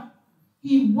behavior.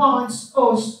 He wants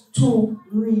us to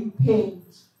repent.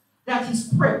 That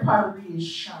is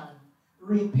preparation.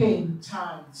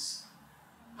 Repentance.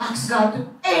 Ask God to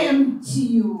empty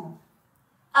you.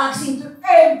 Ask Him to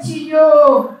empty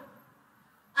you.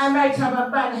 I might have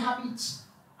a bad habit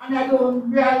and I don't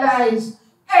realize.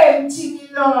 Empty me,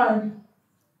 Lord.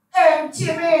 Empty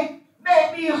me.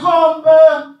 Make me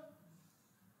humble.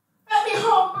 Make me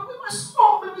humble. We must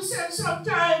humble ourselves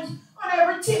sometimes. On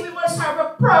everything we must have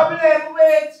a problem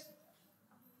with.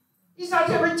 It's not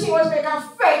everything must make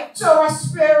affect our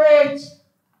spirit.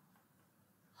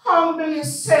 Humble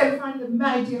yourself under the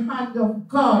mighty hand of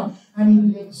God, and He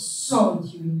will exalt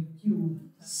you in due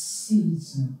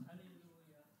season.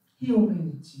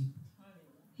 Humility.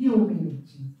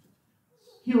 Humility.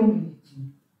 Humility.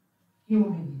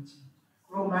 Humility.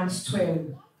 Romans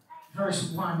 12,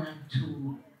 verse 1 and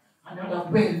 2. Another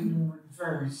well-known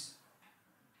verse.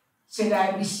 Said,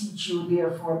 I beseech you,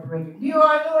 therefore, brethren. Do you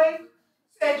all know it?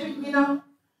 Say it with me now.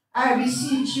 I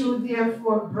beseech you,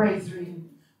 therefore, brethren,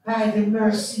 by the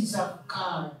mercies of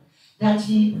God, that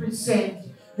ye present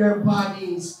your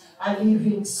bodies a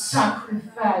living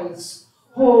sacrifice,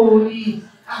 holy,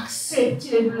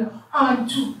 acceptable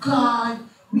unto God,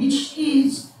 which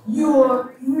is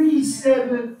your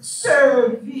reasonable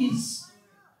service,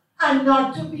 and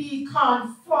not to be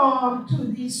conformed to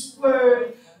this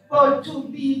world, but to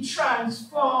be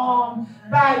transformed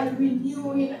by the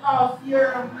renewing of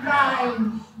your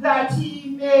mind, that ye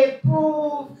may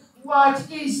prove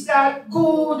what is that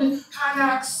good and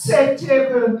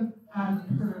acceptable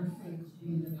and perfect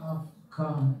will of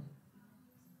God.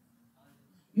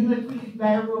 You know, if we live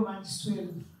by Romans 12,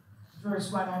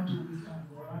 verse 1 and 2, we can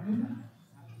go on.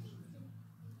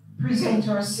 Present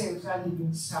ourselves a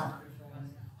living sacrifice.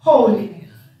 Holiness.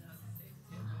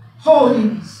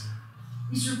 Holiness.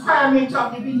 It's requirement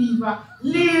of the believer.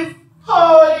 Live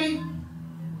holy.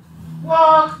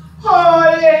 Walk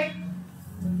holy.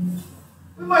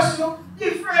 We must look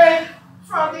different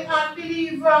from the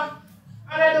unbeliever.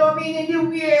 And I don't mean in the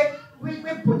way we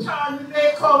put on the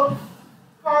makeup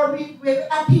or we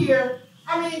appear.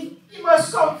 I mean, it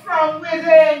must come from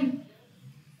within.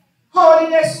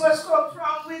 Holiness must come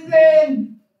from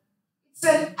within. It's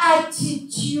an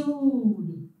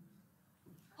attitude.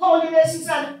 Holiness is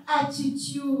an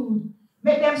attitude.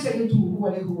 Make them say you too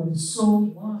holy, holy. So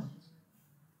what?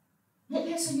 Make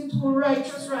them say you too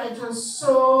righteous, righteous.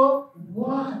 So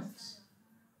what?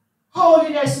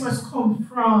 Holiness must come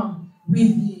from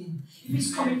within. If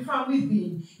it's coming from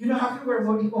within, you don't have to worry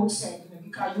about the outside,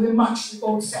 because you will match the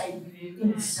outside with the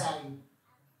inside.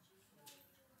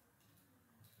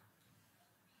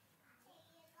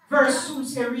 Verse 2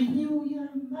 says, renew your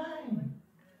mind.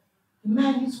 The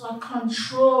mind is what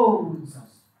controls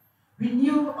us.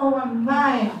 Renew our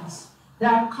minds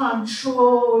that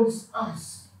controls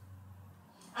us.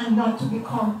 And not to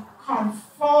become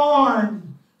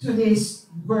conformed to this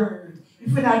world.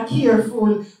 If we're not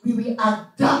careful, we will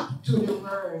adapt to the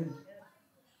world.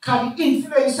 Because the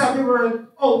influence of the world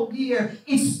out there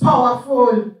is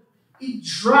powerful. It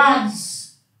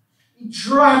drags. It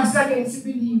drags against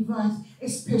the believers.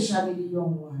 especially the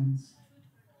young ones.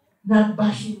 Not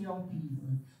bashing young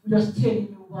people. We're just telling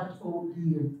you what out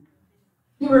here.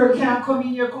 The world can't come in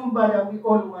here, come bother with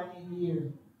all one in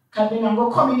here. Because they're not going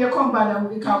to come in here, come bother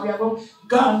with, because we are going to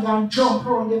gang and jump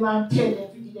around them and tell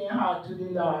them to give their heart to the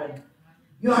Lord.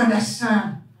 You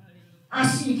understand? And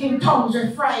speaking tongues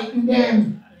will frighten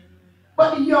them.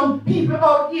 But the young people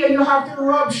out there, you have to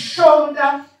rub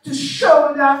shoulder to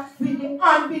shoulder with the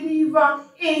unbeliever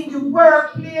in the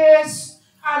workplace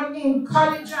and in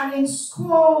college and in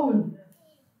school.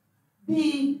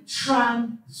 Be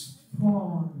transformed.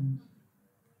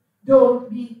 Don't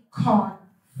be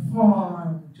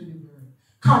conformed to the word.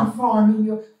 Conforming,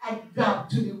 you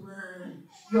adapt to the word.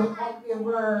 You hug the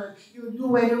word. You do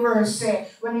what the word says.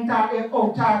 When it out there,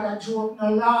 out of the joke,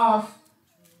 no laugh.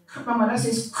 My mother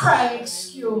says, cry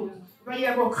excuse. When you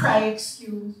ever cry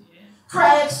excuse.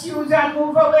 Cry excuse and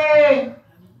move away.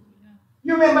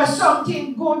 You remember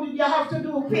something good you have to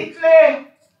do quickly.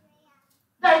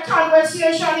 That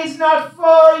conversation is not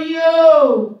for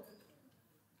you.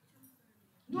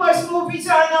 Those movies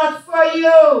are not for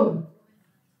you.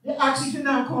 They ask you to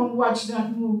now come watch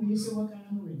that movie. You say, what kind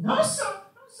of movie? No, sir.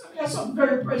 No, sir. There's something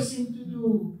very pressing to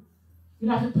do. You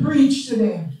have to preach to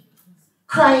them.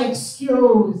 Cry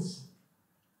excuse.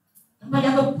 But you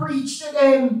have to preach to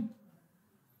them.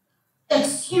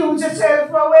 Excuse yourself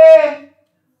away.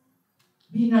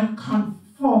 Be not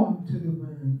conformed to the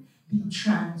word. Be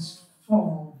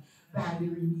transformed by the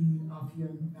renewing of your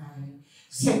mind.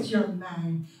 Set your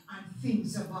mind on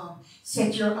things above.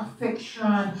 Set your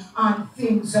affection on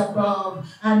things above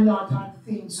and not on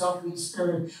things of this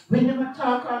earth. When you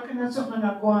talk all kind of something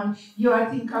and go on, you are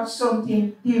think of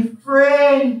something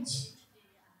different.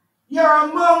 You're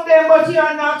among them, but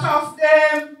you're not of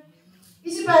them.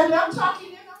 Is the Bible I'm talking,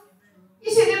 you know?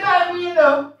 Is it the Bible, you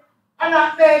know? I'm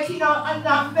not making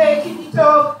it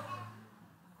up.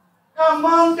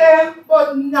 Among them,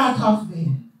 but not of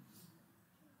them.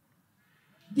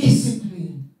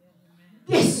 Discipline.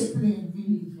 Discipline,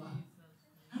 believer.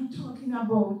 I'm talking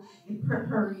about the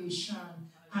preparation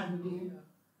and the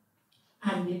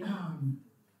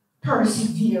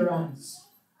perseverance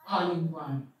all in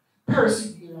one.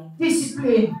 Perseverance.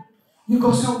 Discipline. You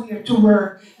go somewhere to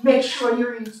work. Make sure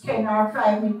you reach 10 or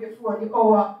 5 minutes before the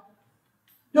hour.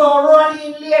 Don't run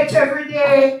in late every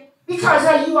day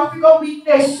because you have to go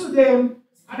witness to them.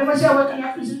 And they must say, what kind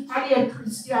of Christian? Are they a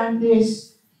Christian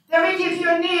this? They will give you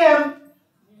a name.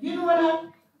 You know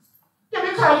that? They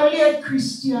will call you late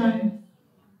Christian.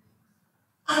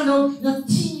 And the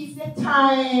thief the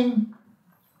time.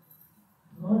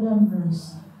 Lord have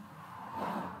mercy.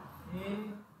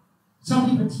 Some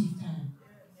people thief time.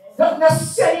 Don't not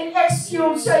send an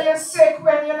excuse say you're sick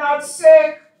when you're not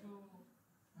sick.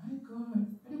 My God.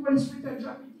 The Holy Spirit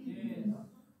drop it in.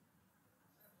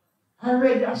 I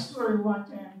read a story one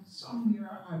time, somewhere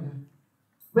or other,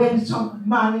 when some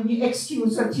man in the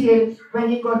excuse until when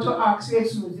he got to ask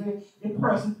excuse, the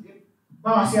person, the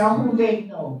boss said, who they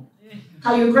know?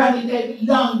 Because you granted that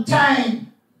long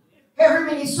time. Every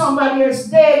minute somebody else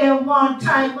dead and one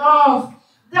time off.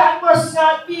 That must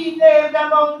not be named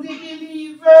among the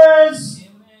believers.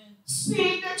 Amen.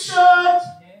 Speak the truth.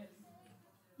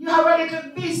 You have a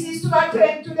little business to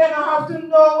attend to, then you have to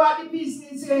know what the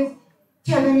business is.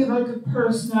 Tell them about the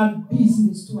personal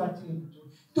business to attend to.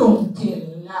 Don't tell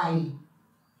a lie.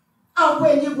 And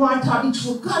when you want to talk the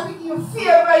truth, God will give you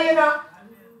favor, you know.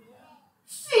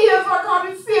 Favor, God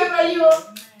will favor you.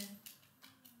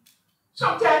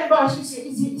 Sometimes the boss will say,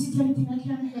 is it anything I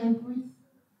can help with?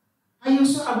 I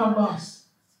used to have a boss.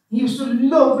 He used to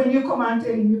love when you come and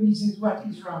tell him your business what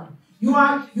is wrong. You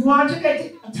want to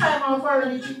get a time off or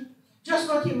anything? Just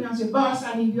go to him and say, boss,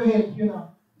 I need your help, you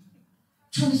know.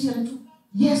 Truly say the truth.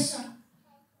 Yes, sir.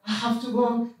 I have to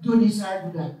go do this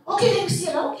or do that. Okay, then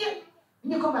say that, okay.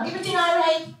 When you come back, everything all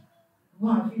right? You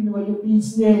want to know your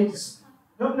business.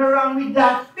 Nothing wrong with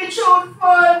that. Be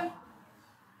truthful.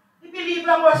 The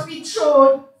believer must be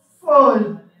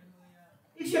truthful.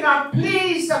 If you're not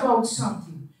pleased about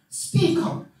something, speak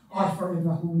up or forever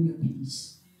hold your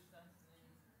peace.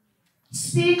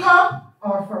 Speak up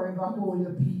or forever hold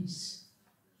your peace.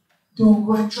 Don't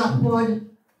go and drop word.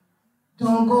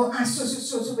 Don't go and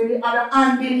so with the other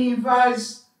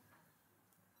unbelievers.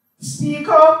 Speak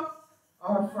up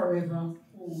or forever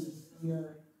hold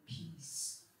your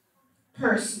peace.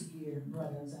 Persevere,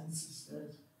 brothers and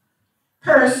sisters.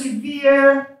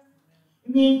 Persevere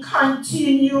means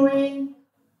continuing.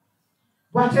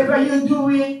 Whatever you're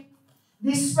doing,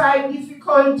 despite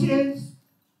difficulties.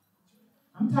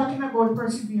 I'm talking about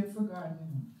persevere for God.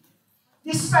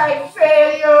 Despite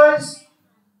failures,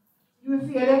 you will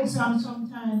fail exam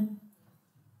sometime.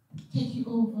 take you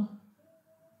over.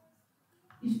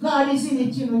 If God is in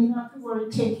it, you don't have to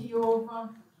worry, take you over.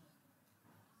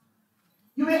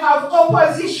 You will have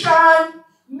opposition,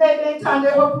 men and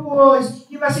the oppose.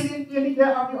 You must see the leader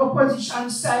of the opposition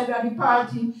side of the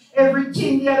party.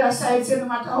 Everything the other side says, no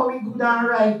matter how we good and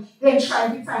right, they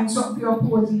try to find something to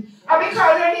oppose it. And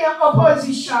because they need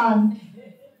opposition,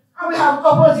 and we have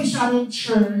opposition in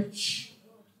church,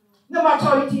 no matter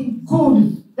how anything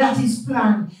good that is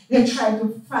planned, they try to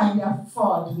find a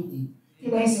fault with it.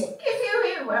 They say, if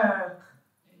you will work,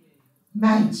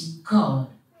 mighty God,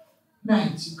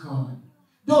 mighty God.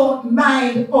 Don't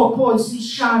mind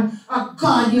opposition. A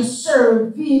God you're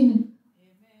serving.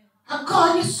 A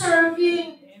God you're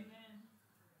serving.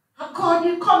 A God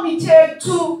you're committed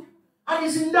to. And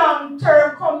it's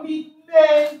long-term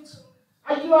commitment.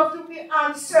 And you have to be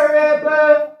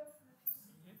answerable.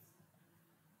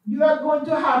 You are going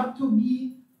to have to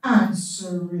be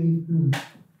answerable.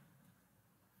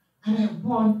 And I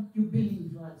want you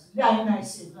believers. Like I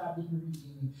said, I've been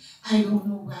reading it. I don't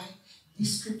know why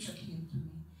this scripture came to me.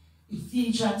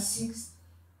 Ephesians 6,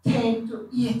 10 to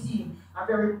 18. A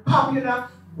very popular,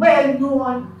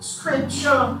 well-known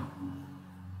scripture.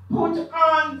 Put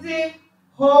on the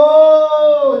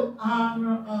whole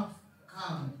armor of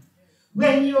God.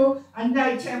 When you, at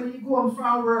night time, when you go home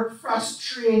from work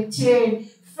frustrated,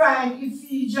 find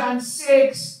Ephesians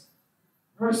 6,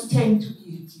 verse 10 to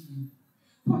 18.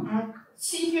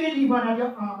 See if you leave one of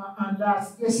your armor and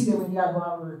last, you see them when you are going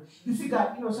to work. You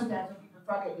figure, sometimes people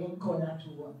forget them color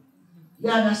too. You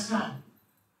understand?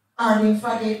 Or they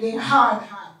forget their hard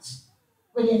hat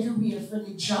when they have to wait for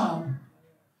the job.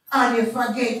 Or they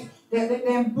forget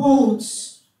them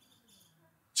boots.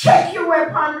 Check your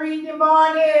weaponry in the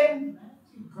morning.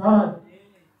 God.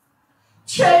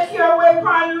 Check your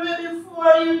weaponry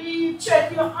before you leave.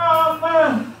 Check your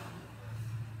armor.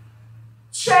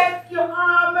 Check your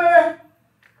armor.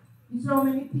 There's how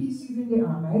many pieces in the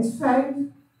armor? It's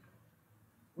 5.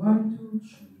 1, 2,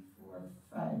 3, 4,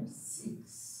 5,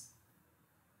 6.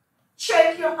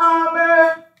 Check your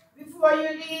armor before you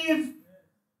leave.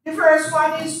 The first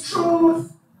one is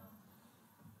truth.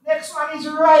 Next one is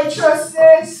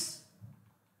righteousness.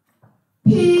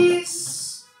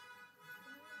 Peace.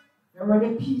 The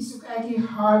word peace you can get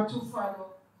hard to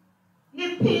follow.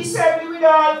 Live peace every with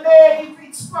all men if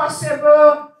it's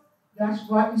possible. That's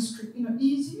what is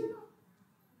easy,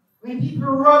 When people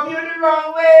rub you the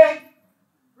wrong way,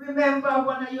 remember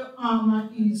one of your armor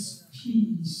is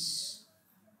peace.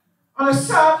 On a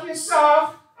soft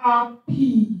yourself are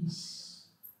peace.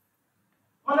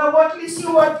 On a worthless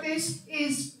you worthless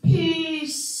is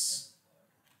peace.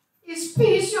 Is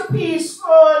peace you're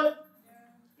peaceful.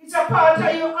 It's a part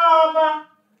of your armor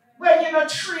when you're not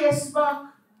traced back.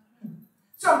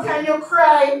 Sometimes you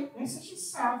cry. They say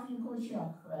she's soft, you go,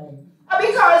 she'll cry. And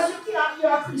because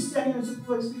you're a Christian, you're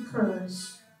supposed to be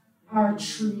cursed or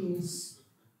trace.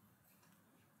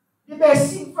 The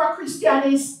best thing for Christian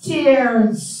is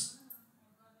tears.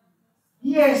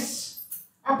 Yes.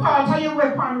 A part of your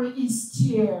weaponry is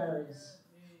tears.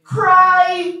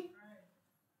 Cry.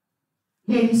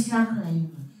 Ladies can cry.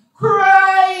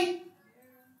 Cry.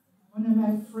 One of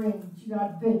my friends, she's an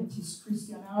Adventist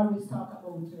Christian. I always talk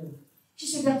about her. She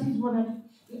said that is one of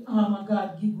the armor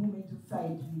God give women to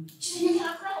fight with. She said, you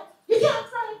can't cry. You can't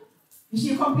cry. You see,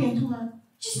 you complain to her.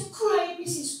 She said, cry,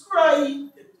 Mrs. Cry.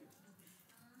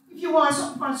 If you want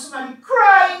something from somebody,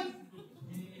 cry.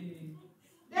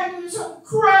 Then you something,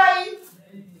 cry.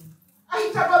 I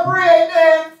ain't going to break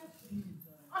them.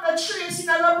 On a trace,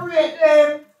 I'm going to break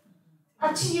them.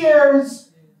 A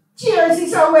tears. Tears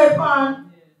is a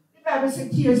weapon. The Bible says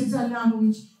tears is a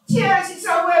language. Tears is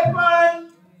a weapon.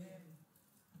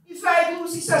 If I do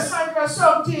Sister Sandra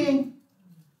something,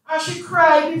 and she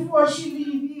cried before she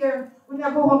leave here, when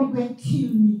I go home, it will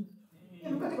kill me.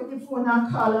 I'm going to take up the phone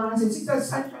and call her and say, Sister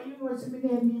Sandra, you know what my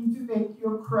name means to make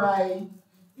you cry.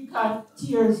 Because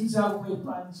tears is a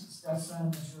weapon, Sister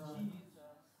Sandra.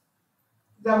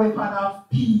 It's a weapon of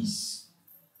peace.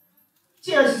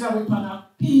 Tears is a weapon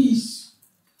of peace.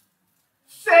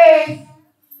 Faith.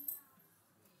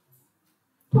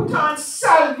 Put on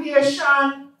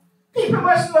salvation. People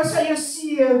must know say you're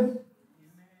saved.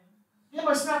 They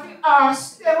must not be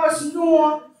asked. They must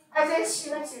know. As they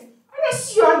see, I say, I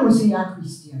see you and know say you're a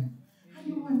Christian. And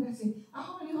you wonder, say,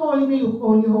 holy, me look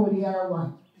holy, or what?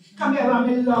 Come here, I'm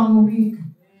a long wig,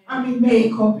 and my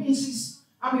makeup, pieces,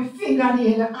 and my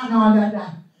fingernail, and all of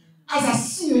that. As I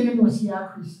see you, know say you're a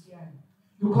Christian.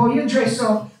 Look how you dress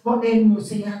up, but they know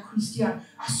say you're a Christian.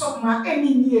 And something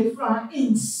emanate from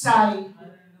inside.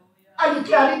 And you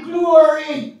carry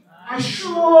glory. I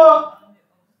sure,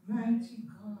 mighty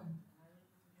God,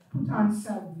 put on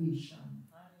salvation.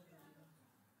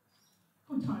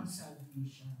 Put on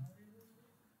salvation.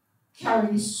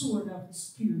 Carry the sword of the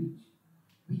Spirit,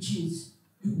 which is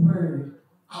the word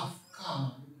of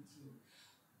God with you.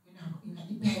 You know,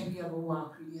 in the Bible you have a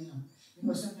walk with, you know. You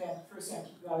know, sometimes the first time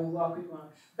people will walk with one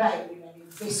Bible, you know,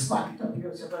 they spot it up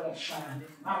here, so brother Sean,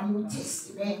 and you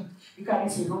testament,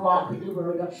 because they say you walk with the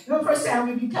word of God. You know, first time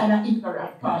we be kind of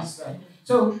ignorant, pastor.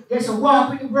 So there's a walk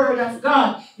with the word of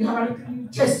God. You have a New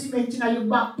Testament in your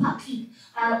back pocket,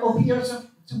 or up here, so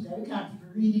sometimes you can't even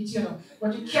read it, you know.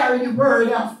 But you carry the word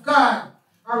of God.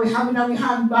 Or we have it on the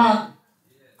handbag.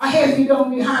 A heavy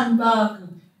down the handbag.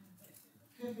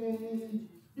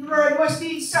 The word must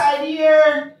be inside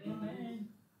here.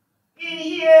 In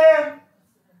here.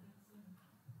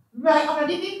 Right under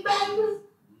the big Bible.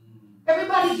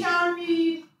 Everybody can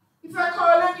read. If I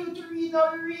call on you to read,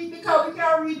 now we read. Because we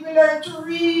can read, we learn to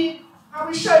read. And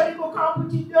we shut the book and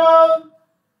put it down.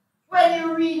 When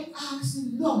you read, ask the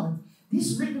Lord.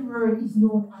 This written word is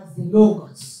known as the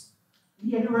Logos. You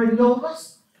hear the word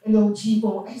Logos?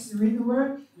 L-O-G-O-S, the written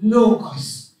word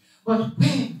Logos. But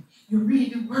when you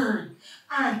read the word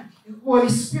and the Holy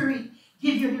Spirit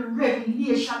give you the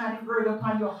revelation and the word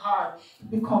upon your heart,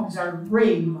 it becomes a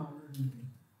rhema word.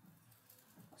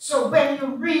 So when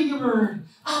you read the word,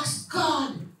 ask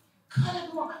God, God, I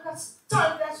don't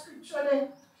understand that scripture there.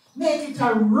 Make it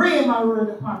a rhema word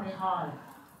upon my heart.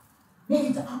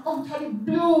 Make it out of the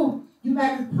blue. You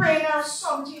might be praying or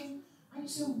something, and you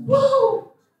say,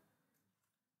 whoa!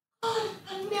 God,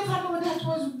 I never know that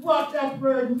was what that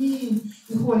word means.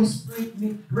 The Holy Spirit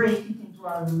may break it into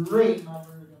a rhema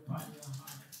word upon your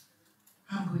heart.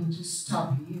 I'm going to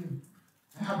stop here.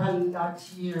 I have a lot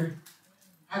here.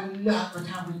 A lot, but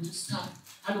I'm going to stop.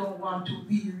 I don't want to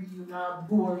weary you nor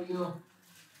bore you.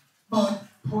 But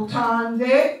put on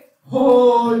the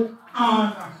whole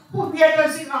armor. Where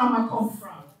does the armor come from?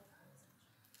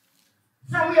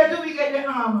 From where do we get the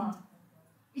armor?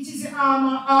 It is the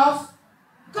armor of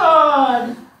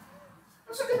God.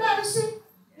 That's what the Bible says.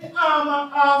 The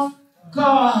armor of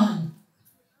God.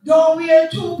 Don't wear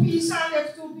two pieces and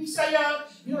left two pieces of yarn.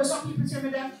 You know, some people tell me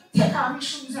that take off your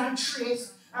shoes and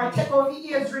trace, or take out the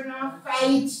earring and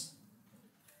fight.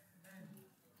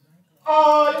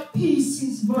 All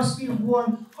pieces must be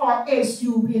worn, or else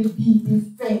you will be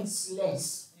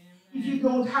defenseless. If you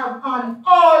don't have on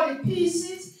all the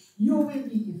pieces, you will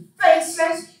be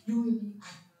defenseless. You will be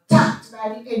attacked by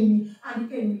the enemy, and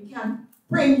the enemy can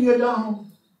bring you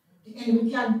down. The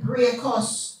enemy can break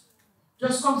us.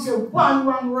 Just come say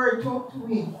one word to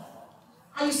him.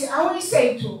 And you say, I only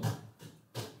say two.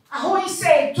 I only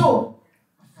say two.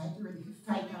 I fight ready to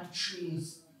fight and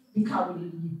trace, because we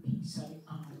need peace of the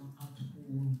armor at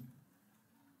home.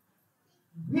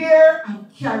 Wear and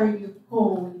carry the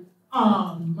whole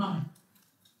armor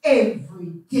every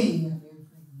day and every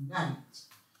night.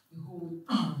 The whole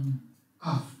armor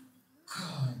of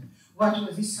God. What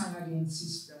was this song again,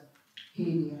 Sister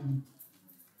Haley?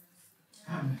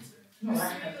 No, I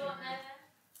have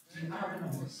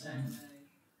another song.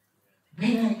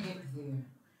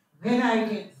 When I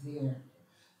get there,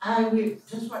 I will,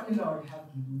 just what the Lord has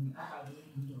given me, I have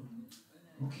already done.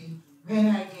 Okay? When I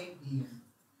get there,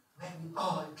 when we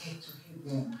all get to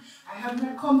heaven, I have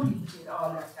not completed all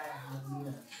that I have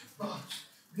here, but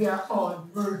we are all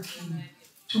working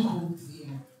to go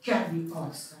there. Can we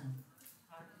all stand?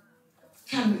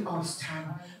 Can we all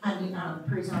stand? And the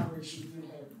praise and worship will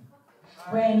help me.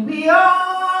 When we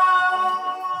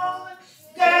all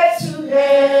get to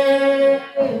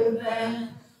heaven,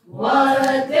 what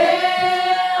a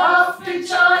day of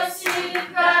rejoicing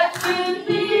that will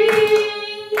be.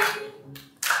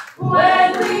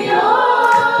 When we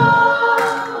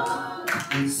all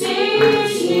see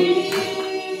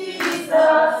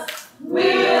Jesus,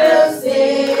 we'll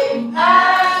sing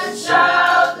and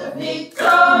shout the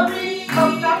victory.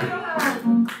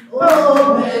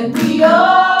 Oh, when we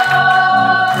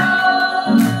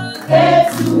all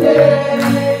get to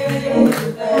heaven,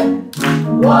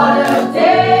 what a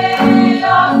day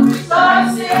of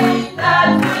rejoicing that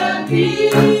will be.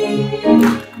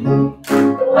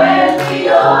 When we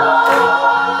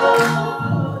all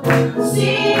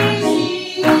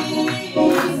see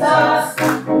Jesus,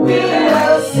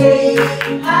 we'll sing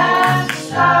and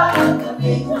shout the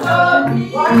victory.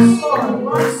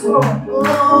 Once more.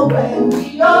 Oh, when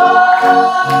we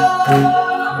all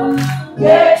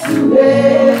get to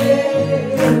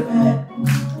heaven,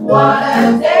 what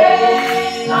a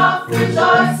day of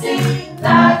rejoicing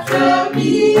that will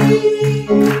be.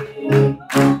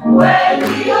 When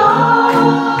we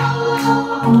all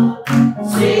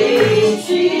see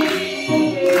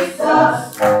Jesus,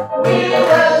 we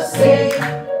will sing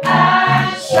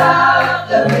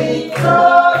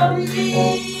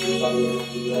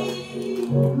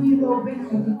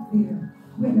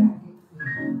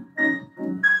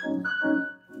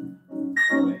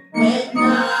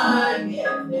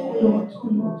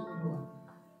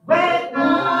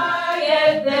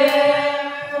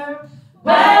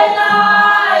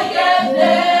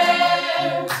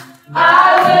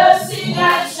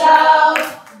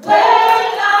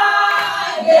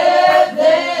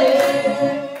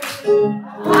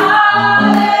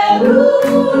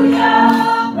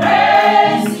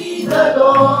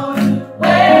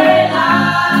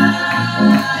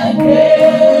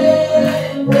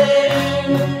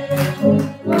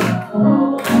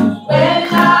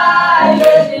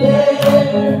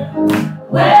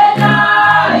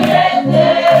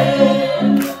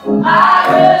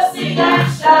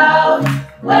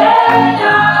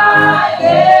I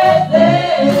get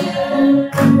there.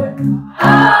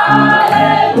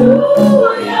 Hallelujah,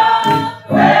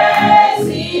 praise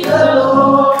ye the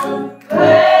Lord.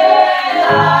 When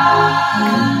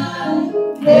I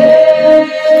get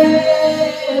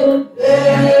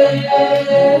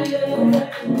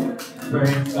there.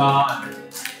 Praise God.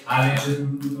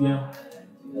 Hallelujah.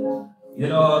 You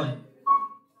know,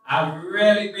 I've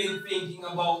really been thinking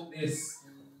about this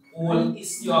whole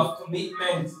issue of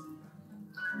commitment.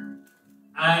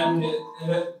 And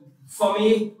for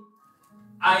me,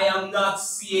 I am not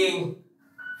seeing,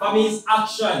 for me, it's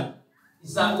action.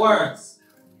 It's not words.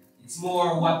 It's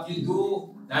more what you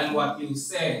do than what you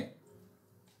say.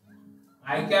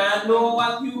 I can't know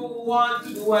what you want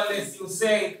to do unless you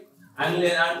say it until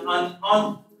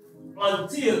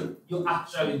you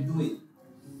actually do it.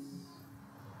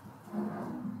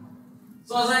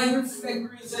 So as I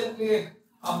reflect recently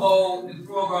about the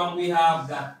program we have,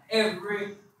 that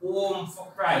every home for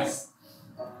Christ,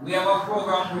 we have a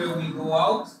program where we go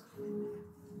out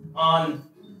on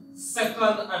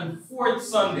second and fourth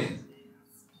Sunday.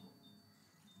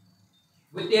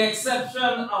 With the exception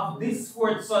of this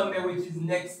fourth Sunday, which is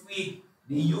next week,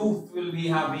 the youth will be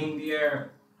having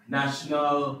their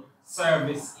national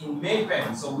service in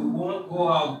Maypen. So we won't go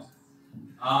out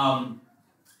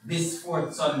this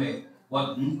fourth Sunday.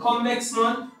 But come next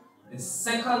month, the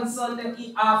second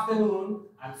Sunday afternoon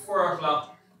at 4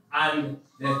 o'clock and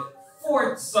the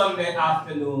fourth Sunday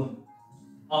afternoon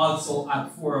also at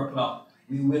 4 o'clock.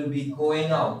 We will be going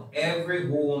out every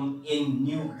home in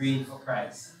New Green for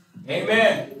Christ.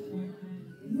 Amen.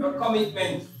 Your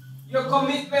commitment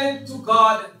to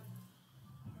God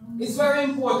is very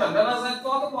important. And as I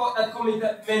thought about that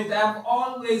commitment, I've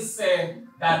always said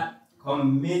that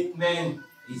commitment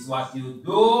is what you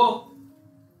do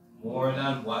more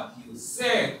than what you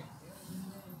say.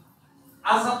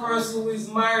 As a person who is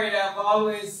married, I've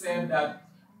always said that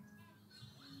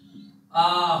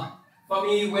for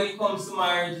me, when it comes to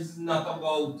marriage, it's not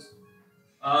about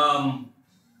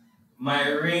my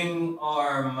ring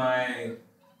or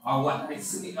what I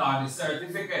see or the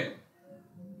certificate.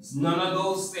 It's none of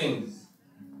those things.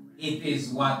 It is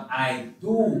what I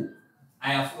do.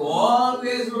 I have to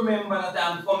always remember that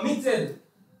I'm committed.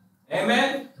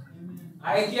 Amen?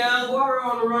 I can't go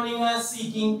around running and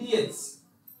seeking dates.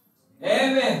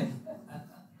 Amen?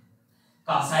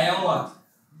 Because I am what?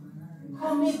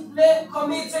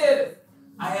 Committed.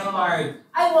 I am married.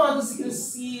 I want to see the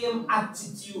same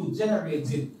attitude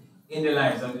generated in the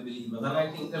lives of the believers. And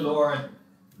I think the Lord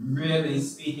really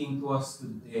is speaking to us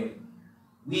today.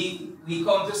 We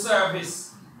come to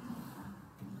service.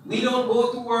 We don't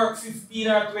go to work 15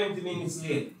 or 20 minutes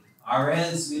late, or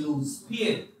else we lose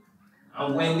pay.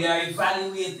 And when they are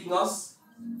evaluating us,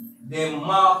 they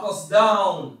mark us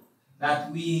down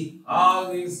that we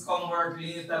always come work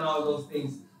late and all those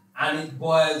things. And it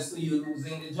boils to you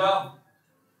losing the job.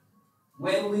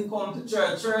 When we come to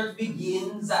church, church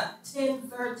begins at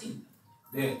 10:30.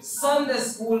 The Sunday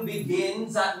school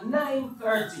begins at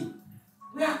 9:30.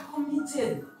 We are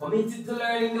committed to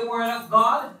learning the Word of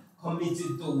God,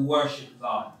 committed to worship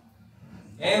God.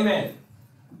 Amen.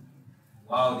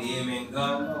 Wow, the amen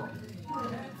gone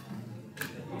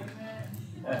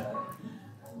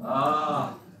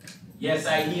now. Yes,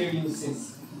 I hear you,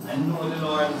 sis. I know the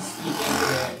Lord is speaking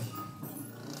today.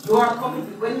 You are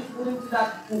committed. When you go into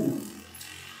that pool,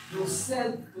 you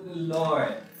said to the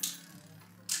Lord,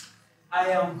 I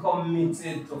am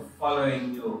committed to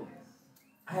following you.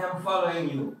 I am following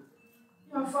you.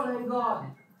 You are following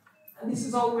God. And this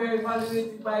is how we are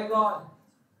evaluated by God.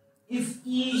 If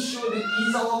He's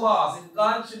our boss, if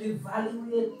God should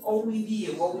evaluate how we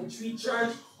live, how we treat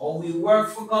church, how we work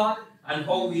for God, and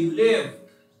how we live,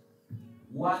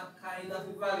 what kind of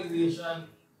evaluation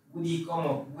would He come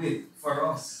up with for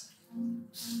us?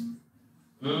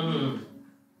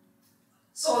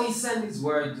 So He sent His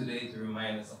word today to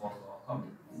remind us about our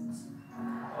commitment.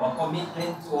 Our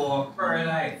commitment to our prayer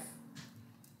life.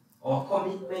 Our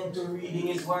commitment to reading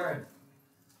His word.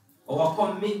 Our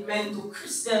commitment to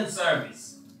Christian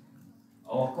service.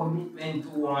 Our commitment to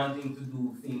wanting to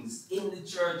do things in the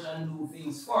church and do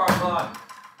things for God.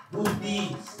 Good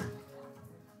deeds.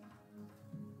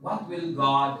 What will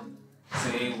God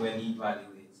say when He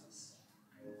evaluates us?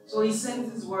 So He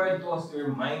sends His word to us to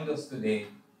remind us today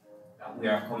that we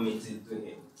are committed to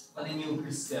Him. For the new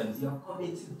Christians, you are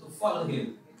committed to follow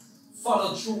Him.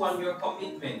 Follow through on your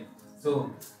commitment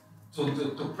to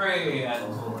pray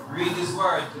and to read His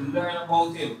word, to learn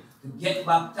about Him, to get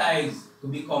baptized, to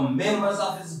become members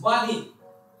of His body.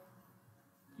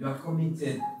 You are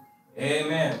committed.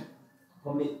 Amen.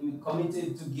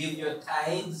 Committed to give your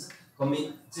tithes,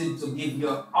 committed to give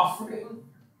your offering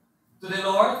to the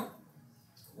Lord?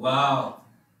 Wow.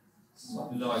 This is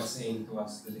what the Lord is saying to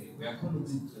us today. We are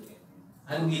committed to Him.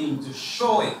 And we need to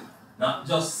show it, not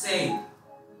just say it.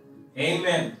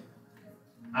 Amen.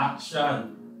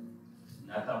 Action,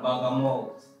 not a bag of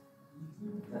mouth.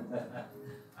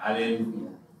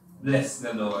 Hallelujah. Bless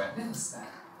the Lord. Let's stand.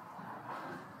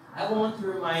 I want to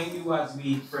remind you as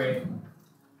we pray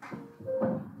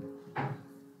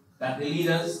that the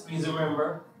leaders, please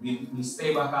remember, we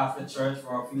stay back after church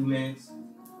for a few minutes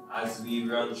as we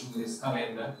run through this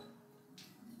calendar.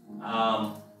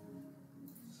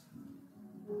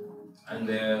 And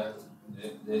the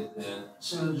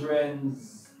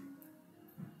children's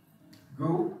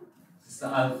group, Sister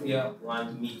Althea, want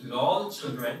to meet with all the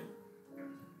children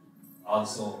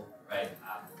also right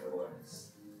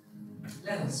afterwards.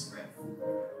 Let us pray.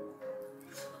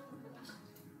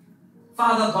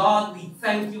 Father God, we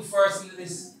thank you firstly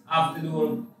this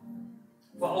afternoon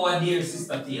for our dear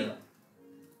Sister Taylor,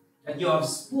 that you have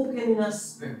spoken in her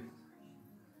spirit,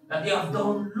 that you have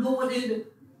downloaded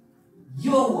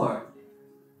your word.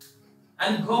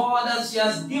 And God, as she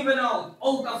has given out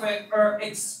of her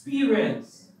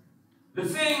experience, the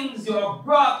things you have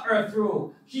brought her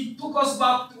through, she took us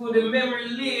back to the memory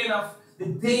lane of the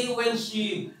day when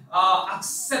she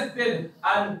accepted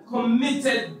and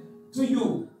committed to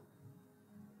you.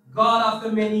 God,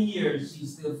 after many years,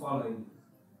 she's still following you.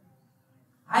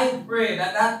 I pray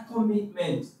that that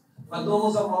commitment for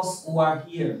those of us who are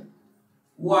here,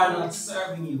 who are not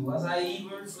serving you, as I even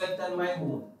reflect on my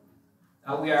own,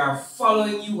 that we are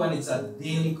following you and it's a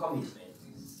daily commitment.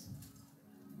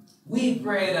 We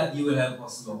pray that you will help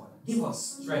us, Lord. Give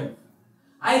us strength.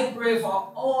 I pray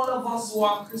for all of us who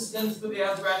are Christians today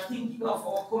as we are thinking of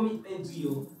our commitment to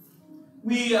you.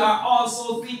 We are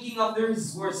also thinking of the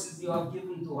resources you have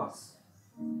given to us.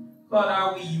 God,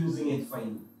 are we using it for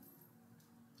you?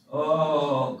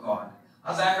 Oh, God.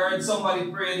 As I heard somebody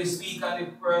pray this week and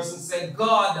the person said,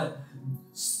 God,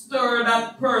 stir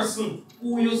that person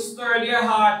who you stir their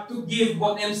heart to give,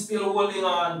 but them still holding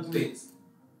on to it.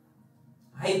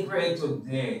 I pray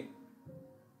today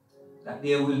that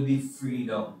there will be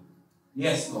freedom.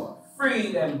 Yes, Lord.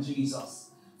 Freedom,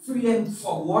 Jesus. Freedom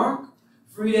for work,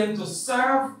 freedom to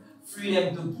serve,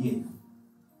 freedom to give.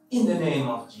 In the name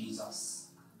of Jesus.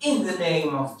 In the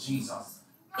name of Jesus.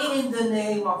 In the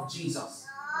name of Jesus.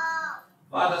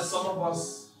 Father, some of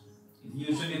us, if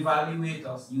you should evaluate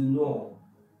us, you know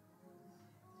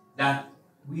that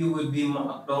we would be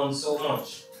marked down so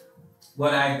much.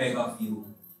 But I beg of you,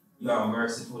 you are a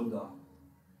merciful God.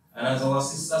 And as our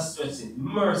sister stressed it,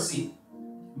 mercy,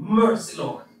 mercy,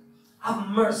 Lord. Have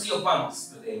mercy upon us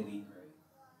today, we pray.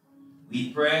 We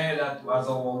pray that as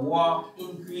our walk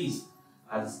increase,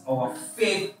 as our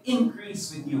faith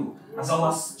increase with you, as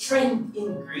our strength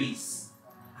increase,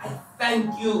 I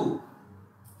thank you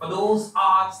for those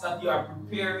arts that you are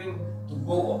preparing to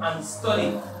go and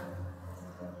study.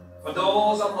 For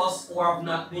those of us who have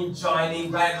not been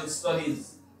joining Bible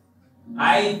studies,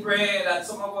 I pray that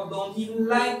some of us don't even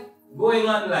like going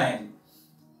online,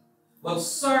 but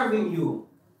serving you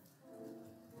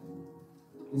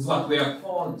is what we are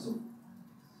called to.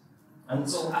 And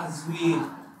so as we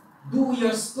do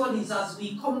your studies, as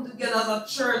we come together as a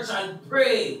church and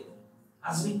pray,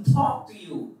 as we talk to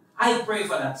you, I pray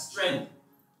for that strength.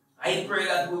 I pray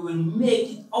that we will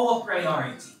make it our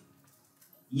priority.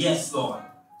 Yes, Lord.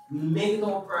 We'll make it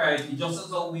our priority, just as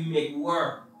though we make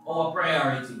work our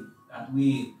priority. That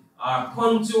we are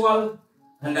punctual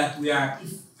and that we are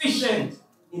efficient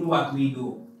in what we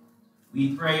do.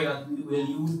 We pray that we will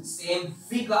use the same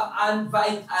vigor and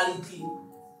vitality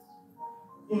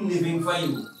in living for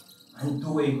you and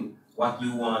doing what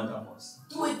you want of us.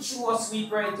 Do it through us, we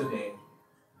pray today.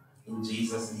 In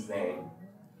Jesus' name.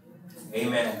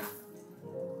 Amen.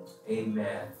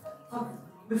 Amen.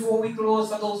 Before we close,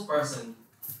 for those persons,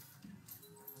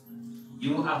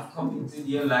 you have committed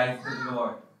your life to the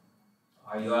Lord,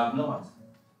 or you have not.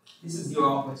 This is your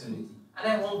opportunity.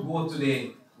 And I won't go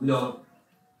today without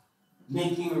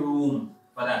making room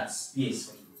for that space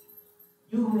for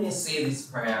you. You may say this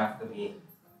prayer after me.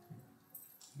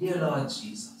 Dear Lord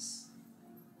Jesus,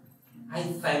 I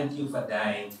thank you for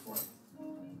dying for me.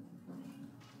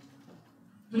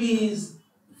 Please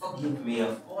forgive me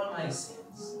of all my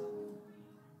sins.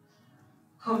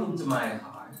 Come into my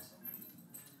heart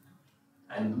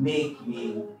and make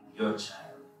me your child.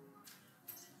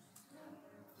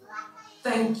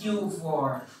 Thank you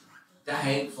for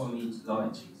dying for me,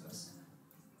 Lord Jesus.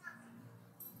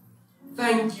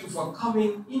 Thank you for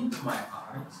coming into my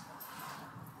heart.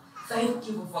 Thank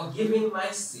you for forgiving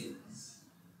my sins.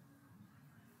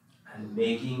 and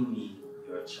making me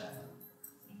your child.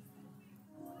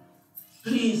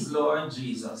 Please, Lord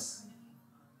Jesus,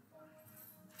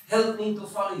 help me to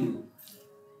follow you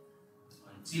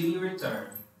until you return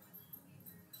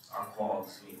or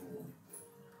calls me home.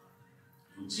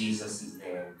 In Jesus'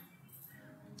 name.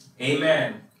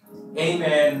 Amen.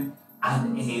 Amen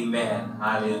and amen.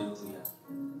 Hallelujah.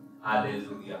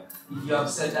 Hallelujah. If you have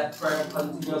said that prayer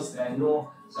continuously, I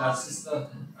know that Sister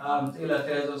Taylor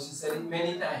tells us she said it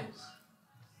many times.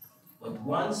 But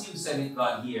once you said it,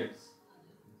 God hears.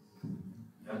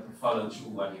 You have to follow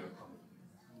through when you're coming.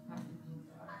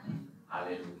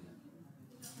 Hallelujah.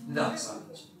 That's all.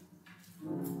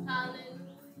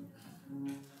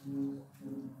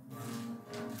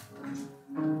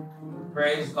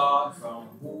 Praise God from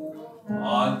whom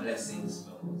all blessings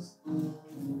flows.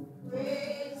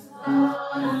 Praise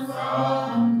God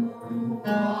from whom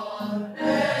all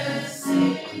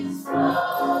blessings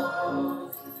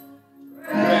flow.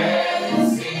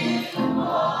 Praise Him,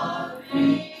 all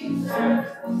creatures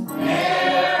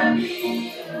there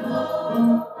below.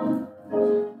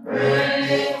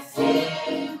 Praise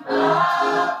Him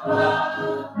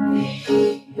above the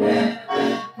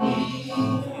heavenly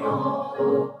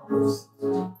host.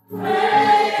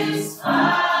 Praise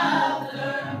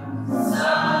Father,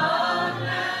 Son,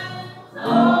 and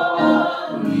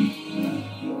Holy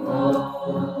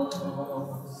Ghost.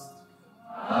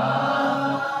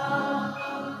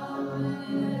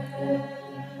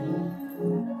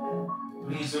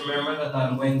 Please remember that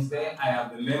on Wednesday I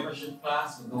have the membership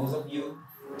class for those of you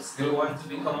who still want to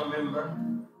become a member.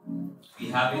 We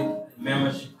have it,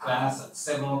 membership class at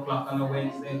 7 o'clock on a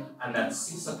Wednesday, and at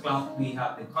 6 o'clock we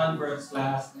have the converts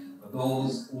class for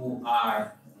those who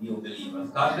are new believers.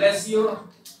 God bless you.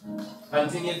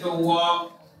 Continue to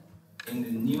walk in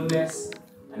the newness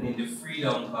and in the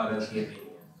freedom God has given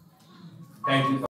you. Thank you.